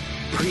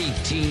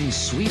 preteen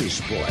Swedish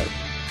boy.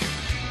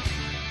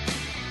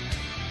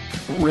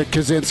 Rick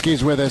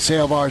Kaczynski's with us,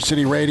 Hail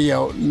Varsity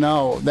Radio.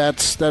 No,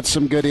 that's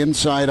some good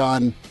insight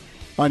on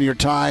your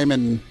time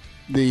and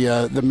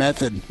the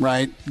method,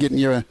 right? Getting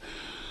you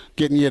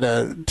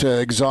to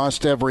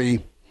exhaust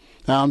every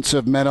ounce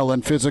of mental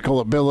and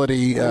physical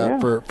ability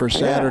for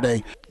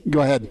Saturday. Yeah.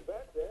 Go ahead.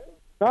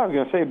 No, I was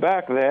going to say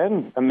back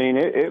then. I mean,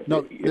 a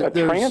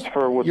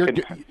transfer was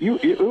it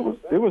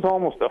was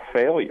almost a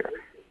failure.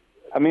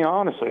 I mean,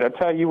 honestly, that's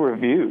how you were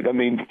viewed. I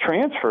mean,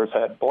 transfers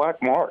had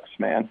black marks,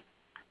 man.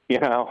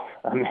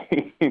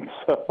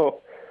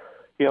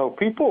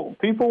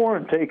 People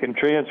weren't taking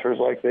transfers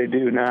like they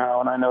do now,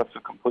 and I know it's a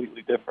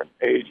completely different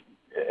age,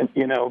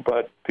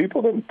 but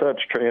people didn't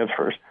touch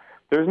transfers.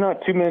 There's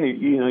not too many,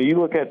 you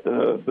look at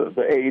the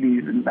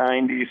 80s and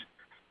 90s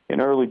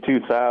and early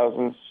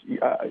 2000s,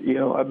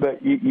 I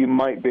bet you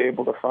might be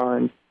able to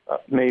find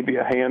maybe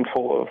a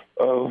handful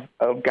of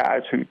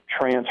guys who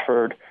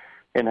transferred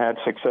and had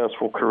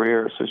successful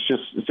careers. It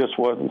just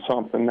wasn't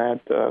something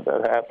that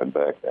happened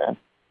back then.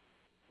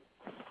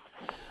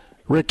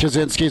 Rick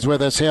Kaczynski's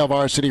with us, Hail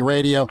Varsity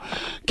Radio.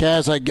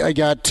 Kaz, I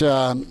got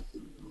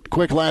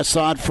quick last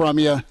thought from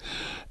you.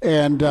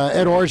 And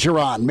Ed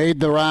Orgeron made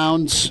the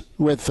rounds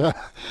with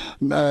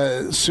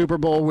Super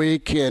Bowl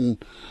week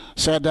and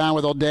sat down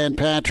with old Dan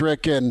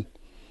Patrick, and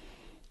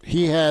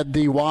he had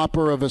the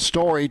whopper of a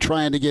story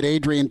trying to get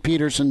Adrian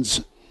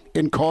Peterson's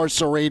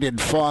incarcerated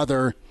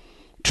father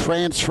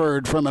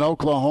transferred from an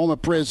Oklahoma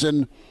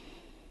prison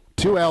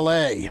to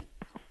L.A.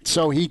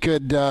 so he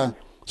could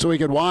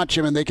watch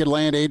him and they could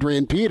land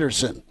Adrian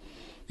Peterson.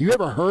 You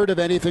ever heard of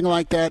anything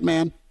like that,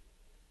 man?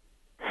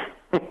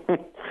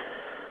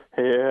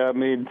 Yeah, I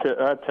mean,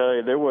 I tell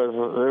you, there was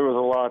a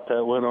lot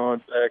that went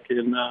on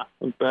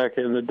back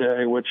in the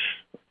day. Which,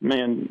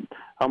 man,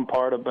 I'm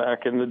part of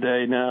back in the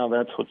day now.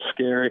 That's what's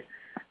scary.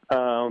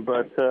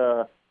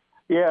 Yeah,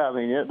 I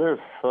mean, there's,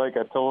 like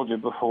I told you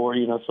before,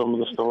 some of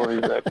the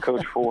stories that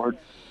Coach Ford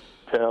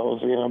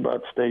tells,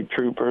 about state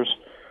troopers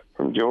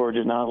from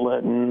Georgia not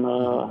letting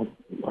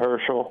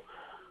Herschel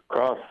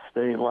cross the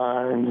state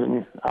lines,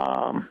 and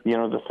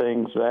the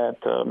things that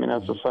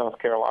that's what South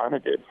Carolina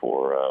did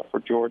for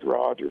George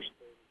Rogers.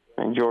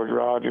 And George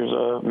Rogers,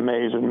 an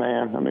amazing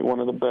man. I mean, one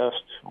of the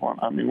best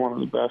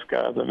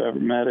guys I've ever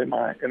met in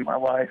my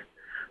life.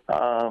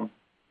 I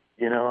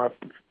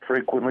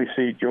frequently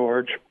see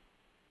George,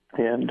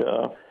 and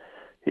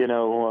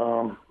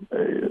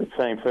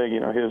same thing.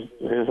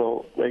 His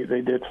old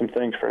they did some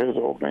things for his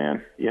old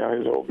man.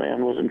 His old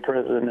man was in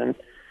prison, and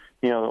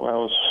that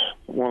was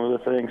one of the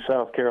things.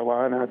 South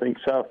Carolina, I think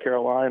South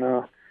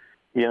Carolina,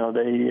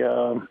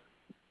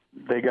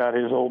 they got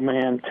his old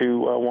man to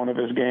one of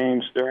his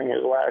games during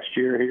his last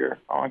year here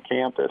on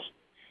campus.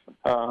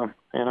 And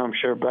I'm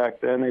sure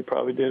back then they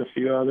probably did a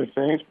few other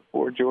things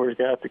before George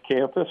got to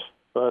campus.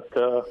 But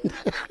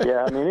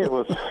yeah, I mean, it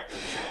was.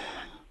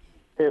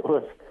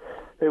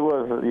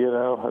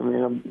 I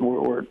mean,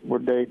 we're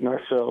dating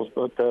ourselves,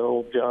 but that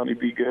old Johnny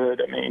Be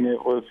Good. I mean,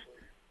 it was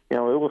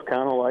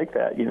kind of like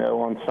that.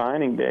 On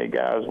signing day,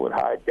 guys would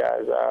hide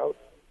guys out.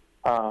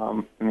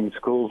 I mean,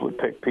 schools would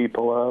pick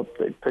people up.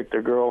 They'd pick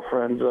their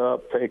girlfriends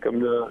up, take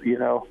them to,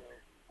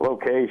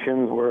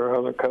 locations where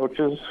other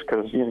coaches,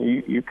 because,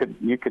 you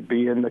could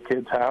be in the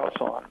kid's house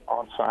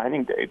on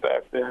signing day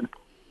back then.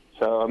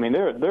 So, I mean,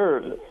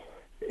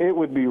 it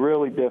would be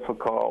really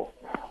difficult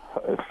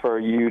for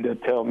you to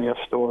tell me a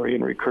story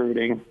in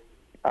recruiting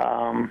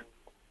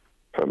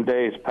from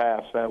days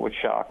past, that would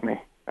shock me.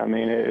 I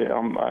mean,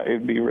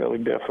 it'd be really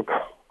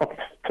difficult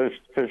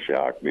to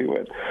shock me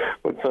with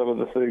some of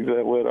the things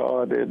that went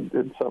on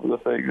and some of the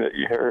things that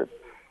you heard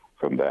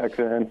from back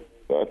then.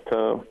 But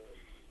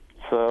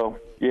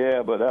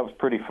but that was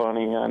pretty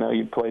funny. I know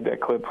you played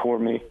that clip for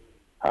me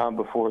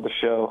before the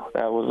show.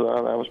 That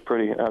was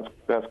pretty.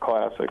 That's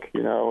classic,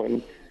 you know.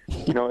 And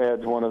you know,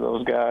 Ed's one of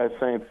those guys.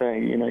 Same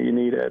thing. You know, you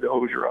need Ed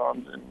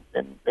Orgerons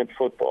in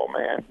football,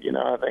 man. You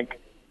know, I think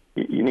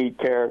you need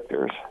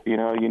characters. You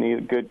know, you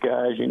need good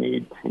guys. You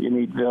need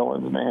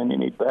villains, man. You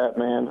need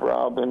Batman,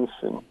 Robins,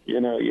 and you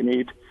know, you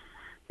need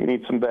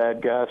some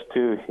bad guys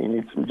too. You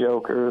need some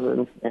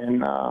jokers,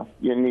 and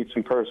you need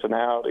some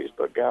personalities.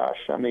 But gosh,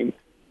 I mean,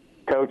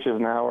 coaches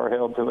now are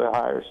held to the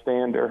higher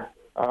standard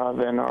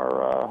than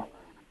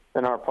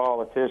our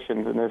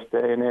politicians in this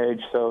day and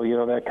age. So you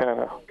know, that kind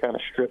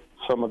of stripped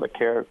some of the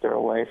character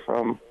away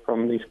from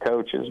these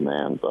coaches,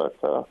 man. But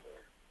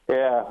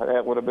yeah,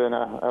 that would have been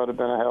a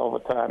hell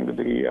of a time to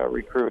be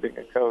recruiting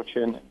a coach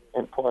and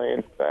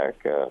playing back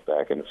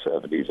in the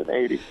 70s and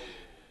 80s.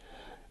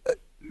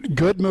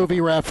 Good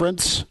movie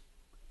reference,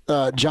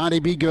 Johnny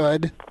Be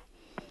Good.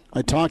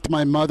 I talked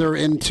my mother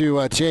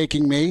into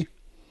taking me.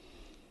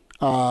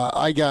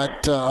 I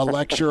got a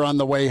lecture on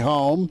the way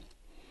home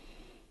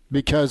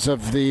because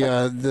of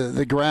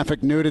the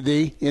graphic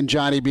nudity in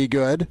Johnny Be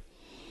Good,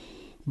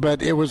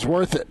 but it was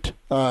worth it.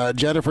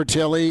 Jennifer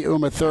Tilly,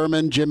 Uma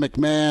Thurman, Jim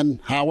McMahon,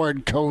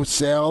 Howard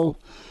Cosell.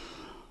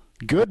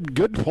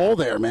 Good pull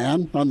there,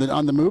 man, on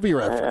the movie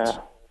reference.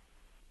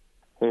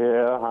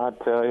 Yeah, I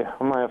tell you,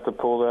 I might have to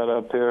pull that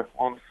up here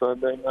on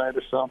Sunday night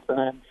or something.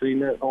 I haven't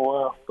seen it in a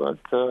while, but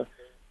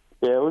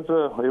yeah, it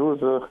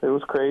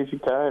was crazy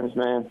times,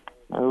 man.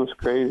 It was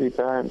crazy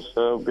times.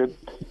 So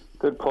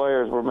good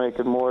players were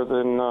making more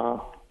than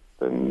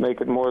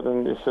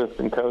the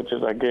assistant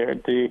coaches, I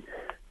guarantee,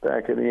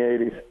 back in the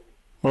 80s.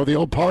 Well, the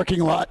old parking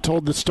lot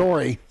told the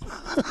story.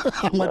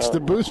 How much the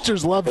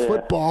Boosters love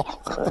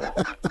football.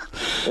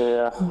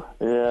 Yeah.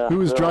 Who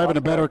was driving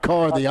a better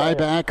car, the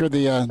I-back or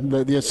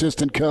the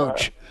assistant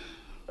coach?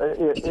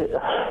 Hey,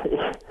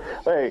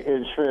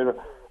 Schmidt,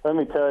 let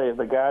me tell you,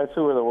 the guys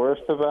who were the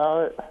worst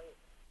about it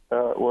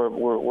were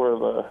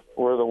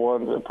the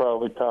ones that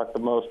probably talked the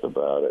most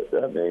about it.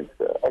 I mean,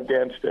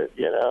 against it,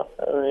 you know.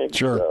 I mean,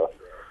 sure.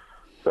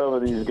 Some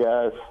of these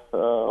guys,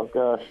 oh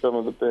gosh, some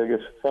of the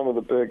biggest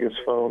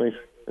phonies.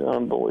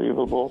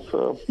 Unbelievable.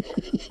 So,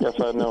 guess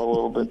I know a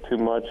little bit too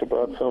much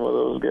about some of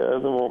those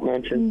guys. I won't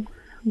mention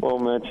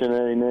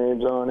any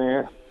names on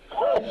here.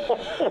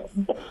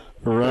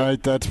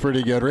 Right, that's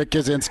pretty good. Rick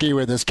Kaczynski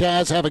with us.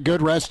 Kaz, have a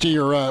good rest of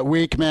your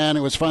week, man.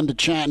 It was fun to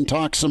chat and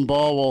talk some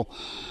ball. We'll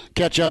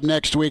catch up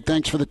next week.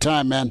 Thanks for the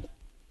time, man.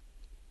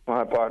 All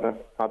right, partner.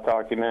 I'll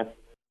talk to you, man.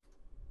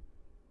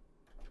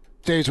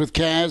 Stays with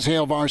Kaz,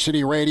 Hail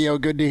Varsity Radio.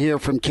 Good to hear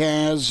from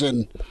Kaz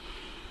and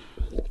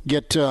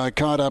get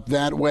caught up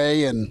that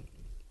way. And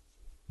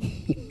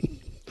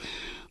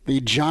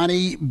the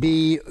Johnny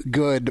B.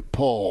 Good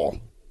poll,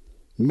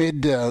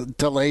 mid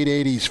to late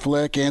 80s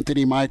flick,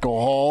 Anthony Michael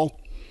Hall.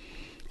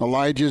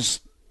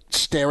 Elijah's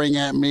staring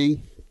at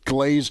me,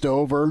 glazed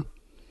over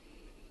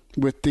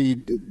with the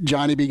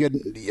Johnny B.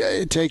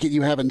 Good. Take it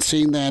you haven't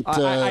seen that.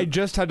 I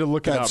just had to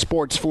look it up. That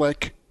sports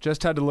flick.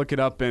 Just had to look it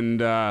up, and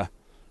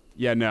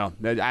yeah, no,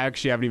 I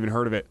actually haven't even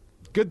heard of it.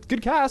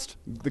 Good cast.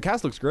 The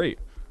cast looks great.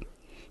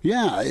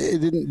 Yeah,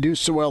 it didn't do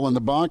so well in the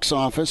box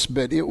office,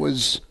 but it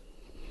was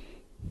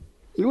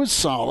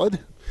solid.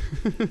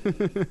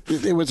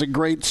 It was a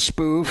great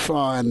spoof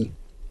on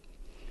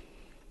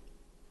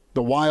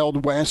the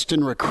Wild West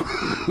and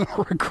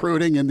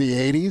recruiting in the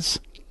 80s.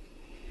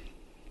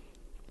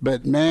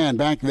 But, man,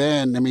 back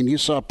then, I mean, you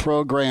saw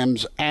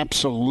programs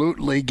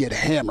absolutely get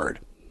hammered.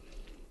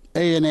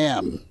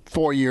 A&M,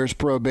 4 years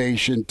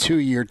probation,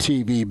 2-year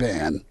TV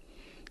ban.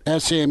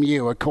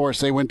 SMU, of course,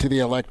 they went to the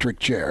electric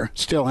chair.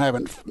 Still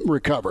haven't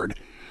recovered.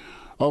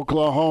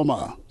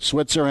 Oklahoma,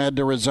 Switzer had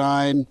to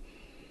resign.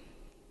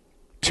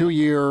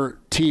 2-year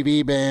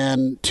TV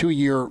ban,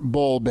 2-year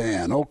bowl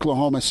ban.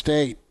 Oklahoma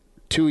State,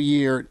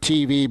 2-year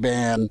TV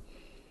ban,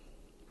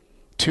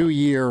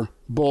 2-year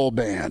bowl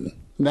ban.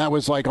 And that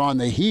was like on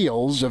the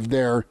heels of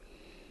their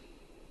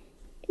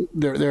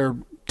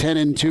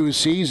 10-2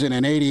 season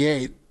in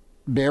 '88.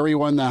 Barry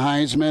won the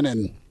Heisman,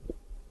 and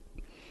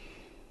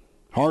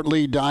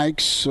Hartley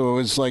Dykes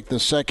was like the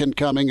second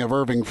coming of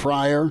Irving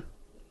Fryer,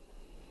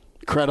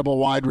 credible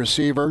wide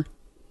receiver.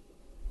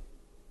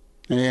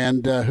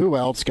 And who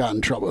else got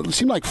in trouble? It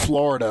seemed like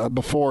Florida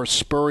before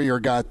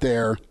Spurrier got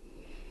there.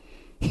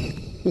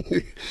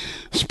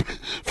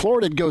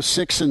 Florida'd go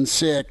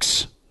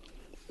 6-6.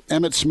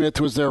 Emmitt Smith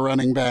was their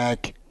running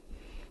back,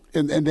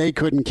 and they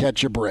couldn't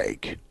catch a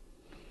break.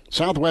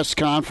 Southwest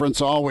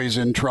Conference always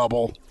in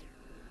trouble.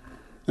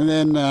 And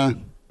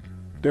then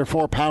their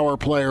 4 power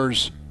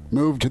players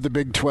moved to the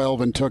Big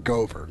 12 and took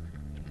over.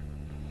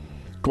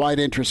 Quite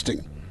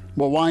interesting.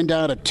 We'll wind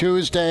out a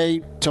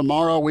Tuesday.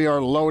 Tomorrow we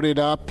are loaded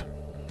up.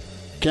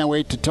 Can't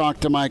wait to talk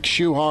to Mike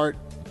Schuhart,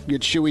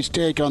 get Shuey's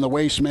take on the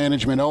Waste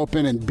Management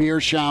Open and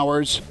beer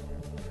showers.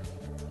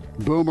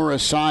 Boomer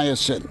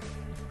Esiason.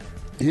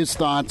 His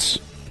thoughts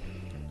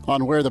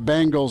on where the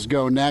Bengals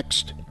go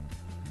next.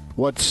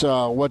 What's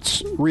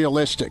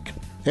realistic?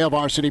 Hail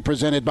Varsity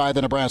presented by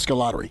the Nebraska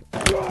Lottery.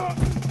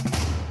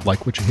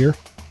 Like what you hear?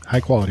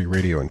 High-quality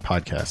radio and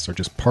podcasts are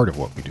just part of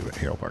what we do at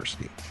Hail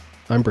Varsity.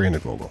 I'm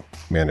Brandon Vogel,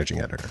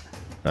 managing editor,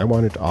 and I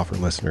wanted to offer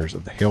listeners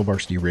of the Hail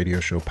Varsity Radio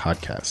Show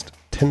podcast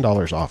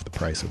 $10 off the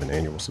price of an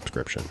annual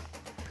subscription.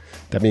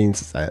 That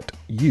means that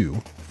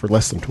you, for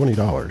less than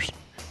 $20,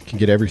 can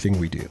get everything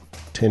we do.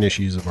 10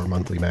 issues of our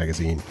monthly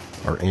magazine,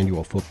 our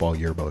annual football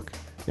yearbook,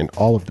 and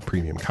all of the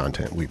premium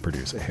content we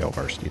produce at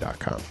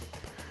hailvarsity.com.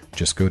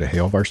 Just go to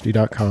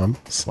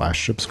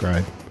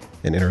hailvarsity.com/subscribe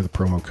and enter the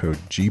promo code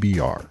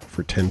GBR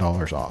for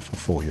 $10 off a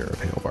full year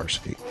of Hail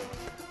Varsity.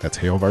 That's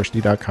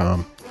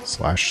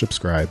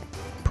hailvarsity.com/subscribe,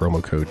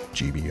 promo code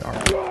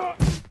GBR.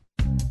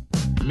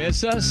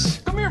 Miss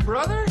us? Come here,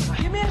 brother.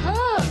 Give me a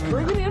hug.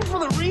 Bring it in for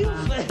the real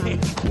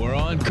thing. We're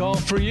on call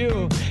for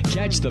you.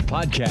 Catch the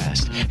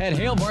podcast at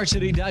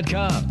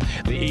hailvarsity.com,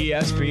 the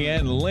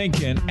ESPN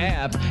Lincoln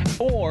app,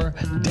 or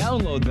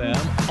download them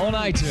on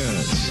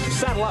iTunes.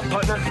 Saddle up,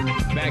 partner.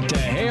 Back to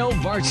Hail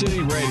Varsity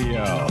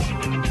Radio.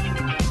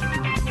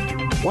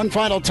 One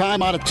final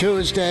time on a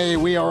Tuesday,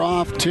 we are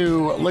off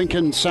to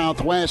Lincoln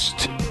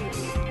Southwest.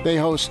 They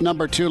host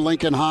number 2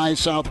 Lincoln High,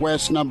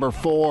 Southwest number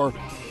 4.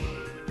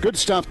 Good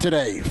stuff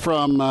today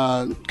from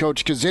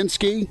Coach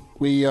Kaczynski.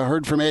 We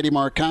heard from Eddie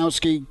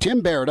Markowski,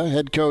 Tim Berta,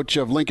 head coach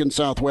of Lincoln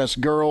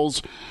Southwest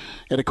girls,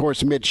 and, of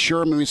course, Mitch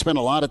Sherman. We spent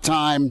a lot of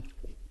time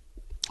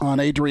on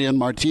Adrian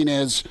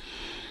Martinez,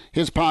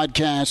 his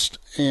podcast,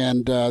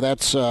 and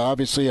that's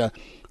obviously a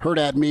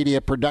Hurrdat Media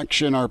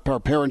production, our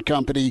parent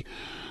company.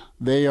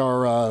 They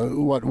are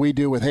what we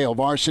do with Hail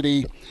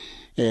Varsity,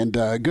 and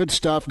good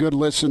stuff, good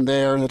listen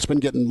there. That's been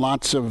getting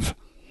lots of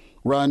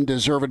run,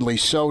 deservedly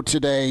so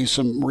today.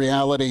 Some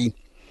reality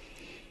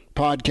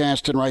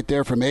podcasting right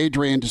there from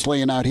Adrian, just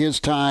laying out his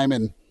time.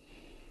 And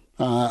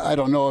I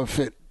don't know if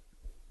it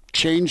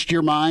changed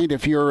your mind,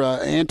 if you're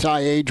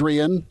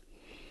anti-Adrian,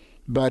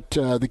 but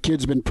the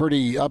kid's been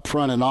pretty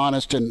upfront and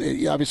honest. And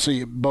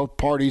obviously both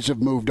parties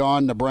have moved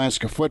on.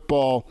 Nebraska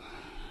football,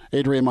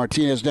 Adrian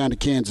Martinez down to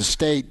Kansas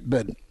State,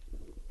 but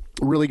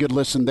really good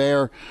listen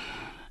there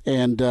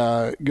and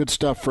good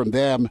stuff from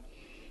them.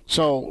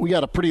 So we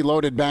got a pretty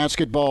loaded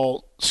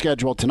basketball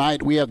schedule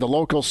tonight. We have the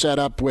local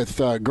setup with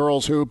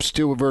girls hoops,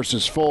 2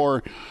 versus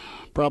 4,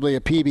 probably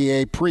a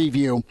PBA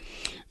preview.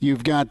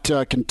 You've got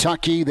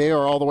Kentucky. They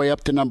are all the way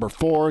up to number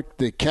 4.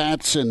 The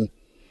Cats and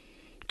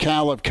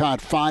Cal have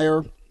caught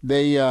fire.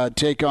 They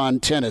take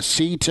on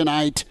Tennessee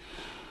tonight.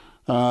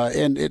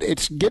 And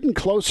it's getting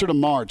closer to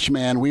March,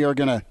 man. We are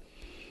going to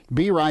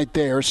be right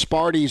there.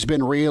 Sparty's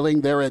been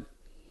reeling. They're at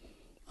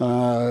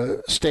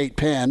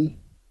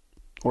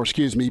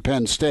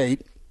Penn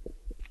State.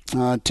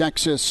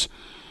 Texas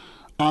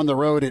on the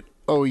road at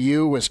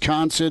OU.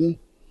 Wisconsin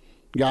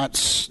got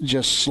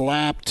just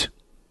slapped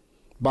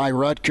by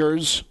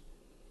Rutgers.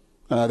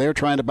 They're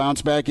trying to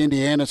bounce back.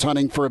 Indiana's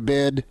hunting for a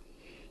bid.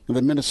 And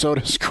then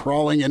Minnesota's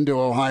crawling into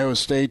Ohio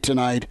State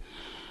tonight.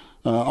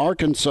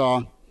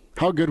 Arkansas,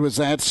 how good was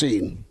that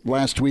scene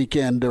last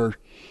weekend or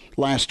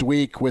last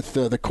week with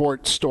the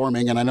court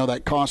storming? And I know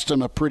that cost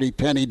them a pretty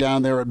penny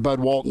down there at Bud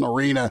Walton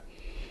Arena.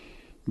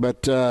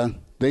 But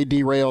they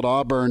derailed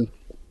Auburn.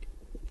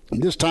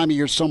 This time of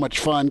year is so much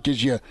fun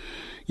because you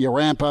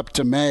ramp up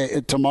to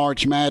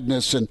March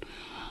Madness, and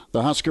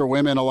the Husker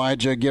women,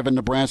 Elijah, giving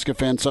Nebraska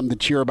fans something to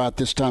cheer about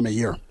this time of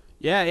year.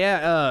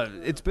 Yeah.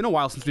 It's been a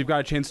while since we've got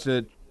a chance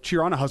to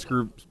cheer on a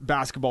Husker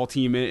basketball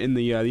team in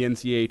the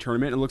NCAA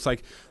tournament. It looks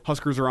like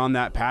Huskers are on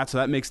that path, so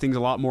that makes things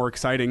a lot more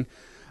exciting.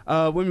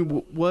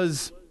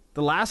 Was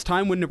the last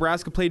time when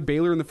Nebraska played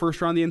Baylor in the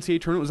first round of the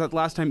NCAA tournament, was that the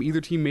last time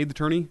either team made the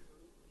tourney?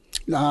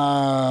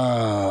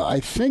 I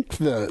think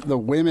the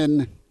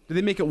women. Did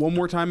they make it one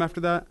more time after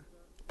that?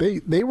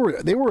 They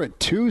were a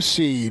 2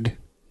 seed.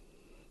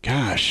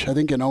 Gosh, I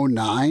think in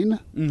 2009.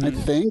 I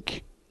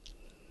think.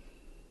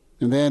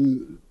 And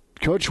then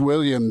Coach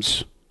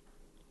Williams,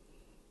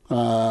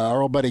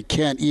 our old buddy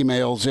Kent,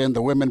 emails in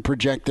the women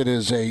projected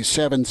as a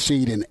 7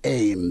 seed in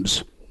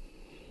Ames.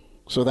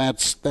 So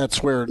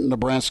that's where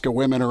Nebraska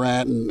women are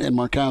at, and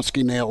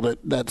Markowski nailed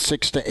it. That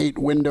 6 to 8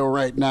 window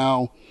right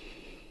now.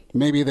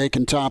 Maybe they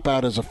can top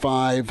out as a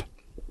 5,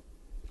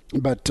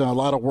 but a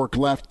lot of work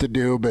left to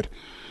do. But,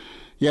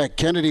 yeah,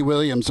 Kennedy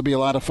Williams will be a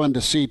lot of fun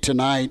to see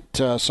tonight,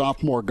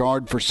 sophomore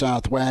guard for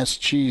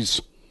Southwest.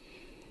 She's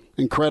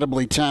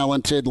incredibly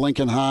talented.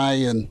 Lincoln High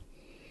and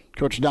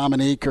Coach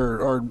Dominique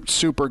are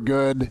super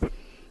good.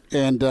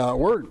 And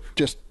we're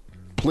just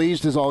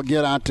pleased as all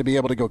get out to be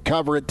able to go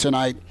cover it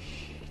tonight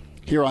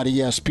here on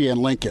ESPN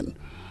Lincoln.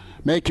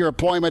 Make your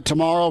appointment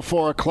tomorrow,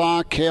 4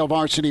 o'clock, Hail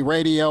Varsity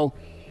Radio.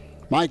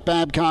 Mike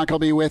Babcock will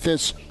be with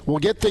us. We'll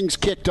get things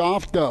kicked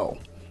off, though.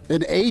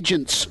 An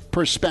agent's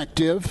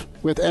perspective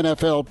with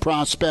NFL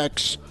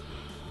prospects.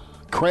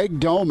 Craig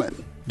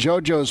Doman,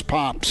 JoJo's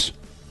pops,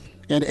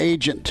 an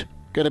agent,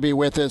 going to be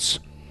with us.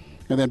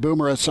 And then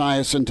Boomer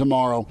Esiason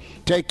tomorrow.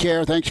 Take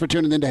care. Thanks for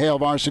tuning in to Hail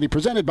Varsity,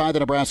 presented by the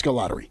Nebraska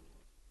Lottery.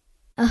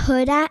 a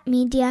Huda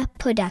Media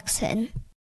production.